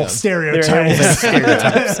horrible stereotypes. There are animals and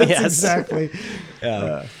stereotypes, That's yes. exactly.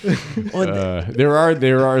 There are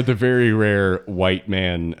the very rare white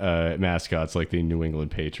man mascots like the New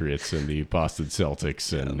England Patriots and the Boston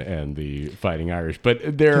Celtics and the Fighting Irish,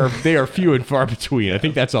 but they are few and far between. I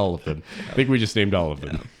think that's all of them. I think we just named all of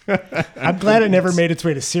them. I'm glad it never made its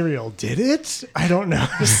way to cereal. Did it? I don't know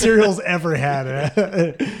if cereal's ever had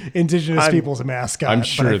a indigenous people's mascot. I'm but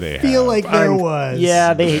sure I they feel have. like there was.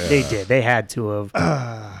 Yeah, they did. They had to have.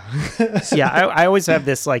 Yeah, I always have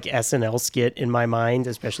this like SNL skit in my mind,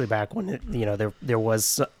 especially back when there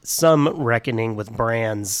was some reckoning with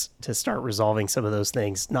brands to start resolving some of those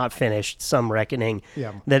things. Not finished, some reckoning.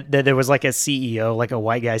 Yeah. That there was like a CEO, like a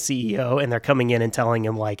white guy CEO, and they're coming in and telling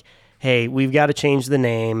him like, "Hey, we've got to change the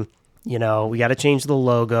name. We got to change the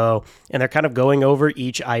logo," and they're kind of going over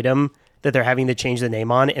each item that they're having to change the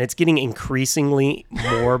name on, and it's getting increasingly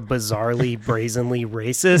more bizarrely, brazenly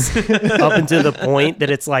racist up until the point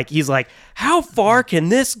that it's like, he's like, how far can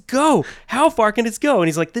this go? How far can this go? And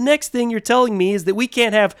he's like, the next thing you're telling me is that we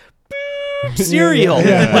can't have cereal.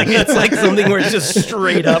 Like, it's like something where it's just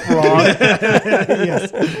straight up wrong.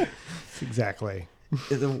 Yes. Exactly.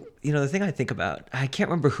 The thing I think about, I can't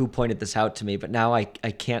remember who pointed this out to me, but now I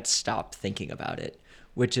can't stop thinking about it,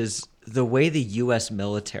 which is the way the U.S.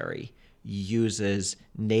 military uses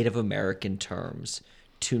Native American terms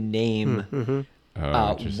to name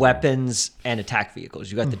weapons and attack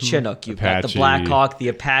vehicles. You got the Chinook, you've got the Apache. Black Hawk, the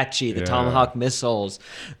Apache, the Yeah. Tomahawk missiles.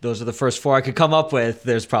 Those are the first four I could come up with.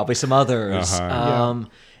 There's probably some others. And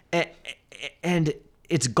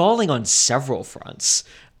it's galling on several fronts.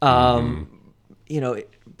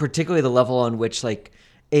 Particularly the level on which, like,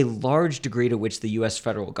 a large degree to which the U.S.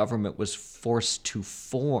 federal government was forced to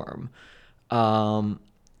form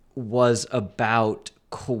was about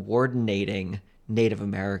coordinating Native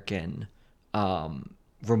American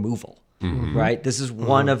removal. Right. This is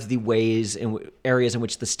one of the ways areas in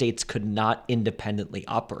which the states could not independently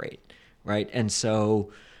operate. Right. And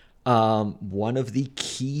so one of the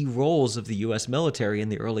key roles of the U.S. military in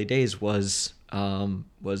the early days was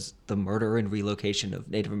the murder and relocation of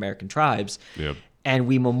Native American tribes. Yep. And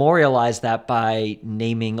we memorialize that by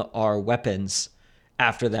naming our weapons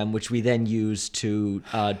after them, which we then use to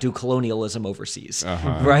do colonialism overseas,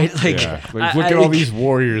 right? Like, look at all these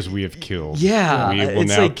warriors we have killed. Yeah, we will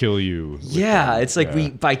it's now like, kill you. Yeah, it's like we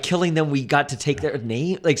by killing them, we got to take their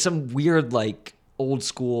name, like some weird, like old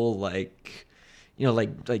school, like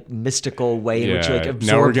like mystical way in which you like absorb.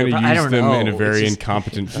 Now we're going to use them know. in a very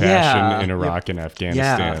incompetent fashion in Iraq and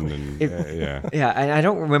Afghanistan. And I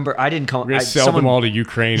don't remember. I didn't come. We're going to sell them all to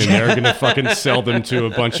Ukraine, and they're going to fucking sell them to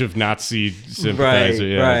a bunch of Nazi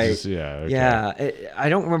sympathizers. I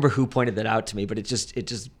don't remember who pointed that out to me, but it just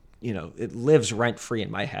it lives rent free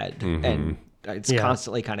in my head, and it's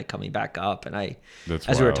constantly kind of coming back up. And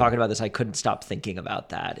as we were talking about this, I couldn't stop thinking about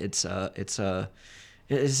that. It's a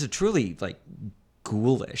truly like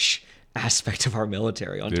ghoulish aspect of our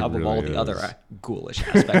military on top of all the other ghoulish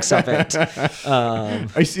aspects of it.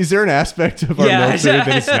 Is there an aspect of our military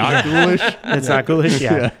that is not ghoulish? It's not ghoulish,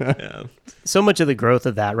 yeah. So much of the growth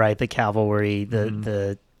of that, right? The cavalry,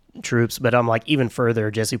 the troops, but I'm like even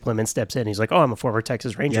further. Jesse Plemons steps in. He's like, "Oh, I'm a former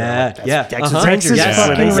Texas Ranger." Texas Rangers.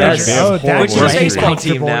 Fucking Rangers. Oh, which is a baseball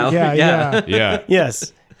team now. Yeah.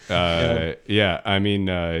 Yes. I mean,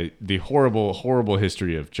 the horrible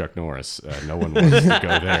history of Chuck Norris. No one wants to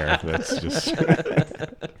go there. That's just.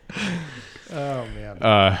 Oh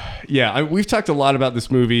man. We've talked a lot about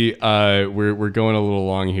this movie. We're going a little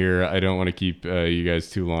long here. I don't want to keep you guys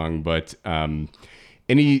too long, but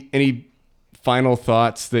any final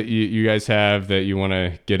thoughts that you guys have that you want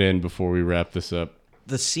to get in before we wrap this up?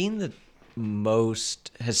 The scene that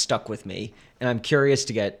most has stuck with me, and I'm curious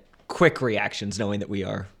to get quick reactions knowing that we've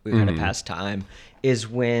kind of passed time, is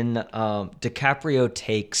when DiCaprio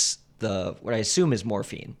takes what I assume is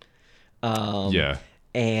morphine.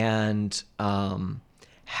 And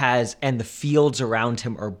the fields around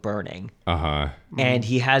him are burning. And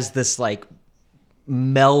he has this like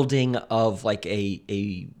melding of like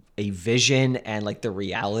a vision and like the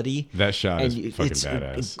reality. That shot is fucking it's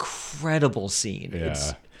badass. An incredible scene.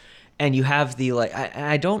 Yeah. And you have the like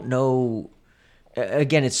I don't know.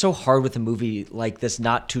 Again, it's so hard with a movie like this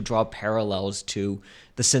not to draw parallels to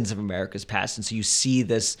the sins of America's past. And so you see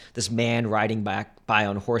this man riding by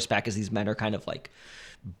on horseback as these men are kind of like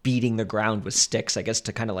beating the ground with sticks, I guess,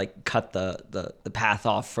 to kind of like cut the path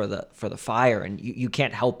off for the fire. And you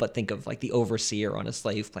can't help but think of like the overseer on a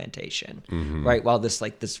slave plantation, right? While this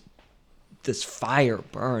fire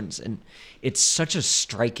burns, and it's such a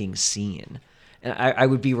striking scene. And I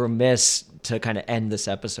would be remiss to kind of end this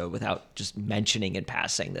episode without just mentioning in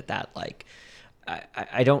passing that like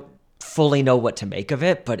I don't fully know what to make of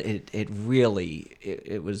it, but it really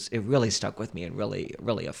stuck with me and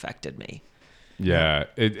really affected me. Yeah,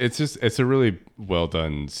 it's a really well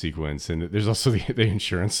done sequence, and there's also the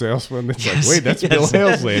insurance salesman that's like, wait, that's Bill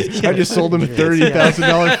Halesley. I just sold him a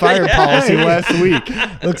 $30,000 fire policy last week.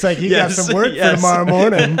 Looks like he got some work for tomorrow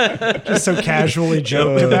morning. Just so casually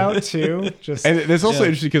joked about too. And it's also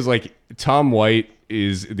interesting because like Tom White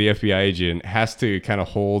is the FBI agent, has to kind of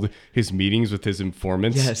hold his meetings with his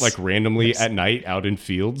informants like randomly at night out in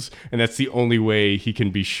fields, and that's the only way he can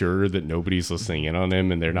be sure that nobody's listening in on him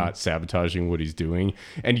and they're not sabotaging what he's doing.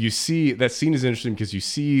 And you see that scene is interesting because you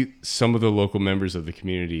see some of the local members of the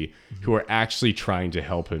community who are actually trying to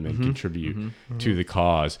help him and contribute to the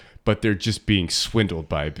cause, but they're just being swindled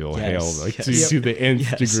by Bill Hale to the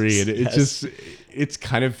nth degree, and it's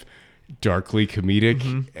kind of darkly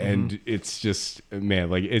comedic, and it's just, man,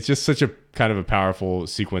 like it's just such a kind of a powerful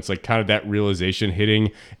sequence, like kind of that realization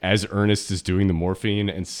hitting as Ernest is doing the morphine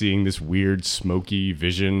and seeing this weird smoky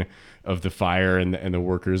vision of the fire and the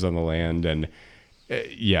workers on the land. And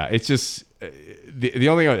it's just the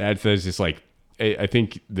only thing I would add to that is just like I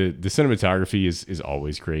think the cinematography is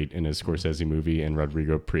always great in a Scorsese movie, and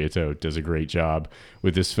Rodrigo Prieto does a great job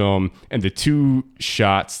with this film. And the two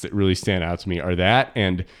shots that really stand out to me are that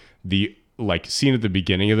and the like scene at the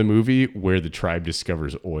beginning of the movie where the tribe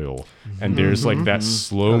discovers oil, and there's like that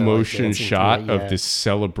slow motion shot of this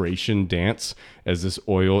celebration dance as this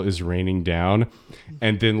oil is raining down,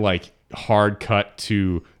 and then like hard cut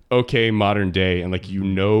to modern day, and like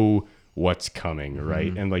what's coming,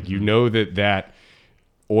 right? And like that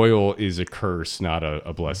oil is a curse, not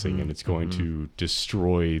a blessing, and it's going to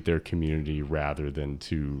destroy their community rather than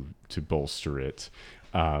to bolster it.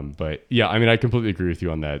 But yeah, I mean, I completely agree with you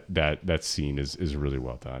on that. That scene is really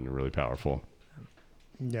well done and really powerful.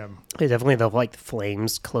 Yeah. Definitely the like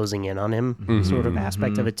flames closing in on him sort of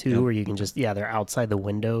aspect of it too, where you can just they're outside the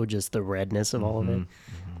window, just the redness of all of it.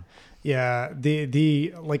 Yeah,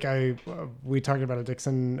 the like we talked about it,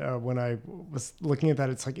 Dixon, when I was looking at that.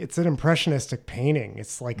 It's like it's an impressionistic painting.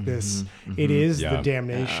 It's like this. It is the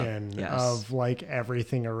damnation of like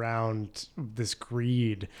everything around this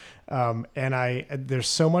greed, and there's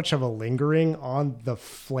so much of a lingering on the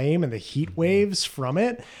flame and the heat waves from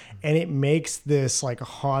it, and it makes this like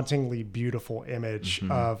hauntingly beautiful image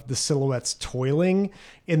of the silhouettes toiling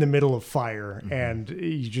in the middle of fire, and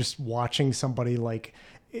you just watching somebody like.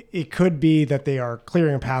 It could be that they are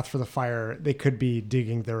clearing a path for the fire. They could be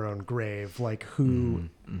digging their own grave. Like who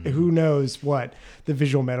knows what the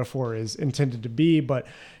visual metaphor is intended to be, but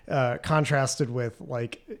contrasted with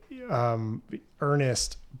like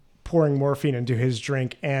Ernest pouring morphine into his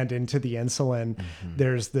drink and into the insulin,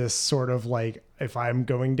 there's this sort of like, if I'm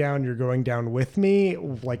going down, you're going down with me.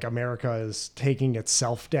 Like America is taking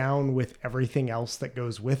itself down with everything else that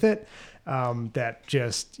goes with it. That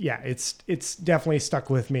just, it's definitely stuck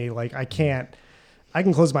with me. Like I can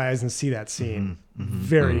close my eyes and see that scene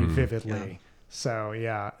very vividly. Yeah. So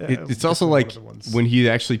yeah, it's also like when he's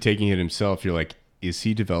actually taking it himself, you're like, is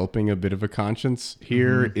he developing a bit of a conscience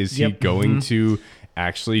here? Is he going to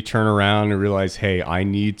actually turn around and realize, hey, I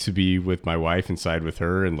need to be with my wife and side with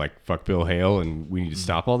her and like fuck Bill Hale and we need to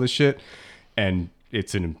stop all this shit? And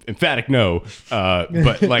it's an emphatic no.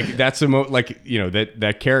 But like that's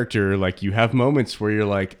that character, like you have moments where you're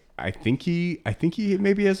like, I think he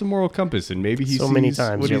maybe has a moral compass and maybe he so sees many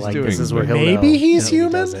times what you're he's like, doing. this is where he'll maybe know. He's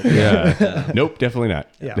human. Yeah. Nope, definitely not.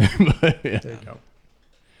 Yeah. But, yeah. There you go.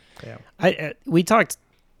 Yeah. We talked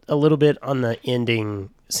a little bit on the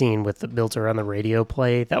ending scene with the built around the radio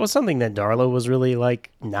play. That was something that Darla was really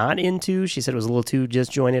like not into. She said it was a little too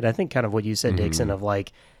disjointed. I think kind of what you said, Dixon, of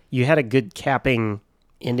like you had a good capping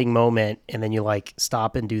ending moment and then you like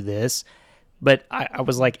stop and do this. But I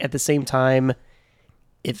was like at the same time,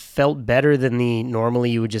 it felt better than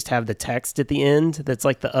normally you would just have the text at the end that's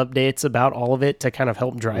like the updates about all of it to kind of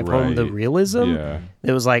help drive home the realism. Yeah.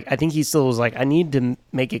 It was like, I think he still was like, I need to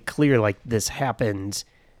make it clear like this happened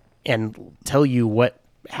and tell you what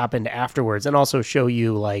happened afterwards and also show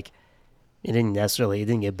you like it didn't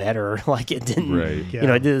get better. Like it didn't,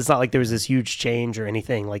 it's not like there was this huge change or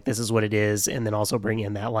anything. Like this is what it is. And then also bring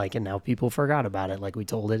in that like, and now people forgot about it. Like we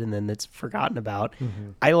told it and then it's forgotten about.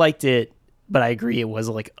 I liked it. But I agree, it was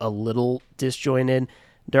like a little disjointed.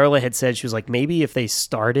 Darla had said, she was like, maybe if they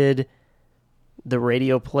started the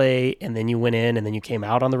radio play and then you went in and then you came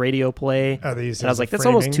out on the radio play. And I was like, that's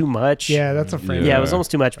almost too much. Yeah, that's a framing. Yeah, it was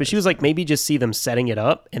almost too much. But she was like, maybe just see them setting it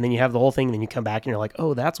up and then you have the whole thing and then you come back and you're like,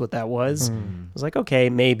 oh, that's what that was. I was like, okay,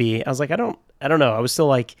 maybe. I was like, I don't know. I was still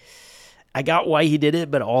like, I got why he did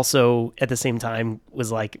it, but also at the same time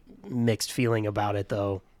was like mixed feeling about it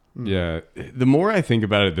though. Yeah, the more I think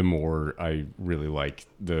about it, the more I really like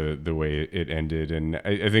the way it ended. And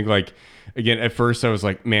I think like, again, at first I was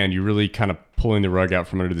like, man, you're really kind of pulling the rug out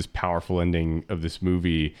from under this powerful ending of this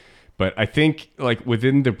movie. But I think like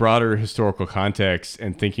within the broader historical context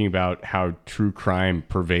and thinking about how true crime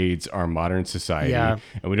pervades our modern society, and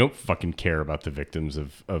we don't fucking care about the victims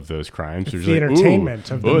of those crimes. It's There's the like,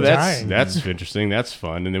 entertainment of them dying. That's interesting. That's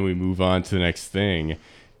fun. And then we move on to the next thing.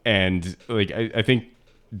 And like, I think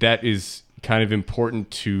that is kind of important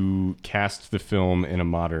to cast the film in a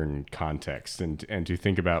modern context and to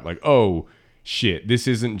think about like, oh shit, this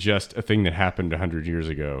isn't just a thing that happened 100 years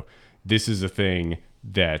ago. This is a thing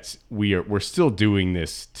that we're still doing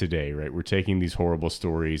this today, right? We're taking these horrible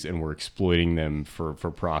stories and we're exploiting them for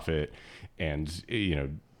profit and,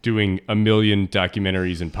 doing a million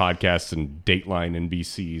documentaries and podcasts and Dateline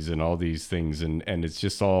NBCs and all these things. And it's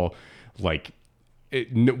just all like,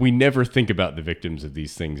 we never think about the victims of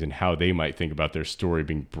these things and how they might think about their story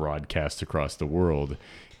being broadcast across the world.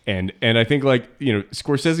 And I think like,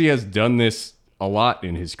 Scorsese has done this a lot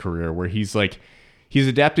in his career where he's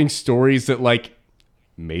adapting stories that like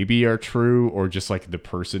maybe are true or just like the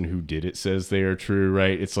person who did it says they are true,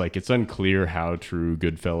 right? It's like, it's unclear how true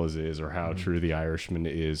Goodfellas is or how true The Irishman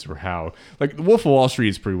is or how like The Wolf of Wall Street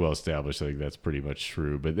is pretty well established. I think that's pretty much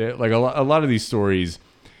true. But like a lot of these stories,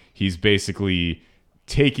 he's basically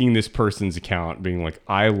taking this person's account, being like,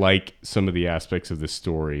 I like some of the aspects of this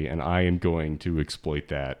story and I am going to exploit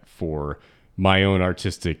that for my own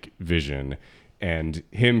artistic vision. And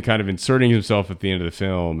him kind of inserting himself at the end of the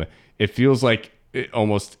film, it feels like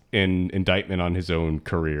almost an indictment on his own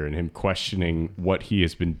career and him questioning what he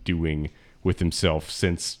has been doing with himself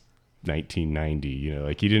since 1990. You know,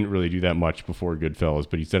 like he didn't really do that much before Goodfellas,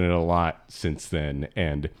 but he's done it a lot since then.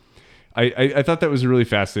 And I thought that was a really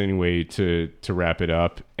fascinating way to wrap it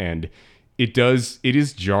up. And it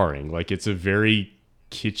is jarring. Like it's a very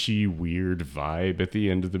kitschy, weird vibe at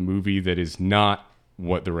the end of the movie that is not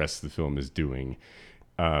what the rest of the film is doing.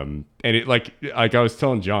 And it like I was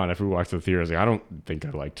telling John after we walked to the theater, I was like, I don't think I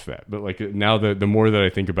liked that. But like now the more that I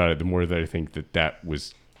think about it, the more that I think that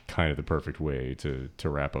was kind of the perfect way to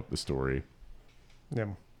wrap up the story. Yeah.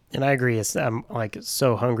 And I agree. I'm like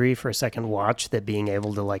so hungry for a second watch that being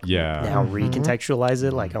able to like now recontextualize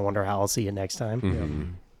it. Like I wonder how I'll see it next time. Mm-hmm.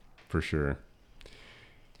 For sure.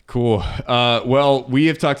 Cool. Well, we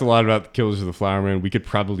have talked a lot about Killers of the Flower Moon. We could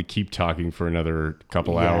probably keep talking for another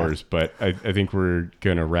couple hours, but I think we're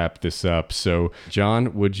going to wrap this up. So,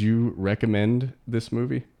 John, would you recommend this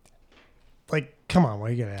movie? Like, come on, why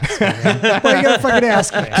are you going to ask me, man? Why are you going to fucking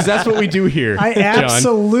ask me? Because that's what we do here, I John.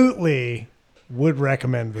 absolutely would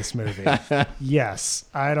recommend this movie. Yes.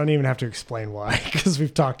 I don't even have to explain why, because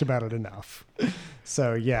we've talked about it enough.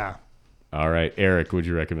 So, yeah. All right. Eric, would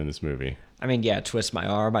you recommend this movie? I mean, yeah, twist my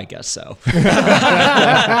arm, I guess so. If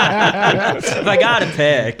I got to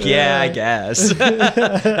pick, yeah, I guess.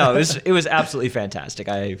 No, it was absolutely fantastic.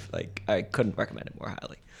 I couldn't recommend it more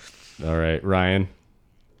highly. All right, Ryan.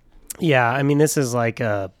 Yeah, I mean, this is like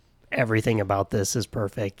everything about this is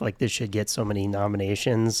perfect. Like this should get so many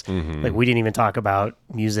nominations. Mm-hmm. Like we didn't even talk about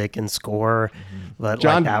music and score, but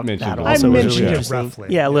John like mentioned that it. also I was mentioned really it interesting. roughly.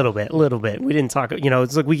 Yeah, a little bit. We didn't talk. You know,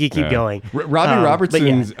 it's like we could keep going. Robbie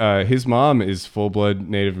Robertson's but his mom is full blood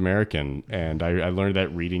Native American, and I learned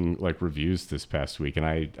that reading like reviews this past week, and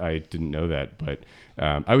I didn't know that, but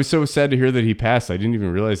I was so sad to hear that he passed. I didn't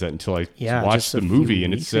even realize that until I watched the movie,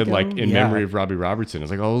 and it said like in memory of Robbie Robertson. I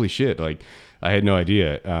was like, oh, holy shit! Like I had no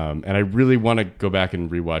idea, and I really want to go back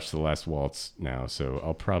and rewatch The Last Waltz now, so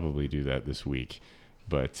I'll probably do that this week.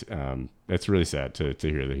 But that's really sad to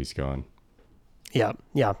hear that he's gone. Yeah,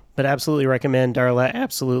 but absolutely recommend. Darla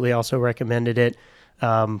absolutely also recommended it.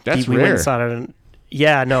 That's we rare. went and saw it.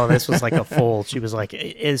 Yeah, no, this was like a full. She was like,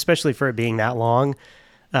 especially for it being that long.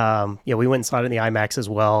 We went and saw it in the IMAX as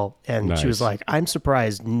well, and she was like, I'm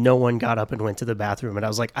surprised no one got up and went to the bathroom. And I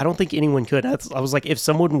was like, I don't think anyone could. I was like, if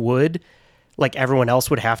someone would, like everyone else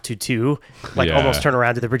would have to too, like almost turn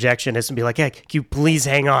around to the projectionist and be like, hey, can you please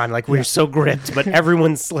hang on? Like we're so gripped, but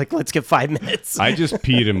everyone's like, let's get 5 minutes. I just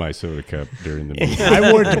peed in my soda cup during the movie.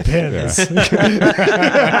 I wore Depends.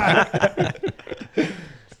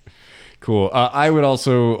 Cool. I would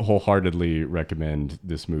also wholeheartedly recommend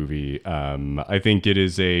this movie. I think it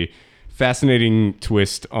is a fascinating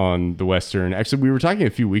twist on the Western. Actually, we were talking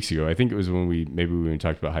a few weeks ago. I think it was when we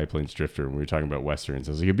talked about High Plains Drifter, when we were talking about Westerns.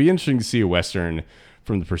 I was like, it'd be interesting to see a Western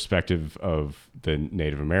from the perspective of the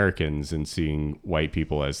Native Americans and seeing white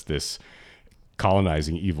people as this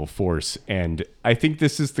colonizing evil force. And I think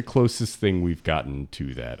this is the closest thing we've gotten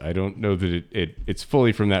to that. I don't know that it's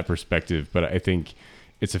fully from that perspective, but I think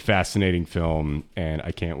it's a fascinating film, and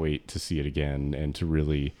I can't wait to see it again and to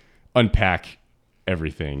really unpack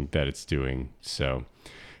everything that it's doing. So,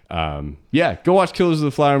 go watch Killers of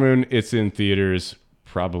the Flower Moon. It's in theaters,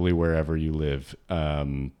 probably wherever you live. I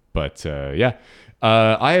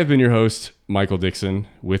have been your host, Michael Dixon.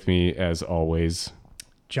 With me, as always,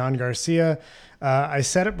 John Garcia. I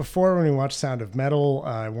said it before when we watched Sound of Metal.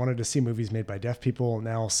 I wanted to see movies made by deaf people.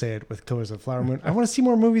 Now I'll say it with Killers of the Flower Moon. I want to see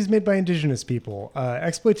more movies made by indigenous people.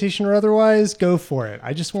 Exploitation or otherwise, go for it.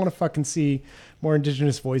 I just want to fucking see more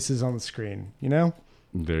indigenous voices on the screen, you know?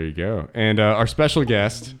 There you go. And our special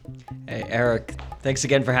guest. Hey, Eric, thanks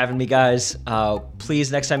again for having me, guys.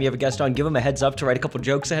 Please, next time you have a guest on, give them a heads up to write a couple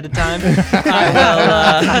jokes ahead of time.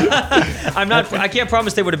 I can't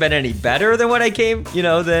promise they would have been any better than what I came,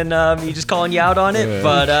 than me just calling you out on it. Yeah.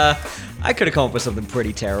 But I could have come up with something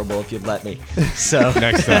pretty terrible if you'd let me. So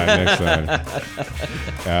next time.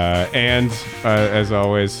 And as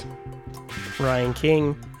always, Ryan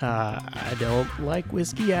King. I don't like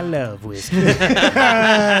whiskey. I love whiskey.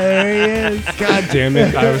 There he is. God damn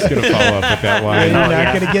it. I was going to follow up with that line. You're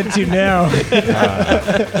not going to get to now.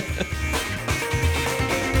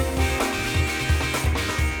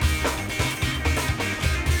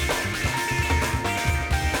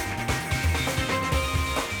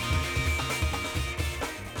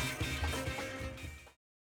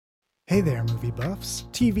 Hey there, movie buffs,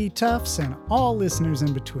 TV toughs, and all listeners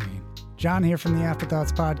in between. John here from the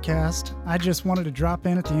Afterthoughts Podcast. I just wanted to drop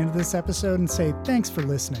in at the end of this episode and say thanks for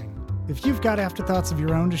listening. If you've got afterthoughts of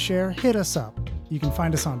your own to share, hit us up. You can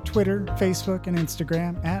find us on Twitter, Facebook, and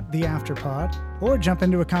Instagram at The Afterpod, or jump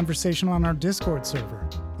into a conversation on our Discord server.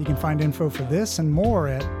 You can find info for this and more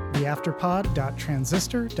at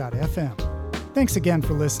theafterpod.transistor.fm. Thanks again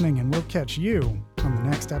for listening, and we'll catch you on the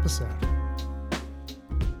next episode.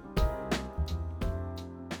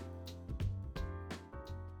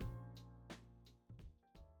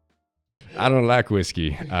 I don't like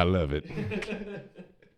whiskey. I love it.